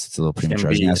 I guess it's a little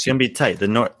premature. It's going to be tight.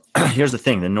 Here's the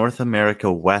thing: the North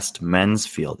America West men's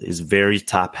field is very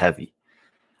top heavy.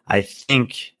 I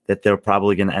think that they're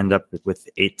probably going to end up with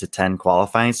 8 to 10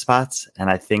 qualifying spots, and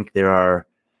I think there are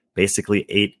basically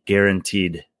 8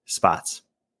 guaranteed spots.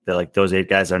 That those 8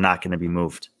 guys are not going to be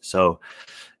moved. So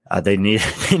they need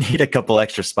a couple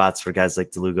extra spots for guys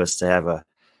like DeLugos to have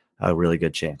a really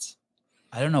good chance.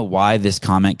 I don't know why this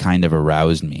comment kind of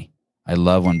aroused me. I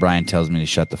love when Brian tells me to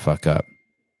shut the fuck up.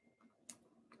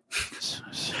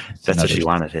 That's what you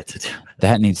wanted it to do.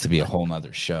 That needs to be a whole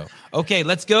nother show. Okay,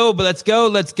 let's go. Let's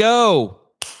go.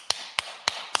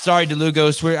 Sorry,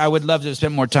 DeLugos. I would love to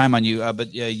spend more time on you,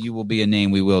 but you will be a name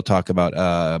we will talk about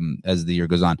as the year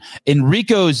goes on.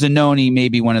 Enrico Zanoni may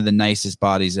be one of the nicest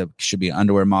bodies. Should be an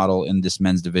underwear model in this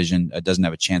men's division. Doesn't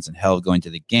have a chance in hell going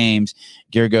to the games.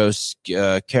 Girgos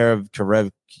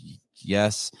Karev,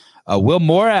 yes. Will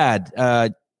Morad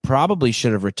probably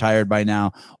should have retired by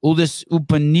now. Uldis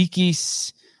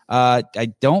Upanikis.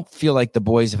 I don't feel like the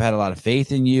boys have had a lot of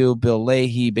faith in you. Bill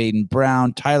Leahy, Baden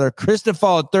Brown, Tyler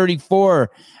Christophal at 34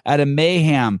 out of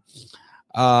Mayhem.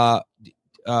 Moritz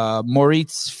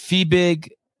Fiebig,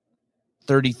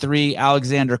 33.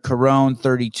 Alexander Carone,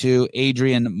 32.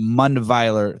 Adrian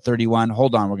Mundweiler, 31.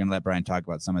 Hold on. We're going to let Brian talk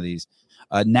about some of these.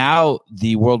 Now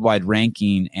the worldwide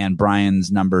ranking and Brian's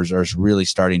numbers are really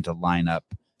starting to line up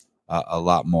a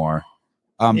lot more.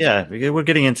 We're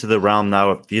getting into the realm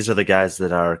now of these are the guys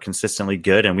that are consistently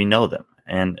good and we know them.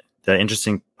 And the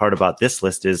interesting part about this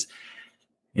list is,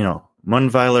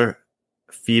 Mundweiler,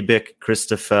 Fiebig,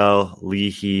 Christoffel,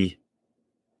 Leahy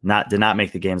did not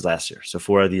make the games last year. So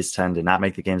 4 of these 10 did not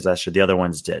make the games last year. The other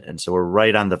ones did. And so we're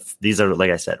right on these are, like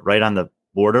I said, right on the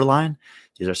borderline.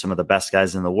 These are some of the best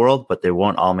guys in the world, but they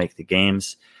won't all make the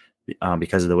games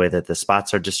because of the way that the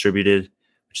spots are distributed,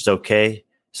 which is okay.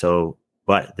 So,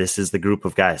 but this is the group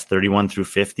of guys, 31 through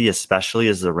 50, especially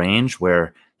is the range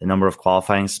where the number of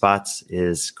qualifying spots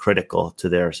is critical to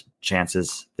their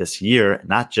chances this year,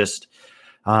 not just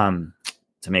to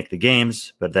make the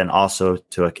games, but then also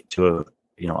to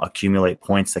accumulate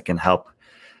points that can help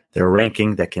their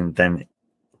ranking that can then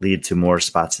lead to more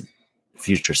spots in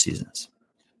future seasons.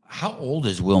 How old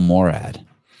is Will Morad?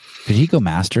 Could he go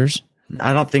Masters?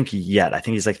 I don't think yet. I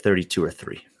think he's like 32 or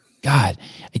 3. God,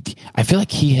 I feel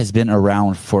like he has been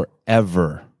around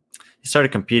forever. He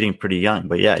started competing pretty young,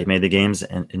 but yeah, he made the games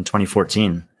in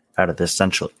 2014 out of the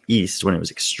Central East when it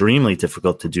was extremely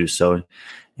difficult to do so.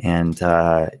 And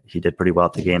he did pretty well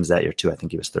at the games that year too. I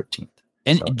think he was 13th.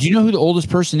 And do you know who the oldest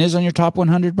person is on your top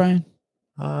 100, Brian?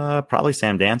 Probably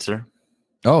Sam Dancer.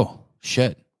 Oh,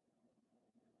 shit.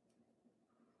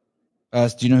 Do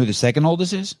you know who the second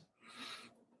oldest is?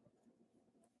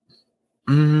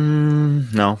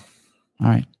 No. All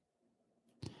right.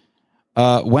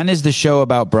 When is the show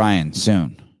about Brian?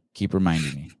 Soon. Keep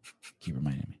reminding me.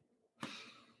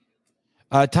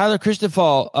 Tyler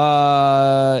Christoffel,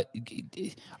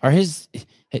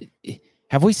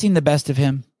 have we seen the best of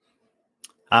him?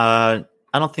 I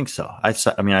don't think so. I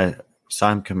saw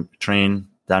him train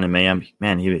down in Miami.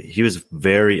 Man, he was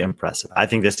very impressive. I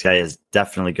think this guy is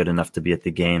definitely good enough to be at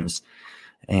the games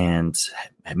and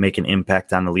make an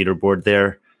impact on the leaderboard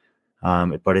there.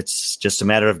 But it's just a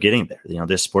matter of getting there.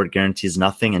 This sport guarantees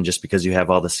nothing. And just because you have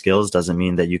all the skills doesn't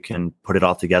mean that you can put it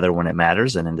all together when it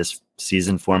matters. And in this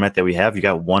season format that we have, you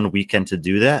got one weekend to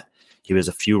do that. He was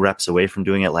a few reps away from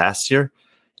doing it last year.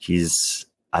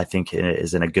 I think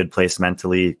is in a good place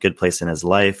mentally, good place in his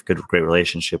life, great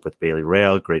relationship with Bailey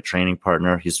Rail, great training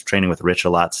partner. He's training with Rich a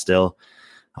lot still.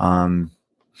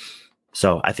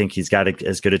 So I think he's got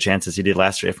as good a chance as he did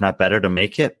last year, if not better, to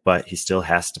make it, but he still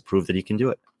has to prove that he can do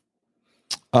it.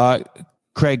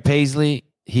 Craig Paisley,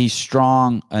 he's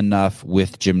strong enough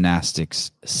with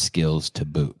gymnastics skills to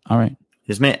boot. All right.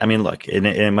 Look,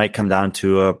 it might come down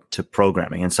to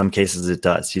programming. In some cases, it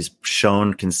does. He's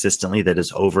shown consistently that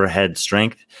his overhead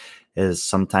strength is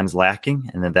sometimes lacking,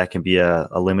 and then that can be a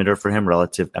limiter for him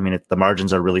relative. The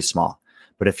margins are really small,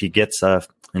 but if he gets a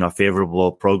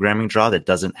favorable programming draw that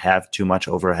doesn't have too much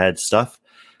overhead stuff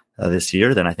this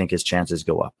year, then I think his chances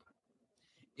go up.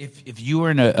 If you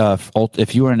were in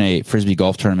a Frisbee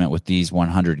golf tournament with these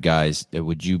 100 guys,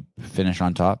 would you finish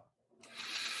on top?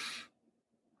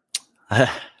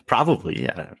 Probably,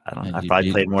 yeah. I don't know. I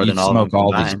probably played more than all of them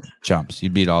combined. These chumps.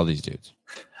 You'd beat all these dudes.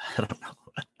 I don't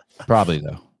know. Probably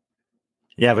though.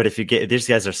 Yeah, but these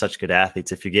guys are such good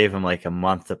athletes. If you gave them like a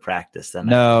month to practice, then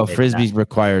Frisbee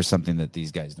requires something that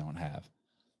these guys don't have.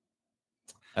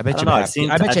 I bet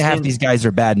half these guys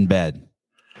are bad in bed.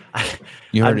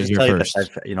 You heard it here first.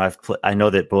 I know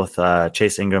that both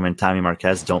Chase Ingram and Tommy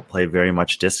Marquez don't play very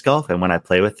much disc golf, and when I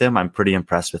play with them, I'm pretty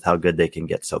impressed with how good they can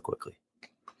get so quickly.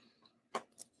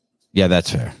 Yeah,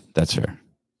 that's fair.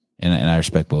 And I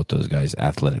respect both those guys'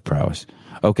 athletic prowess.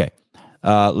 Okay.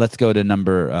 Let's go to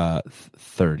number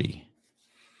 30.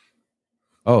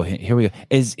 Oh, here we go.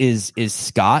 Is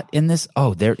Scott in this?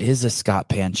 Oh, there is a Scott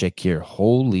Panchik here.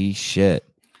 Holy shit.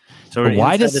 So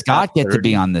why does Scott get to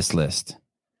be on this list?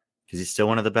 Because he's still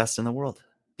one of the best in the world.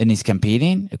 And he's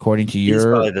competing according to your... He's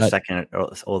probably the second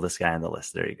oldest guy on the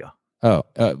list. There you go. Oh,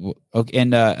 okay.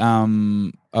 And I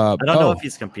don't know if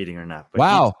he's competing or not.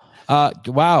 But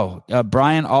wow.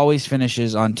 Brian always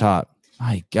finishes on top.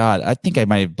 My God, I think I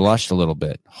might have blushed a little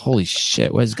bit. Holy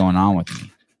shit, what is going on with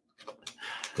me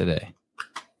today?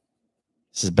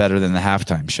 This is better than the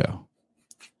halftime show.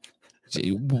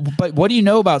 But what do you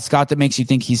know about Scott that makes you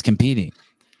think he's competing?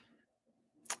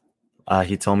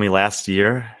 He told me last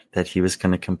year that he was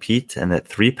going to compete and that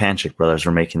 3 Panchik brothers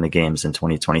were making the games in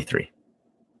 2023.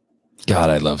 God,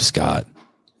 I love Scott.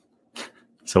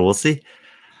 So we'll see.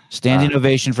 Standing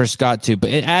ovation for Scott too, but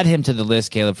add him to the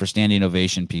list, Caleb, for standing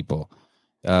ovation people.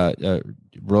 Royce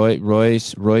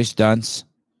Dunce,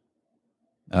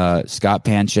 Scott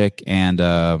Panchik, and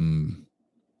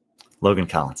Logan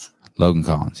Collins. Logan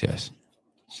Collins, yes.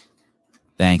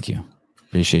 Thank you.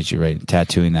 Appreciate you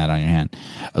tattooing that on your hand.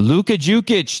 Luka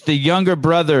Jukic, the younger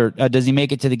brother. Does he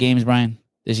make it to the games, Brian,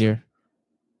 this year?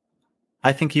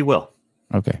 I think he will.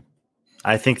 Okay.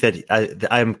 I think that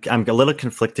I'm a little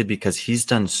conflicted because he's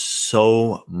done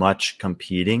so much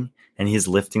competing and he's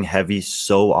lifting heavy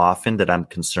so often that I'm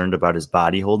concerned about his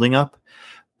body holding up.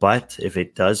 But if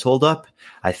it does hold up,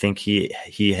 I think he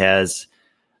has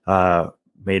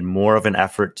made more of an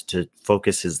effort to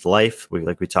focus his life,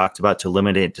 like we talked about, to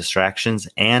eliminate distractions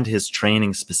and his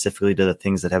training specifically to the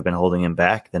things that have been holding him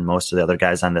back than most of the other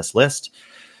guys on this list.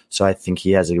 So I think he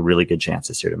has a really good chance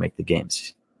this year to make the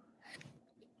games.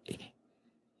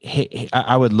 Hey,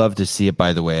 I would love to see it,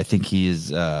 by the way. I think he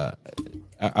is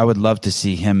I would love to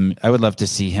see him. I would love to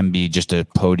see him be just a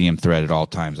podium threat at all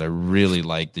times. I really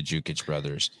like the Jukic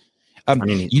brothers.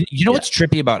 You know what's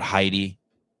trippy about Heidi?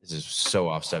 This is so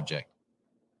off subject.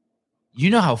 You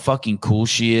know how fucking cool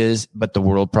she is, but the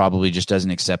world probably just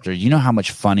doesn't accept her. You know how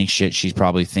much funny shit she's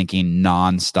probably thinking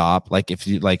nonstop. Like if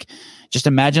you just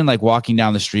imagine like walking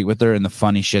down the street with her and the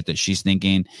funny shit that she's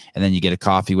thinking, and then you get a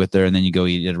coffee with her, and then you go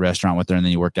eat at a restaurant with her, and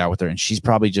then you work out with her, and she's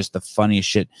probably just the funniest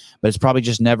shit. But it's probably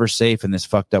just never safe in this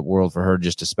fucked up world for her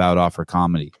just to spout off her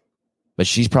comedy. But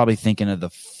she's probably thinking of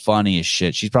the funniest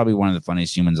shit. She's probably one of the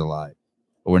funniest humans alive,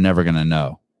 but we're never gonna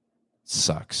know.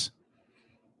 Sucks.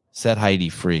 Set Heidi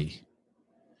free.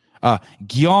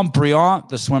 Guillaume Briand,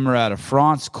 the swimmer out of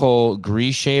France, Cole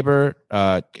Grieshaber.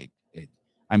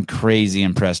 I'm crazy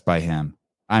impressed by him.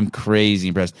 I'm crazy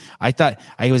impressed. I thought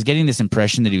I was getting this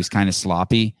impression that he was kind of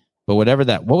sloppy, but what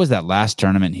was that last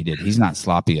tournament he did? He's not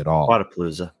sloppy at all.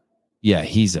 Wodapalooza. Yeah,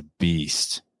 he's a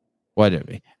beast.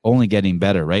 Only getting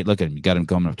better, right? Look at him. You got him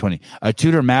coming up 20.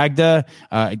 Tudor Magda,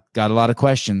 got a lot of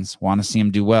questions. Want to see him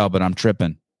do well, but I'm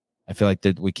tripping. I feel like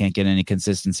that we can't get any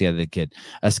consistency out of the kid.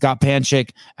 Scott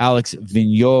Panchik, Alex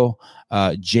Vigneault,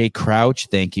 Jay Crouch.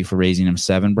 Thank you for raising him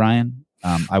 7, Brian.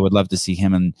 I would love to see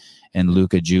him and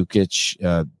Luka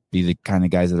Jukic be the kind of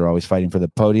guys that are always fighting for the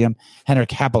podium. Henrik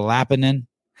Hapalapinen,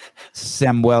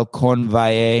 Samuel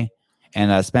Cornvalle,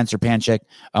 and Spencer Panchik.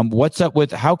 What's up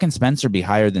with how can Spencer be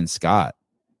higher than Scott?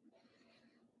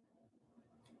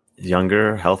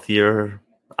 Younger, healthier,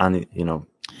 on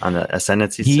the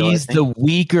ascendancy. He's the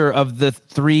weaker of the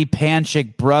 3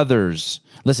 Panchik brothers.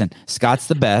 Listen, Scott's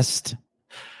the best,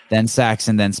 then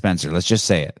Saxon, then Spencer. Let's just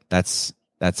say it. That's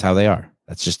how they are.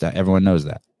 That's just everyone knows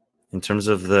that. In terms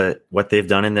of what they've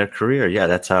done in their career, yeah,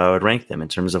 that's how I would rank them. In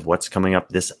terms of what's coming up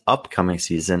this upcoming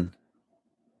season,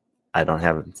 I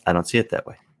don't see it that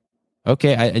way.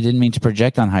 Okay, I didn't mean to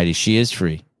project on Heidi. She is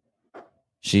free.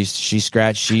 She's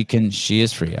scratched. She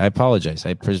is free. I apologize.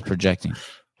 I was projecting.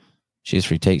 She's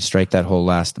free. Strike that whole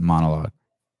last monologue.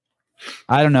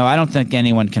 I don't know. I don't think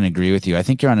anyone can agree with you. I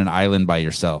think you're on an island by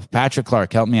yourself. Patrick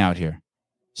Clark, help me out here.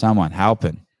 Someone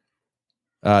helping.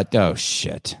 Oh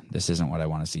shit! This isn't what I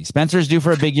want to see. Spencer's due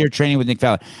for a big year training with Nick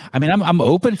Fowler. I mean, I'm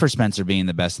open for Spencer being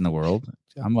the best in the world.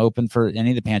 I'm open for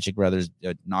any of the Panchik brothers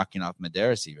knocking off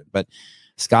Medeiros even. But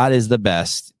Scott is the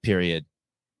best. Period.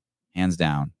 Hands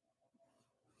down.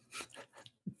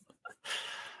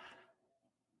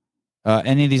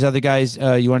 Any of these other guys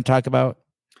you want to talk about?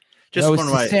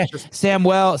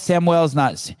 Samuel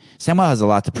has a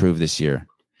lot to prove this year.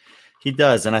 He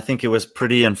does, and I think it was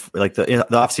pretty the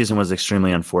offseason was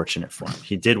extremely unfortunate for him.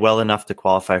 He did well enough to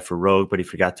qualify for Rogue, but he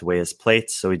forgot to weigh his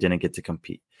plates, so he didn't get to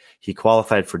compete. He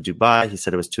qualified for Dubai. He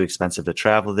said it was too expensive to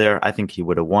travel there. I think he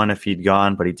would have won if he'd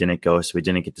gone, but he didn't go, so we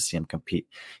didn't get to see him compete.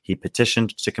 He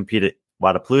petitioned to compete at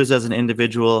Wodapalooza as an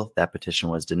individual. That petition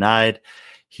was denied.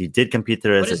 He did compete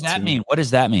there as a team. What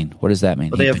does that mean? Well,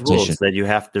 they have rules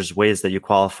that there's ways that you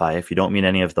qualify. If you don't meet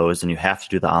any of those, then you have to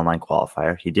do the online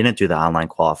qualifier. He didn't do the online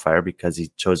qualifier because he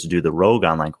chose to do the Rogue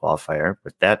online qualifier,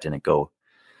 but that didn't go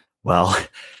well.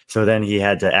 So then he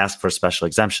had to ask for a special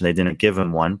exemption. They didn't give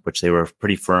him one, which they were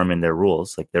pretty firm in their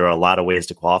rules. Like there are a lot of ways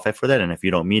to qualify for that. And if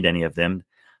you don't meet any of them,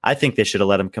 I think they should have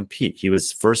let him compete. He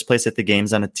was first place at the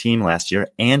games on a team last year,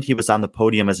 and he was on the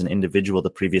podium as an individual the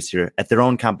previous year at their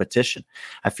own competition.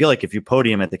 I feel like if you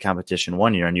podium at the competition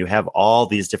one year and you have all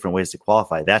these different ways to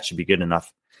qualify, that should be good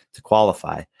enough to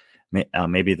qualify.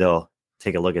 Maybe they'll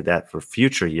take a look at that for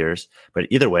future years. But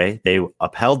either way, they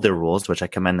upheld their rules, which I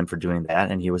commend them for doing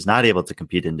that. And he was not able to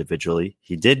compete individually.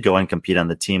 He did go and compete on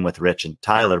the team with Rich and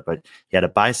Tyler, but he had a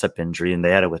bicep injury and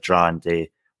they had to withdraw on day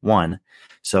 1.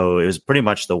 So it was pretty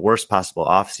much the worst possible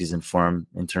offseason for him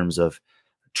in terms of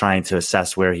trying to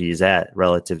assess where he's at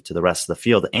relative to the rest of the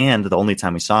field. And the only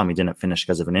time we saw him, he didn't finish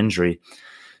because of an injury.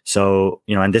 So,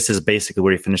 and this is basically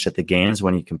where he finished at the games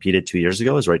when he competed 2 years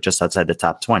ago, is right just outside the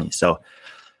top 20. So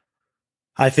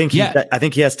I think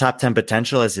he has top 10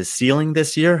 potential as his ceiling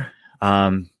this year.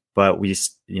 But we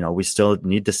still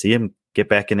need to see him get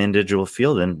back in the individual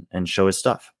field and show his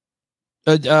stuff.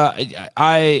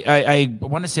 I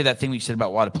want to say that thing we said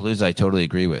about Wadapalooza. I totally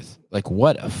agree with. Like,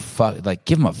 what a fuck! Like,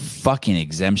 give them a fucking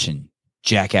exemption,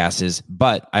 jackasses.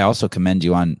 But I also commend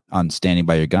you on standing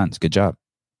by your guns. Good job.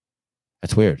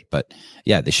 That's weird, but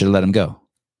yeah, they should have let him go.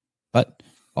 But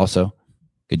also,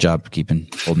 good job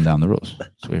holding down the rules.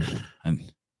 It's weird.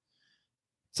 And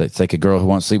it's like a girl who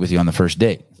won't sleep with you on the first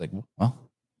date. It's like, well,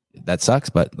 that sucks,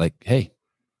 but like, hey,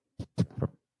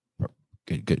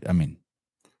 good. I mean,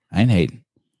 I ain't hating.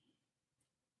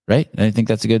 Right? I think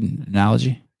that's a good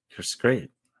analogy. It's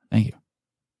great. Thank you.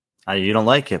 You don't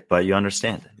like it, but you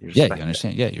understand it. You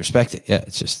understand. Yeah, you respect it. Yeah,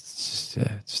 it's just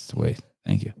the way.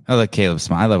 Thank you. I like Caleb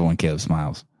smile. I love it when Caleb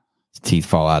smiles. His teeth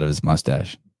fall out of his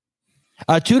mustache.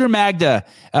 Tudor Magda.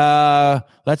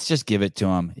 Let's just give it to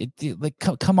him.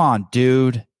 Come on,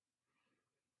 dude.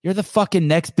 You're the fucking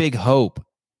next big hope.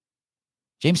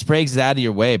 James Sprague's is out of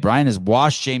your way. Brian has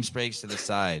washed James Sprague's to the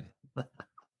side.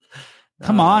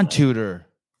 Come on, Tudor.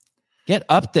 Get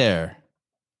up there.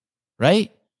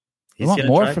 Right? You want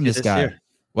more from this guy. Year.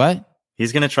 What?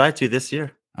 He's going to try to this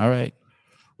year. All right.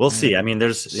 We'll see. I mean,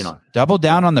 there's, double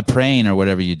down on the praying or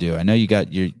whatever you do. I know you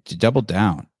double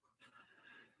down.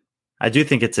 I do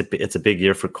think it's a big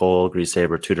year for Cole,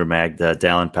 Grisaber, Tudor Magda,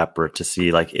 Dallin Pepper to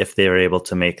see like if they were able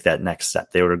to make that next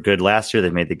step. They were good last year. They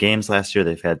made the games last year.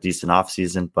 They've had decent off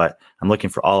season, but I'm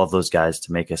looking for all of those guys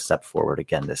to make a step forward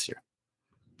again this year.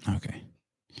 Okay.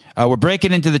 We're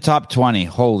breaking into the top 20.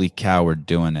 Holy cow, we're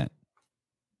doing it.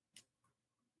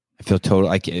 I feel total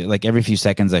like every few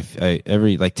seconds,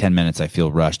 every like 10 minutes, I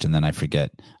feel rushed and then I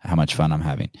forget how much fun I'm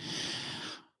having.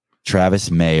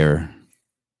 Travis Mayer,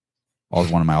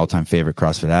 one of my all-time favorite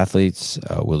CrossFit athletes.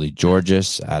 Willie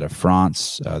Georges out of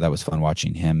France. That was fun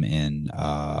watching him in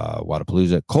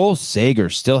Wadapalooza. Cole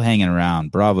Sager still hanging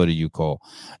around. Bravo to you, Cole.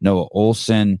 Noah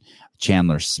Olson,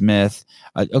 Chandler Smith.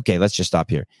 Okay, let's just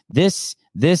stop here. This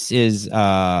is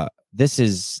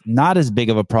not as big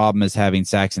of a problem as having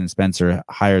Saxon and Spencer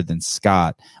higher than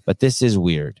Scott, but this is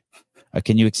weird.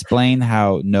 Can you explain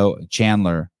how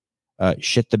Chandler,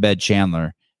 shit the bed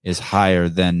Chandler, is higher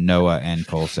than Noah and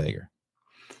Cole Sager?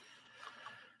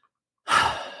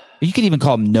 You could even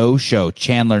call him No-Show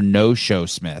Chandler, No-Show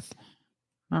Smith.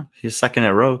 Oh, he's second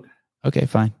at Rogue. Okay,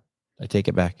 fine. I take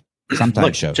it back.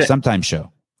 Sometimes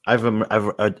show. I've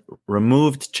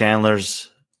removed Chandler's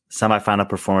semifinal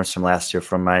performance from last year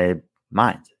from my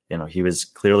mind. He was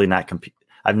clearly not competing.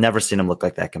 I've never seen him look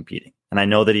like that competing. And I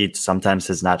know that he sometimes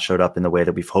has not showed up in the way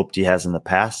that we've hoped he has in the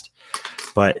past,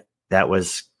 but that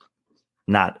was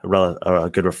not a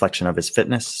good reflection of his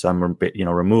fitness. So I'm,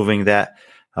 removing that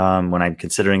when I'm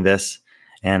considering this,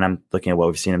 and I'm looking at what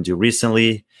we've seen him do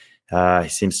recently. He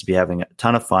seems to be having a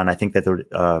ton of fun. I think that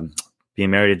they're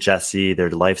being married to Jesse, their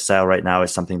lifestyle right now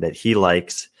is something that he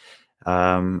likes.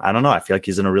 I don't know. I feel like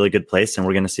he's in a really good place, and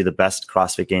we're going to see the best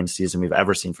CrossFit Games season we've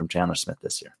ever seen from Chandler Smith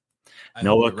this year.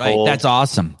 Noah Cole. That's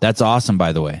awesome. That's awesome,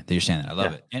 by the way, that you're saying that. I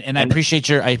love it. And I appreciate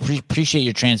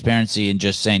your transparency and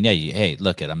just saying, hey,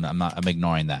 look I'm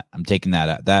ignoring that. I'm taking that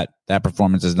out. That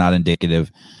performance is not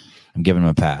indicative. I'm giving him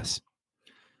a pass.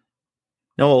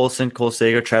 Noah Olson, Cole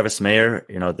Sager, Travis Mayer,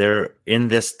 they're in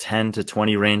this 10 to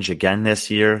 20 range again this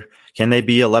year. Can they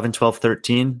be 11, 12,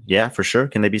 13? Yeah, for sure.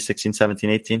 Can they be 16, 17,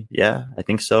 18? Yeah, I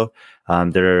think so.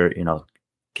 They're,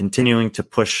 continuing to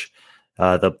push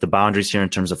the boundaries here in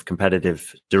terms of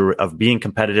being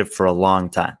competitive for a long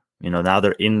time. Now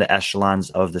they're in the echelons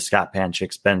of the Scott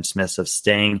Panchicks, Ben Smiths, of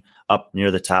staying up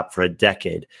near the top for a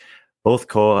decade. Both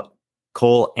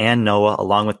Cole and Noah,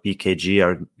 along with BKG,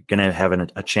 are going to have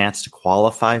a chance to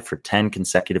qualify for 10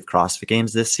 consecutive CrossFit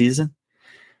Games this season.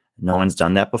 No one's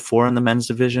done that before in the men's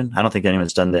division. I don't think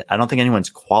anyone's done that. I don't think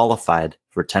anyone's qualified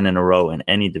for 10 in a row in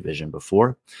any division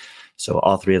before. So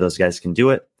all three of those guys can do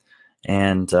it.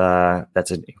 And that's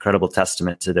an incredible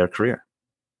testament to their career.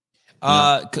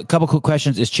 Couple quick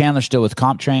questions. Is Chandler still with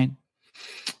CompTrain?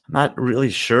 I'm not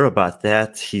really sure about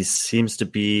that. He seems to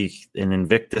be in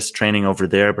Invictus training over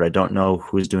there, but I don't know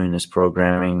who's doing his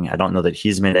programming. I don't know that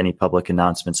he's made any public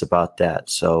announcements about that.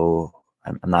 So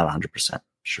I'm not 100%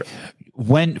 sure.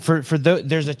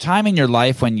 There's a time in your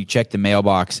life when you check the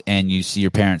mailbox and you see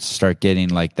your parents start getting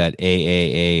like that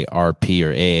AAARP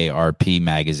or AARP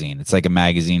magazine. It's like a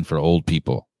magazine for old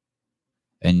people.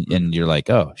 And you're like,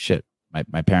 oh shit,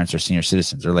 my parents are senior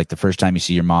citizens. Or like the first time you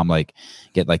see your mom like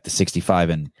get like the 65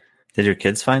 and. Did your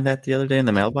kids find that the other day in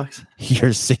the mailbox?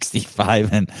 You're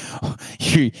 65 and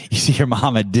you see your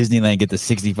mom at Disneyland get the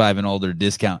 65 and older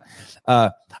discount.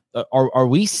 Are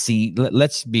we seeing?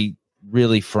 Let's be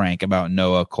really frank about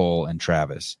Noah, Cole, and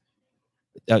Travis.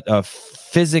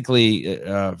 Physically,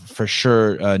 for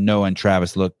sure, Noah and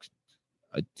Travis look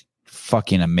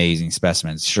fucking amazing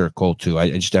specimens. Sure, Cole too.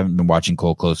 I just haven't been watching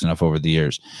Cole close enough over the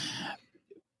years.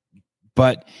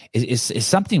 But is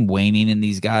something waning in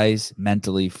these guys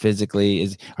mentally, physically?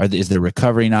 Is their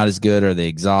recovery not as good? Are they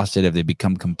exhausted? Have they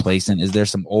become complacent? Is there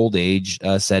some old age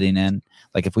setting in?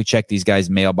 Like if we check these guys'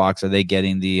 mailbox, are they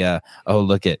getting the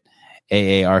look at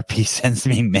AARP sends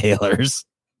me mailers?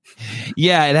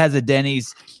 Yeah, it has a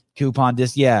Denny's coupon.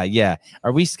 Yeah.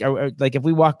 Are like if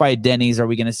we walk by Denny's, are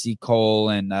we going to see Cole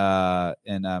and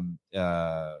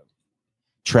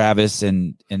Travis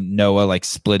and Noah like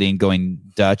splitting, going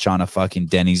Dutch on a fucking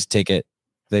Denny's ticket?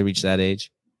 They reach that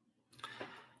age?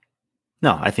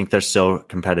 No, I think they're still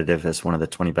competitive as one of the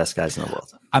 20 best guys in the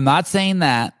world. I'm not saying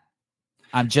that.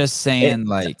 I'm just saying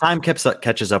time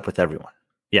catches up with everyone.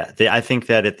 Yeah, I think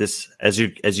that at this, as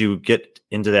you get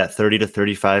into that 30 to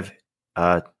 35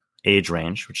 age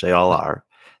range, which they all are,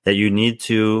 that you need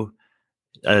to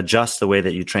adjust the way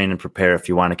that you train and prepare if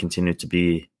you want to continue to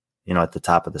be, at the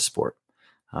top of the sport.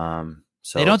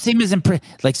 So they don't seem as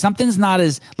like something's not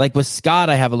as like with Scott.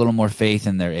 I have a little more faith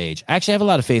in their age. Actually, I have a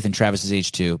lot of faith in Travis's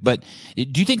age too. But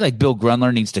do you think like Bill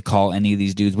Grunler needs to call any of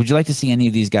these dudes? Would you like to see any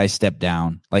of these guys step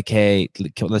down? Like, hey,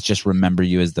 let's just remember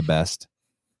you as the best.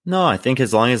 No, I think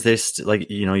as long as they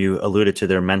you alluded to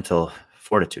their mental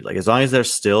fortitude. Like as long as they're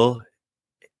still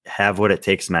have what it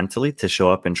takes mentally to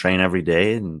show up and train every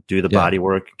day and do the body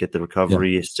work, get the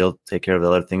recovery, still take care of the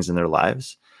other things in their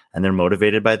lives, and they're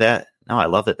motivated by that. No, I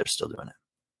love that they're still doing it.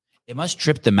 It must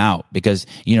trip them out because,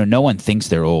 no one thinks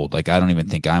they're old. Like, I don't even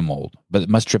think I'm old, but it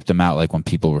must trip them out. Like when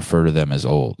people refer to them as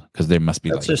old, because they must be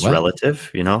That's like, just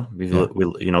relative,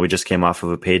 we just came off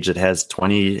of a page that has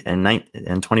 20 and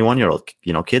 21-year-old,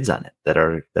 kids on it that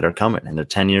are coming, and they're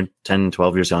 10,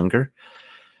 12 years younger.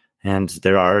 And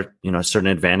there are, certain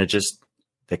advantages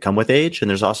that come with age, and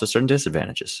there's also certain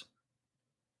disadvantages.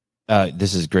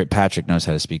 This is great. Patrick knows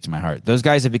how to speak to my heart. Those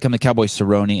guys have become the Cowboy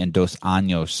Cerrone and Dos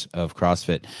Anjos of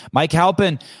CrossFit. Mike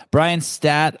Halpin, Brian's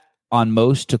stat on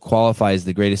most to qualify is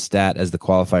the greatest stat as the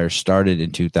qualifier started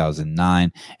in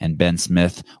 2009, and Ben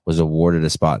Smith was awarded a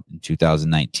spot in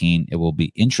 2019. It will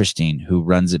be interesting who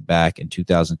runs it back in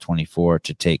 2024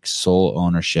 to take sole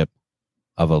ownership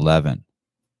of 11.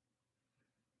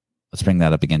 Let's bring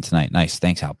that up again tonight. Nice.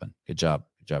 Thanks, Halpin. Good job.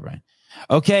 Good job, Brian.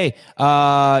 Okay.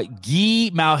 Guy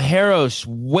Malheiros,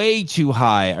 way too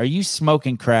high. Are you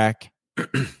smoking crack?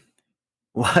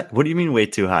 What do you mean way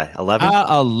too high? 11?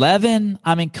 11?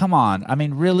 I mean, come on. I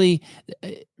mean, really?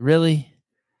 Did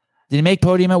he make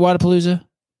podium at Wodapalooza?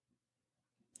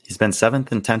 He's been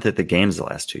 7th and 10th at the games the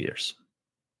last 2 years.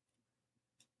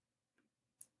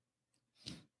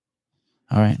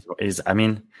 All right.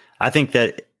 I think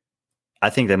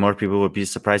that more people would be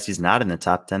surprised he's not in the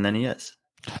top 10 than he is.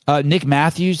 Nick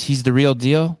Matthews, he's the real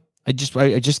deal. I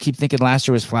just keep thinking last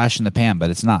year was flash in the pan, but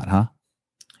it's not, huh?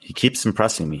 He keeps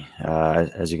impressing me.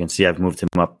 As you can see, I've moved him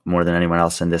up more than anyone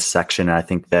else in this section. And I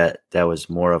think that was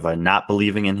more of a not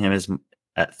believing in him, as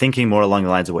thinking more along the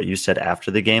lines of what you said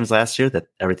after the games last year, that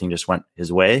everything just went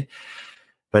his way.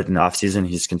 But in the offseason,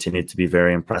 he's continued to be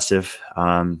very impressive.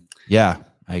 Yeah,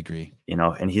 I agree.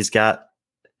 And he's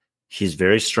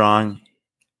very strong.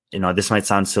 This might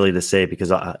sound silly to say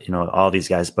because, all these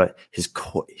guys, but his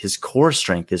core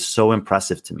strength is so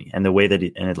impressive to me. And the way that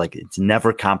it's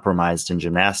never compromised in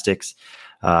gymnastics,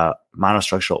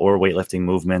 monostructural or weightlifting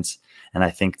movements. And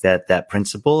I think that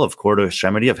principle of core to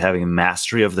extremity, of having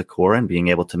mastery of the core and being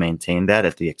able to maintain that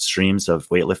at the extremes of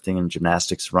weightlifting and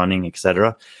gymnastics, running,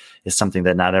 etc., is something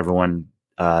that not everyone,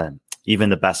 even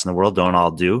the best in the world, don't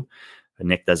all do. But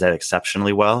Nick does that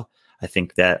exceptionally well. I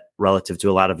think that relative to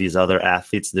a lot of these other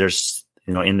athletes, there's,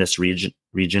 in this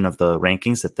region of the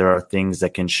rankings, that there are things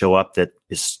that can show up that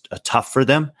is tough for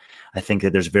them. I think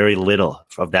that there's very little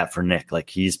of that for Nick. Like,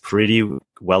 he's pretty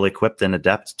well equipped and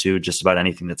adept to just about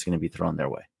anything that's going to be thrown their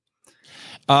way.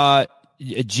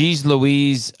 Geez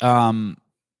Louise, Sevon,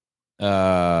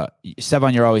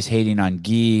 you're always hating on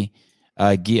Guy.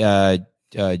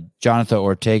 Jonathan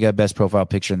Ortega, best profile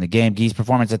picture in the game. Guy's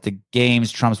performance at the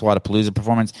games trumps Wodapalooza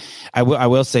performance. I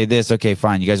will say this. Okay,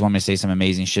 fine. You guys want me to say some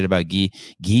amazing shit about Guy?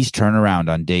 Guy's turnaround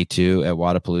on day 2 at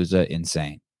Wodapalooza,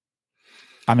 insane.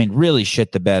 I mean, really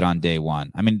shit the bed on day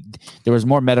 1. I mean, there was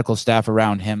more medical staff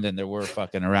around him than there were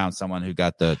fucking around someone who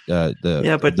got the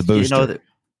booster.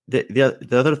 The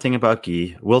other thing about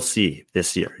Guy, we'll see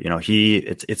this year.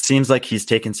 It seems like he's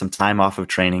taken some time off of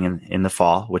training in the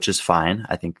fall, which is fine.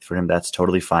 I think for him that's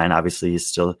totally fine. Obviously, he's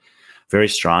still very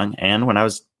strong. And when I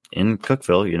was in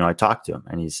Cookeville, I talked to him,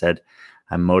 and he said,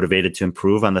 "I'm motivated to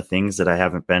improve on the things that I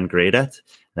haven't been great at,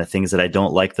 and the things that I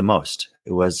don't like the most."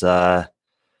 It was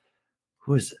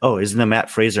isn't the Matt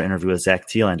Fraser interview with Zach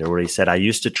Thielander where he said, I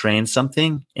used to train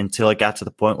something until it got to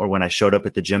the point where when I showed up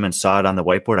at the gym and saw it on the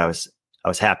whiteboard, I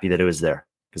was happy that it was there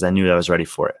because I knew I was ready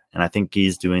for it. And I think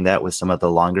he's doing that with some of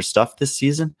the longer stuff this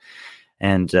season.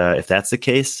 And if that's the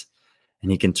case,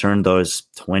 and he can turn those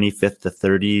 25th to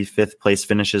 35th place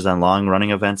finishes on long running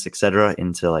events, et cetera,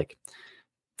 into like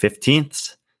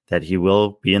 15th, that he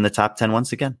will be in the top 10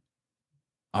 once again.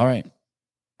 All right.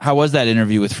 How was that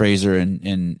interview with Fraser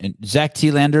and Zach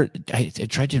Thielander? I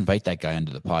tried to invite that guy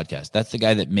onto the podcast. That's the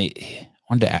guy that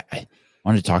I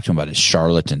wanted to talk to him about his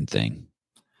charlatan thing.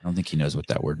 I don't think he knows what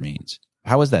that word means.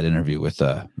 How was that interview with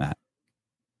Matt?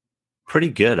 Pretty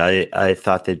good. I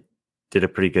thought they did a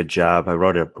pretty good job. I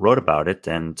wrote about it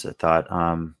and I thought,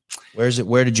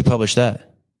 where did you publish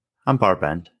that? On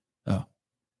Barbend. Oh, a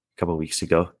couple of weeks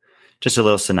ago. Just a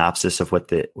little synopsis of what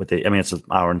they, I mean, it's an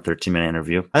hour and 13-minute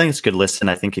interview. I think it's a good listen.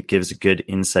 I think it gives a good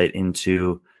insight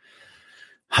into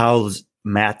how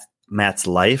Matt's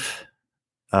life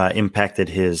impacted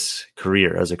his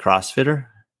career as a CrossFitter.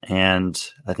 And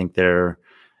I think there,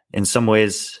 in some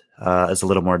ways, is a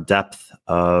little more depth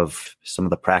of some of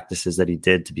the practices that he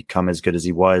did to become as good as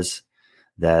he was,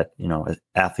 that,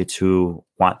 athletes who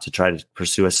want to try to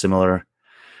pursue a similar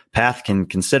path can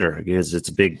consider, because it's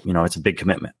a big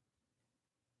commitment.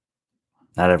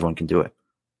 Not everyone can do it.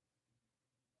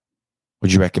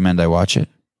 Would you recommend I watch it?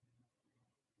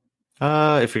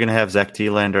 If you're going to have Zach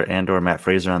Thielander and or Matt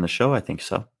Fraser on the show, I think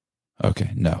so.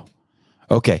 Okay. No.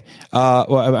 Okay.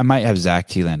 Well, I might have Zach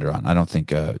Thielander on. I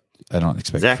don't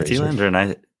expect Zach Fraser. Thielander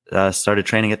and I started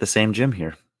training at the same gym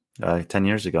here 10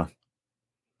 years ago.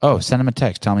 Oh, send him a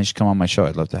text. Tell him he should come on my show.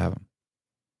 I'd love to have him.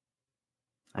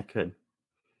 I could.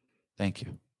 Thank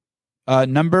you.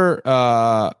 Number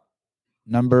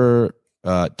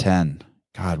 10.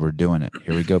 God, we're doing it.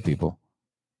 Here we go, people.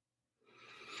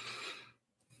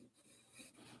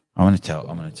 I'm going to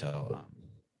tell.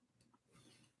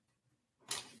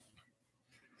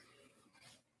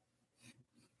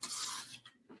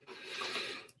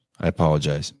 I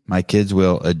apologize. My kids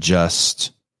will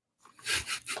adjust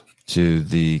to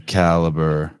the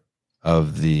caliber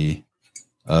of the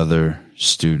other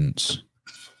students.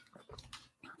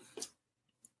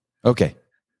 Okay.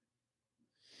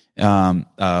 And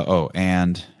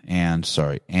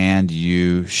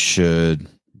you should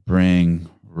bring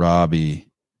Robbie.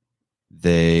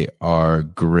 They are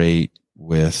great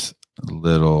with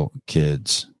little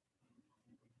kids.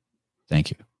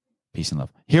 Thank you. Peace and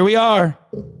love. Here we are.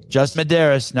 Justin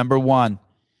Medeiros, number 1.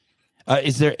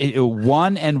 Is there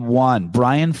 1-1?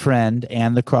 Brian Friend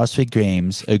and the CrossFit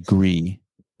Games agree.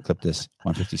 Clip this.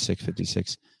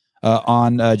 156.56.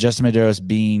 On Justin Medeiros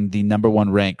being the number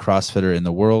 1 ranked CrossFitter in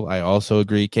the world. I also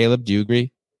agree. Caleb, do you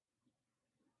agree?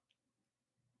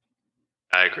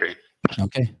 I agree.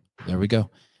 Okay, there we go.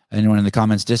 Anyone in the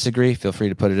comments disagree? Feel free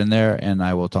to put it in there, and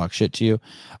I will talk shit to you.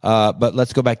 But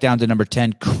let's go back down to number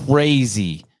 10.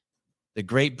 Crazy. The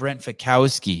great Brent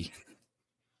Fikowski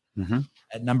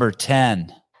at number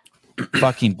 10.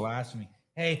 Fucking blasphemy.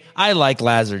 Hey, I like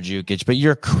Lazar Jukic, but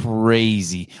you're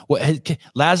crazy.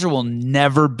 Lazar will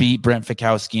never beat Brent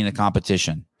Fikowski in a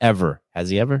competition, ever. Has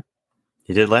he ever?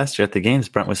 He did last year at the games.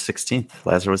 Brent was 16th.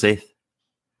 Lazar was 8th.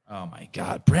 Oh, my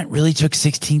God. Brent really took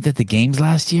 16th at the games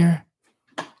last year?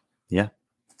 Yeah.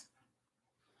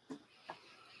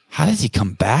 How does he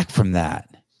come back from that?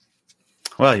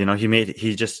 Well,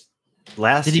 he just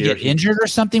last year. Did he get injured or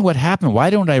something? What happened? Why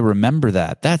don't I remember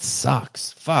that? That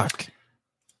sucks. Fuck.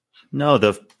 No,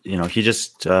 he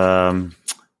just, I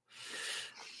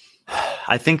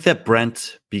think that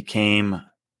Brent became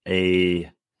a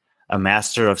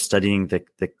master of studying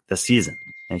the season,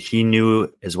 and he knew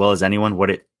as well as anyone what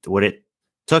it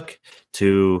took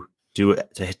to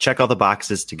check all the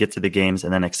boxes to get to the games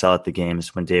and then excel at the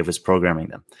games when Dave was programming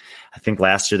them. I think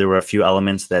last year there were a few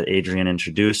elements that Adrian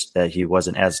introduced that he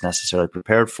wasn't as necessarily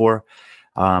prepared for,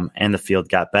 and the field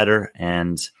got better.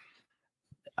 And,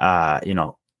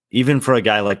 even for a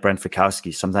guy like Brent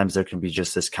Fikowski, sometimes there can be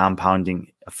just this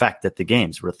compounding effect at the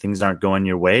games where things aren't going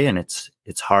your way, and it's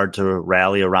hard to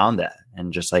rally around that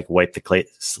and just like wipe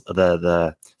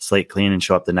the slate clean and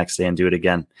show up the next day and do it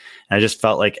again. And I just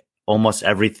felt like almost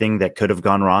everything that could have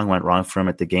gone wrong went wrong for him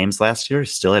at the games last year. He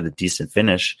still had a decent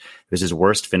finish. It was his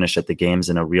worst finish at the games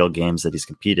in a real games that he's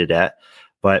competed at.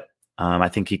 But I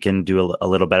think he can do a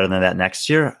little better than that next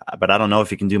year, but I don't know if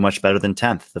he can do much better than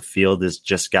 10th. The field has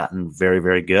just gotten very,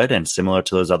 very good, and similar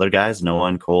to those other guys, Noah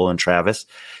and Cole and Travis,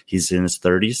 he's in his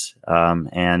 30s,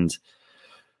 and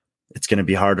it's going to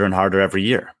be harder and harder every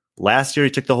year. last year he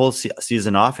took the whole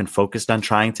season off and focused on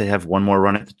trying to have one more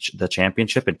run at the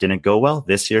championship. It didn't go well.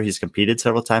 This year he's competed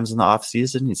several times in the off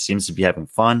season. He seems to be having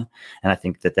fun, and I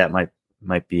think that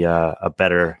might be a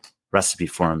better recipe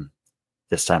for him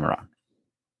this time around.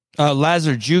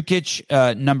 Lazar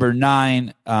Jukic, number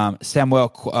 9. Samuel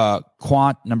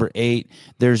Quant, number 8.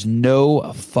 There's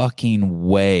no fucking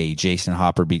way Jason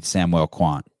Hopper beats Samuel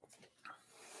Quant.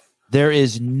 There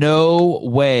is no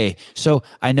way. So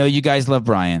I know you guys love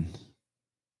Brian.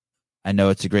 I know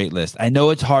it's a great list. I know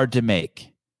it's hard to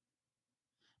make.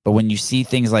 But when you see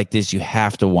things like this, you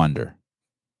have to wonder.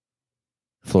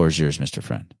 Floor is yours, Mr.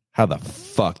 Friend. How the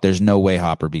fuck? There's no way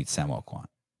Hopper beats Samuel Quant.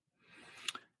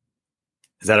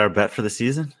 Is that our bet for the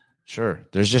season? Sure.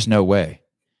 There's just no way.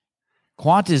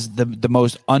 Quant is the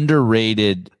most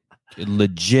underrated,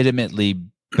 legitimately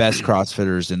best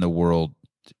CrossFitters in the world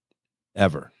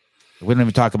ever. We don't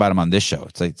even talk about him on this show.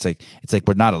 It's like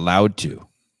we're not allowed to.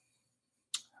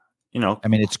 I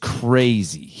mean, it's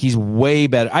crazy. He's way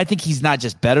better. I think he's not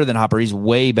just better than Hopper. He's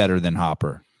way better than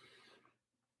Hopper.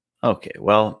 Okay.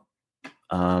 Well,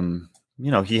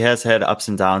 he has had ups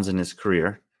and downs in his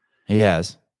career. He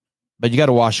has. But you got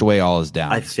to wash away all his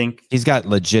downs. I think he's got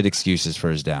legit excuses for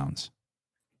his downs.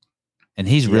 And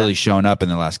he's really shown up in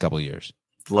the last couple of years.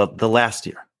 The last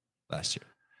year.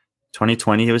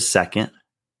 2020, he was second.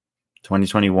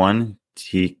 2021,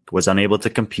 he was unable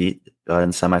to compete in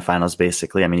semifinals,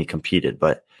 basically. I mean, he competed,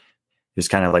 but he was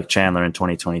kind of like Chandler in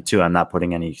 2022. I'm not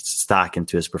putting any stock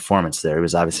into his performance there. He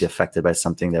was obviously affected by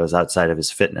something that was outside of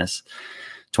his fitness.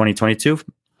 2022,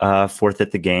 fourth at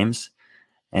the games.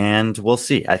 And we'll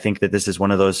see. I think that this is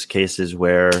one of those cases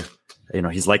where,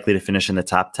 he's likely to finish in the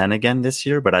top 10 again this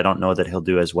year, but I don't know that he'll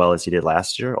do as well as he did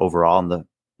last year overall in the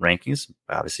rankings,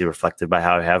 obviously reflected by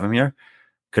how I have him here.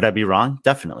 Could I be wrong?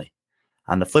 Definitely.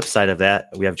 On the flip side of that,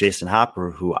 we have Jason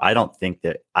Hopper, who I don't think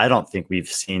we've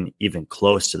seen even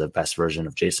close to the best version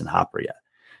of Jason Hopper yet.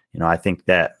 I think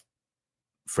that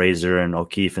Fraser and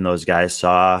O'Keefe and those guys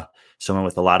saw someone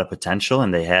with a lot of potential,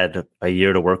 and they had a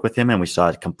year to work with him, and we saw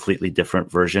a completely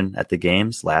different version at the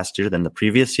games last year than the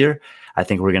previous year. I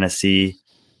think we're going to see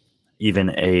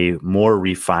even a more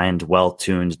refined,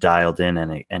 well-tuned, dialed in,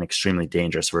 and an extremely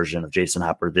dangerous version of Jason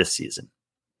Hopper this season.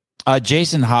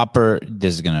 Jason Hopper,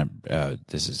 this is gonna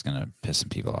piss some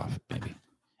people off, maybe.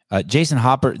 Jason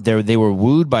Hopper, they were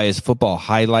wooed by his football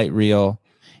highlight reel.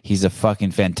 He's a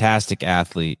fucking fantastic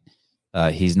athlete.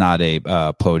 He's not a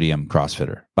podium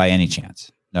CrossFitter by any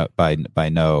chance. No, by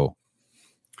no.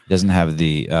 Doesn't have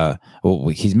the.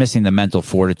 He's missing the mental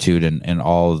fortitude and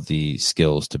all of the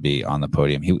skills to be on the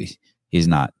podium. He's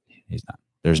not.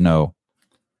 There's no.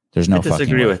 I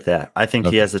disagree with that. I think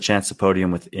he has a chance to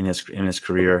podium in his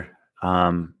career.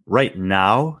 Right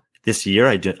now, this year,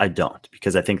 I don't,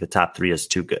 because I think the top 3 is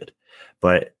too good.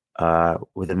 But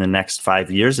within the next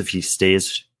 5 years, if he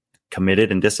stays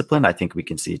committed and disciplined, I think we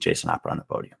can see Jason Hopper on the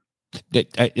podium.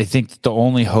 I think the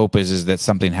only hope is that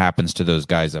something happens to those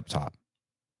guys up top.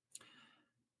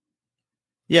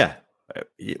 Yeah,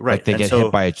 right. Like they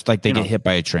get hit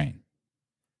by a train.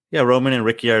 Yeah, Roman and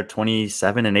Ricky are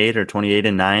 27 and 8 or 28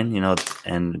 and 9,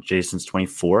 and Jason's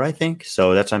 24, I think.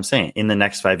 So that's what I'm saying. In the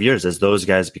next 5 years, as those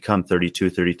guys become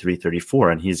 32, 33,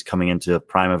 34, and he's coming into the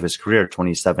prime of his career,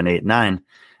 27, 8, 9,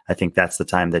 I think that's the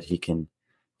time that he can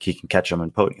catch them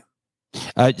on podium.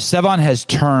 Sevon has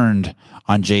turned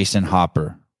on Jason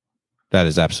Hopper. That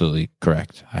is absolutely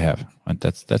correct. I have.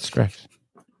 That's correct.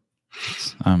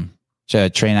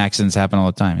 Train accidents happen all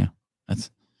the time. Yeah,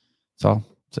 that's all.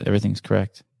 So everything's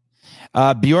correct.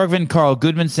 Bjorgvin Carl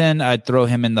Goodmanson, I'd throw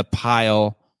him in the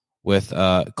pile with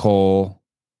Cole,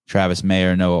 Travis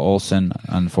Mayer, Noah Olson.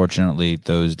 Unfortunately,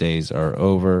 those days are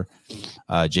over.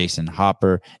 Jason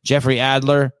Hopper, Jeffrey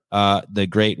Adler, the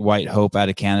great white hope out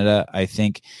of Canada. I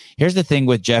think here's the thing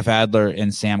with Jeff Adler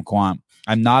and Sam Quant.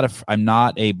 I'm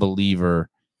not a believer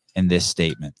in this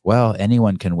statement. Well,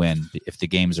 anyone can win if the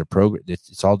games are programmed. It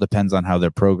all depends on how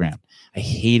they're programmed. I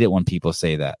hate it when people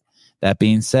say that. That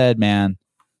being said, man,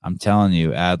 I'm telling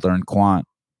you, Adler and Quant,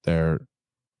 they're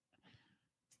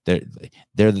the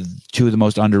 2 of the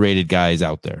most underrated guys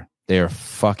out there. They are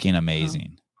fucking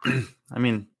amazing. I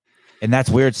mean, and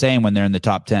that's weird saying when they're in the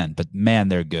top 10, but man,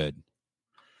 they're good.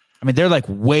 I mean, they're like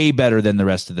way better than the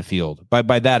rest of the field.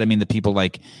 By that, I mean the people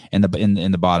like in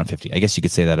the bottom 50. I guess you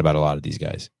could say that about a lot of these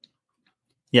guys.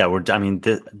 Yeah,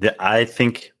 I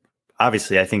think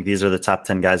these are the top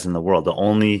 10 guys in the world. The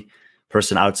only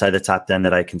person outside the top 10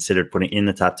 that I considered putting in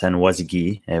the top 10 was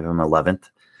Guy. I have him 11th.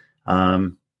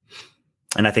 And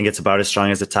I think it's about as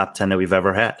strong as the top 10 that we've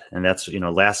ever had. And that's,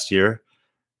 last year,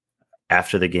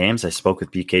 after the games, I spoke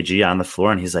with BKG on the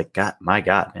floor, and he's like, my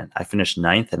God, man, I finished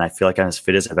 9th, and I feel like I'm as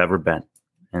fit as I've ever been.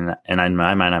 And in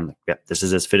my mind, I'm like, yep, this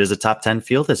is as fit as a top 10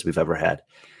 field as we've ever had.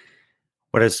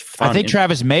 What is fun? I think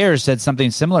Travis Mayer said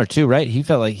something similar too, right? He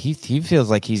felt like he feels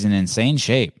like he's in insane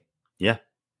shape. Yeah.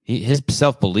 His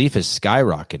self-belief is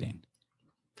skyrocketing.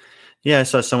 Yeah, I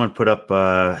saw someone put up,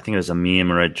 I think it was a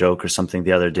meme or a joke or something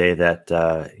the other day that,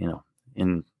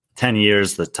 in 10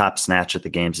 years, the top snatch at the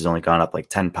games has only gone up like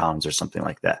 10 pounds or something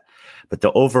like that. But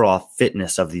the overall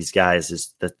fitness of these guys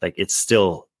is that, like, it's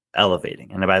still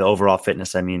elevating. And by the overall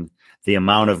fitness, I mean the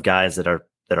amount of guys that are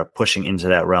pushing into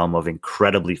that realm of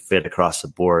incredibly fit across the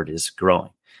board is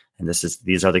growing. And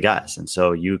these are the guys. And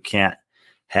so you can't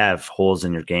have holes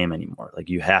in your game anymore. Like,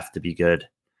 you have to be good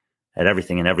at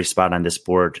everything, in every spot on this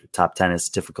board. Top 10 is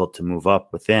difficult to move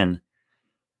up within.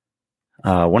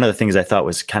 One of the things I thought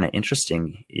was kind of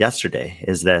interesting yesterday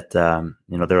is that,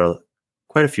 there are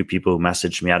quite a few people who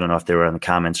messaged me. I don't know if they were in the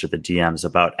comments or the DMs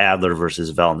about Adler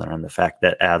versus Vellner, and the fact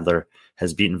that Adler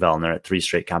has beaten Vellner at 3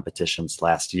 straight competitions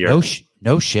last year.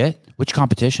 No shit. Which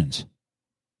competitions?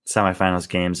 Semifinals,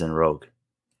 games, and Rogue.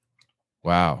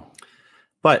 Wow.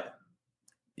 But,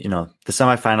 the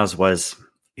semifinals was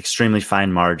extremely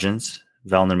fine margins.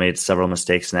 Vellner made several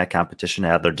mistakes in that competition.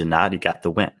 Adler did not. He got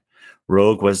the win.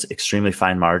 Rogue was extremely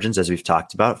fine margins, as we've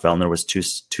talked about. Vellner was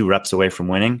two reps away from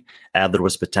winning. Adler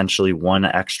was potentially one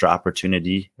extra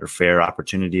opportunity or fair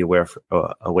opportunity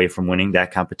away from winning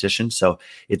that competition. So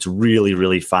it's really,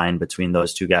 really fine between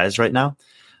those two guys right now.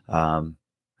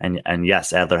 And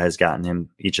yes, Adler has gotten him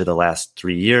each of the last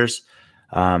 3 years.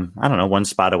 I don't know, one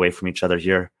spot away from each other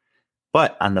here.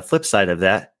 But on the flip side of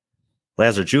that,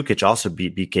 Lazar Jukic also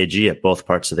beat BKG at both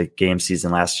parts of the game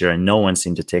season last year, and no one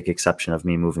seemed to take exception of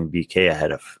me moving BK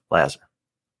ahead of Lazar.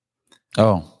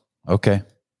 Oh, okay.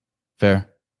 Fair.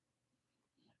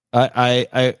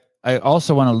 I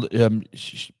also want to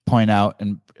point out,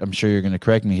 and I'm sure you're going to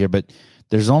correct me here, but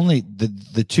there's only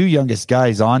the 2 youngest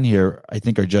guys on here, I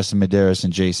think, are Justin Medeiros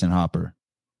and Jason Hopper.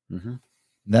 Mm-hmm.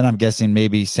 Then I'm guessing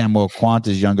maybe Samuel Quant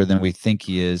is younger than we think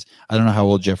he is. I don't know how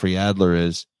old Jeffrey Adler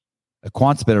is.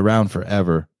 Quant's been around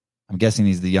forever. I'm guessing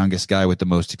he's the youngest guy with the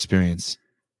most experience.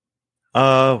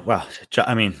 Well,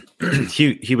 I mean,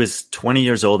 he was 20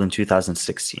 years old in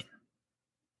 2016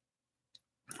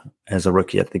 as a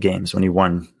rookie at the games when he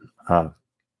won. I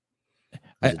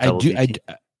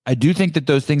do think that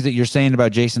those things that you're saying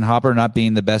about Jason Hopper not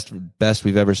being the best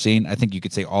we've ever seen, I think you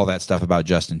could say all that stuff about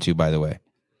Justin too, by the way.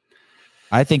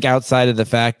 I think outside of the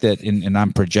fact that, and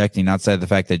I'm projecting, outside of the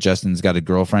fact that Justin's got a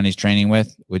girlfriend he's training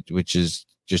with, which is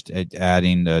just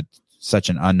adding such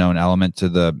an unknown element to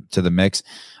the mix,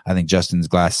 I think Justin's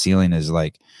glass ceiling is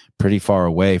like pretty far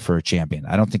away for a champion.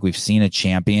 I don't think we've seen a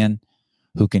champion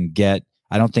who can get.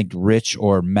 I don't think Rich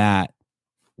or Matt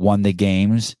won the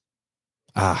games.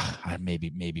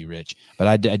 Maybe Rich, but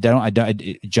I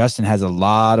don't. Justin has a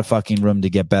lot of fucking room to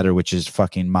get better, which is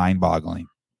fucking mind-boggling.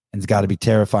 And it's got to be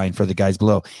terrifying for the guys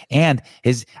below. And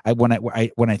when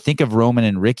I think of Roman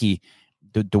and Ricky,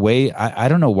 the way I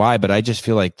don't know why, but I just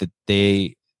feel like that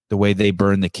the way they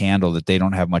burn the candle, that they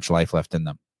don't have much life left in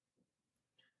them.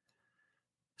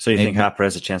 So you think Hopper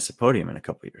has a chance to podium in a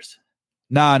couple of years?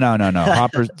 No.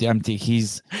 Hopper's empty.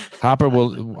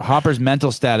 Hopper's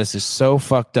mental status is so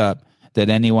fucked up that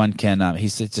anyone can.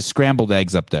 It's a scrambled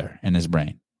eggs up there in his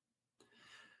brain.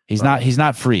 He's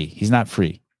not free. He's not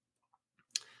free.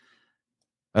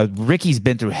 Ricky's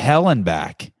been through hell and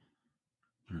back.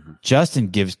 Mm-hmm. Justin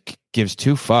gives 2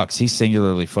 fucks. He's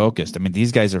singularly focused. I mean,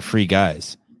 these guys are free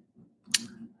guys.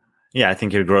 Yeah, I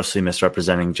think you're grossly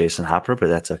misrepresenting Jason Hopper, but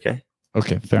that's okay.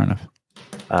 Okay, fair enough.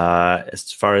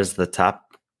 As far as the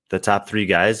top 3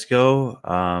 guys go,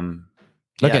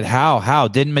 look at how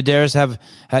didn't Medeiros have?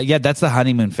 Yeah, that's the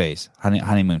honeymoon phase.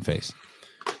 Honeymoon phase.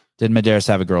 Did Medeiros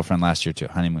have a girlfriend last year too?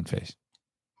 Honeymoon phase.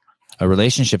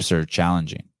 Relationships are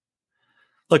challenging.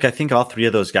 Look, I think all 3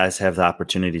 of those guys have the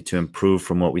opportunity to improve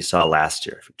from what we saw last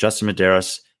year. Justin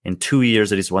Medeiros, in 2 years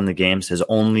that he's won the games, has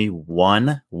only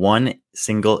won one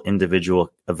single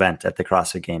individual event at the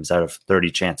CrossFit Games out of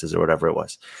 30 chances or whatever it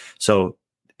was. So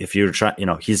if you're trying,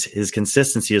 his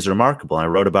consistency is remarkable. And I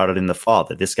wrote about it in the fall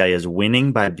that this guy is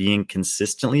winning by being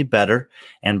consistently better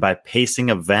and by pacing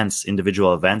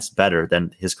individual events better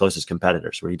than his closest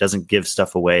competitors, where he doesn't give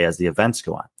stuff away as the events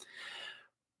go on.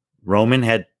 Roman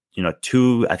had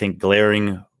 2, I think,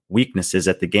 glaring weaknesses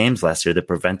at the games last year that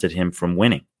prevented him from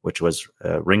winning, which was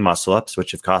ring muscle ups,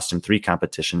 which have cost him 3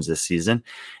 competitions this season,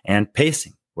 and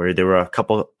pacing, where there were a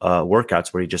couple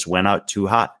workouts where he just went out too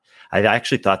hot. I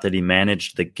actually thought that he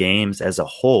managed the games as a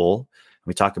whole.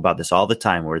 We talk about this all the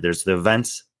time, where there's the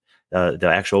events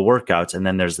the actual workouts, and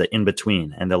then there's the in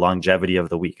between and the longevity of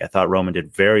the week. I thought Roman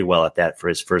did very well at that for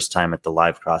his first time at the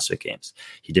live CrossFit Games.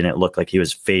 He didn't look like he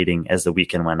was fading as the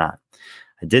weekend went on.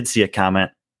 I did see a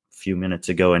comment a few minutes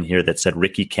ago in here that said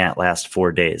Ricky can't last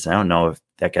 4 days. I don't know if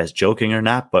that guy's joking or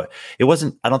not, but it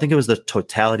wasn't. I don't think it was the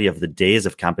totality of the days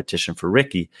of competition for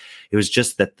Ricky. It was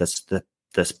just that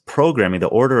this programming, the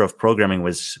order of programming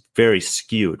was very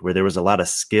skewed, where there was a lot of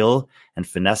skill and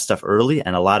finesse stuff early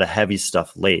and a lot of heavy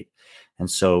stuff late. And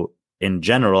so in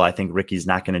general, I think Ricky's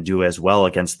not going to do as well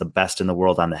against the best in the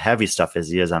world on the heavy stuff as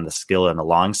he is on the skill and the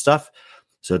long stuff.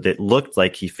 So it looked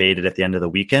like he faded at the end of the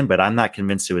weekend, but I'm not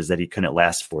convinced it was that he couldn't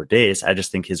last 4 days. I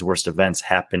just think his worst events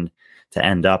happened to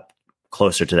end up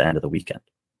closer to the end of the weekend.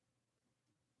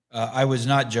 I was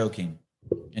not joking.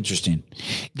 Interesting.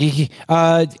 Okay.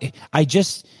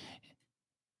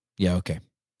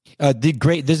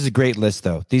 This is a great list,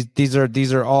 though.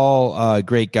 These are all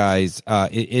great guys.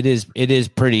 It is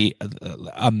pretty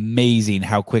amazing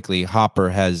how quickly Hopper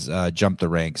has jumped the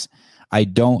ranks. I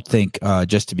don't think,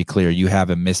 just to be clear, you have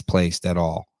him misplaced at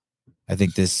all. I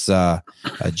think this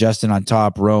Justin on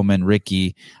top, Roman,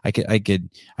 Ricky.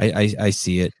 I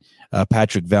see it.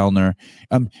 Patrick Vellner.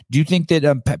 Do you think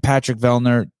that Patrick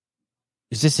Vellner,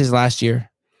 is this his last year?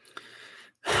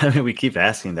 I mean, we keep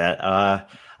asking that.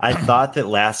 I thought that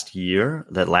last year,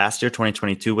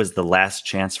 2022, was the last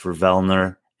chance for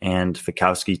Vellner and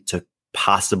Fikowski to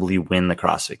possibly win the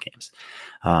CrossFit Games.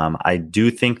 I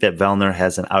do think that Vellner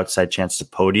has an outside chance to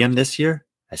podium this year.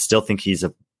 I still think he's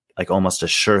almost a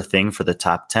sure thing for the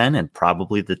top 10 and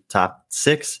probably the top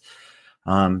 6.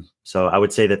 So I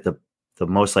would say that the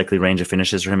most likely range of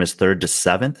finishes for him is 3rd to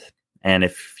 7th. And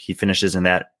if he finishes in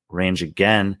that range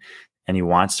again and he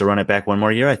wants to run it back one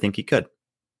more year, I think he could.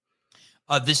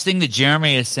 This thing that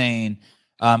Jeremy is saying,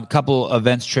 a couple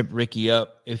events trip Ricky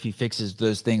up. If he fixes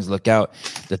those things, look out.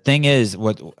 The thing is,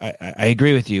 what I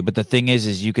agree with you, but the thing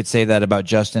is you could say that about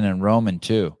Justin and Roman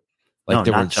too. Like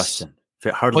no, not Justin.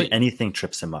 Hardly anything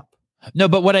trips him up. No,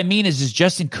 but what I mean is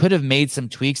Justin could have made some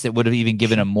tweaks that would have even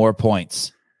given him more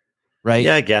points. Right.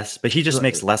 Yeah, I guess. But he just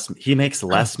makes less. He makes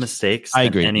less mistakes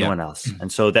than anyone else.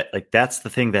 And so that's the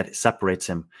thing that separates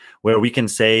him, where we can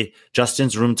say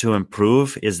Justin's room to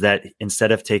improve is that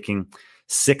instead of taking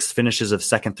 6 finishes of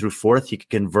 2nd through 4th, he could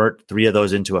convert 3 of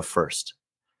those into a 1st.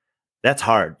 That's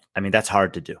hard. I mean, that's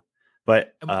hard to do.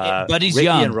 But he's Ricky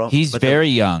young. He's very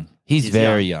young. He's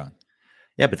very young.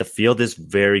 Yeah, but the field is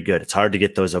very good. It's hard to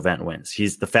get those event wins.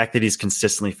 The fact that he's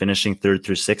consistently finishing 3rd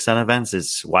through 6th on events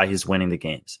is why he's winning the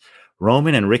games.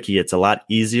 Roman and Ricky, it's a lot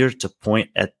easier to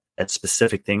point at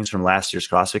specific things from last year's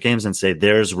CrossFit Games and say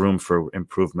there's room for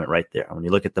improvement right there. When you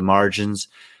look at the margins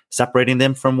separating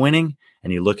them from winning,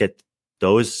 and you look at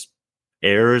those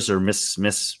errors or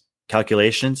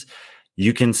miscalculations,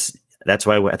 you can. That's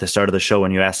why at the start of the show,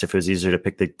 when you asked if it was easier to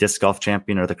pick the disc golf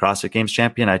champion or the CrossFit Games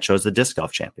champion, I chose the disc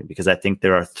golf champion because I think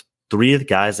there are 3 of the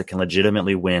guys that can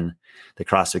legitimately win the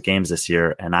CrossFit Games this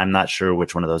year, and I'm not sure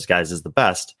which one of those guys is the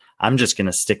best. I'm just going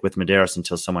to stick with Medeiros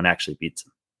until someone actually beats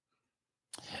him.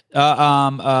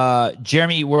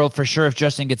 Jeremy World, for sure, if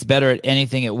Justin gets better at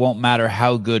anything, it won't matter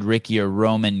how good Ricky or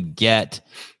Roman get.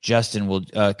 Justin will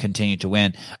continue to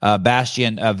win.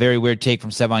 Bastian, a very weird take from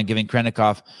Sevon, giving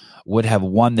Krennikov would have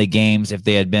won the games if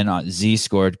they had been on Z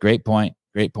scored. Great point.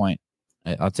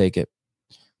 I'll take it.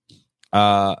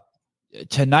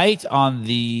 Tonight on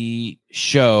the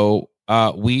show,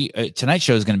 tonight's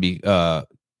show is going to be fun.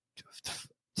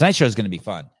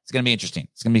 It's going to be interesting.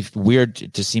 It's going to be weird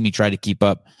to see me try to keep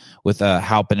up with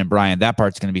Halpin and Brian. That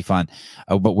part's going to be fun.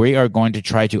 But we are going to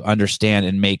try to understand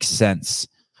and make sense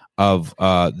of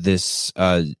this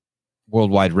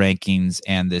worldwide rankings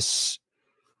and this,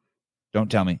 don't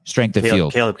tell me, strength of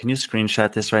field. Caleb, can you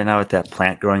screenshot this right now with that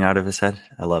plant growing out of his head?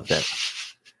 I love that.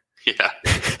 Yeah.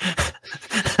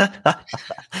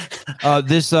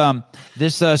 This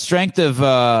strength of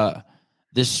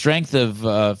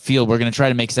field, we're going to try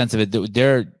to make sense of it.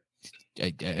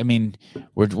 I mean,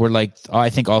 we're like, I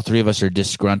think all 3 of us are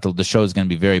disgruntled. The show is going to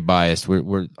be very biased.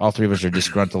 We're all 3 of us are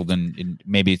disgruntled, and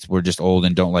maybe we're just old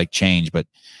and don't like change, but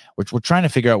we're trying to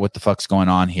figure out what the fuck's going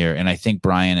on here. And I think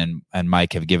Brian and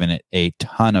Mike have given it a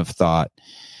ton of thought,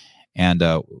 and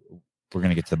we're going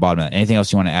to get to the bottom of that. Anything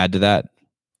else you want to add to that,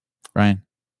 Brian?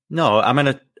 No, I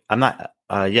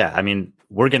mean,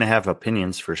 we're going to have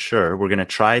opinions for sure. We're going to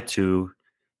try to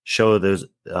show those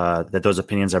that those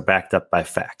opinions are backed up by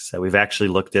facts, that we've actually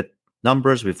looked at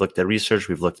numbers, we've looked at research,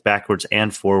 we've looked backwards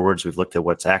and forwards, we've looked at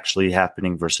what's actually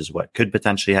happening versus what could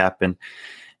potentially happen.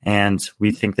 And we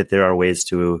think that there are ways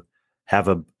to have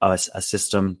a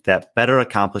system that better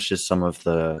accomplishes some of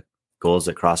the goals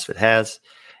that CrossFit has.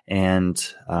 And,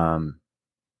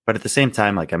 but at the same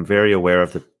time, like I'm very aware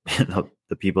of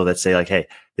the people that say like, hey,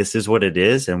 this is what it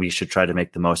is, and we should try to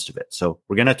make the most of it. So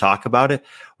we're going to talk about it.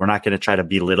 We're not going to try to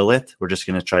belittle it. We're just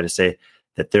going to try to say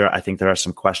that I think there are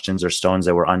some questions or stones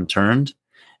that were unturned,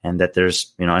 and that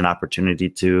there's, an opportunity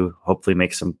to hopefully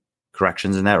make some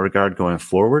corrections in that regard going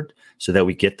forward, so that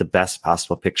we get the best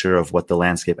possible picture of what the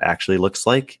landscape actually looks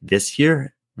like this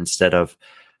year, instead of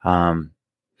some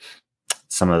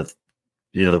of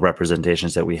the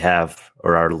representations that we have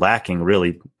or are lacking,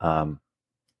 really,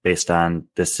 based on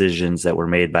decisions that were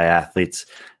made by athletes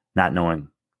not knowing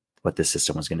what this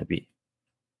system was going to be.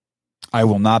 I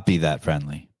will not be that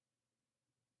friendly.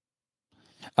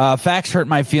 Facts hurt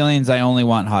my feelings. I only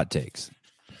want hot takes.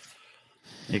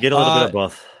 You get a little bit of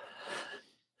both.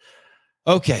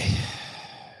 Okay.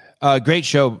 Great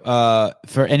show.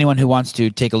 For anyone who wants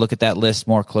to take a look at that list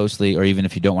more closely, or even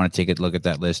if you don't want to take a look at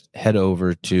that list, head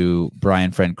over to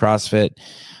Brian Friend CrossFit.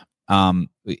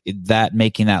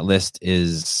 Making that list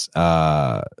is,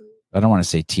 I don't want to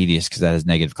say tedious because that has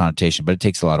negative connotation, but it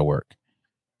takes a lot of work.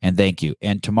 And thank you.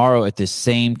 And tomorrow at the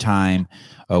same time,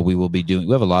 we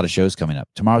have a lot of shows coming up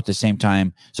tomorrow at the same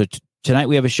time. So tonight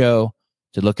we have a show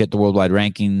to look at the worldwide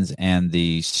rankings and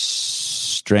the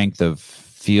strength of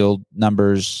field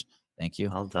numbers. Thank you.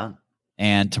 Well done.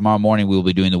 And tomorrow morning we will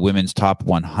be doing the women's top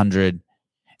 100.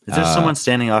 Is there someone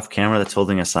standing off camera that's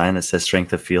holding a sign that says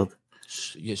strength of field?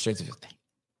 Yeah, strength of field.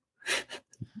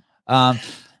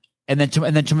 And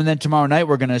then tomorrow night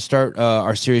we're going to start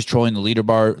our series trolling the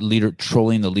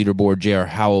leaderboard. J.R.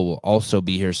 Howell will also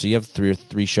be here. So you have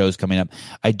three shows coming up.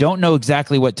 I don't know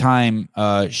exactly what time,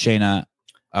 Shayna.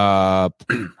 I'm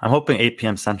hoping 8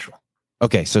 p.m. Central.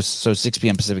 Okay, so 6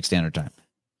 p.m. Pacific Standard Time.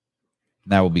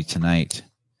 That will be tonight.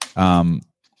 And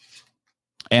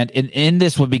in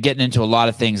this, we'll be getting into a lot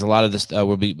of things. A lot of this,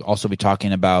 we'll also be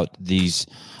talking about these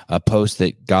posts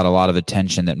that got a lot of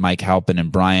attention that Mike Halpin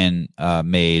and Brian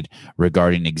made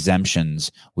regarding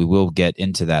exemptions. We will get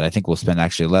into that. I think we'll spend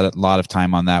actually a lot of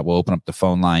time on that. We'll open up the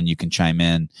phone line. You can chime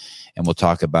in, and we'll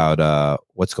talk about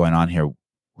what's going on here.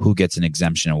 Who gets an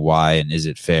exemption and why, and is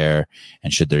it fair?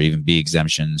 And should there even be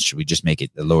exemptions? Should we just make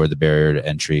it lower the barrier to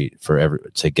entry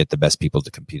to get the best people to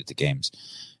compete at the games,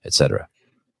 etc.?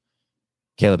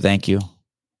 Caleb, thank you.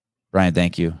 Brian,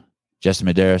 thank you. Justin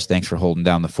Medeiros, thanks for holding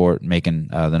down the fort and making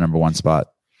the number one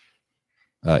spot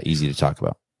easy to talk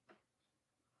about.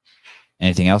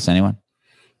 Anything else, anyone?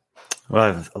 Well, I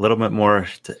have a little bit more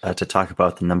to talk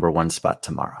about the number one spot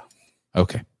tomorrow.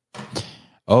 Okay.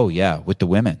 Oh, yeah, with the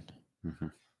women. Mm-hmm.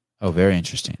 Oh, very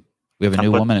interesting. We have a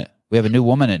new woman. We have a new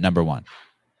woman at number one.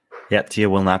 Yep, Tia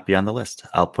will not be on the list.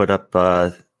 I'll put up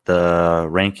the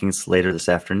rankings later this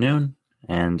afternoon.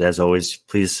 And as always,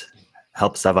 please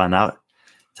help Savan out.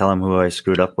 Tell him who I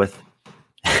screwed up with,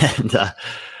 and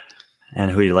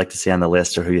who you'd like to see on the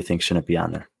list, or who you think shouldn't be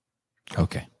on there.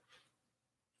 Okay.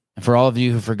 And for all of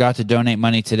you who forgot to donate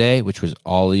money today, which was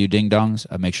all of you ding-dongs,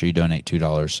 make sure you donate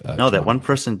 $2. No, that one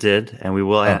person did, and we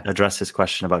will address his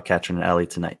question about Katrin and Ellie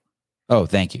tonight. Oh,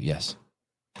 thank you. Yes.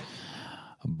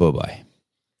 Bye-bye.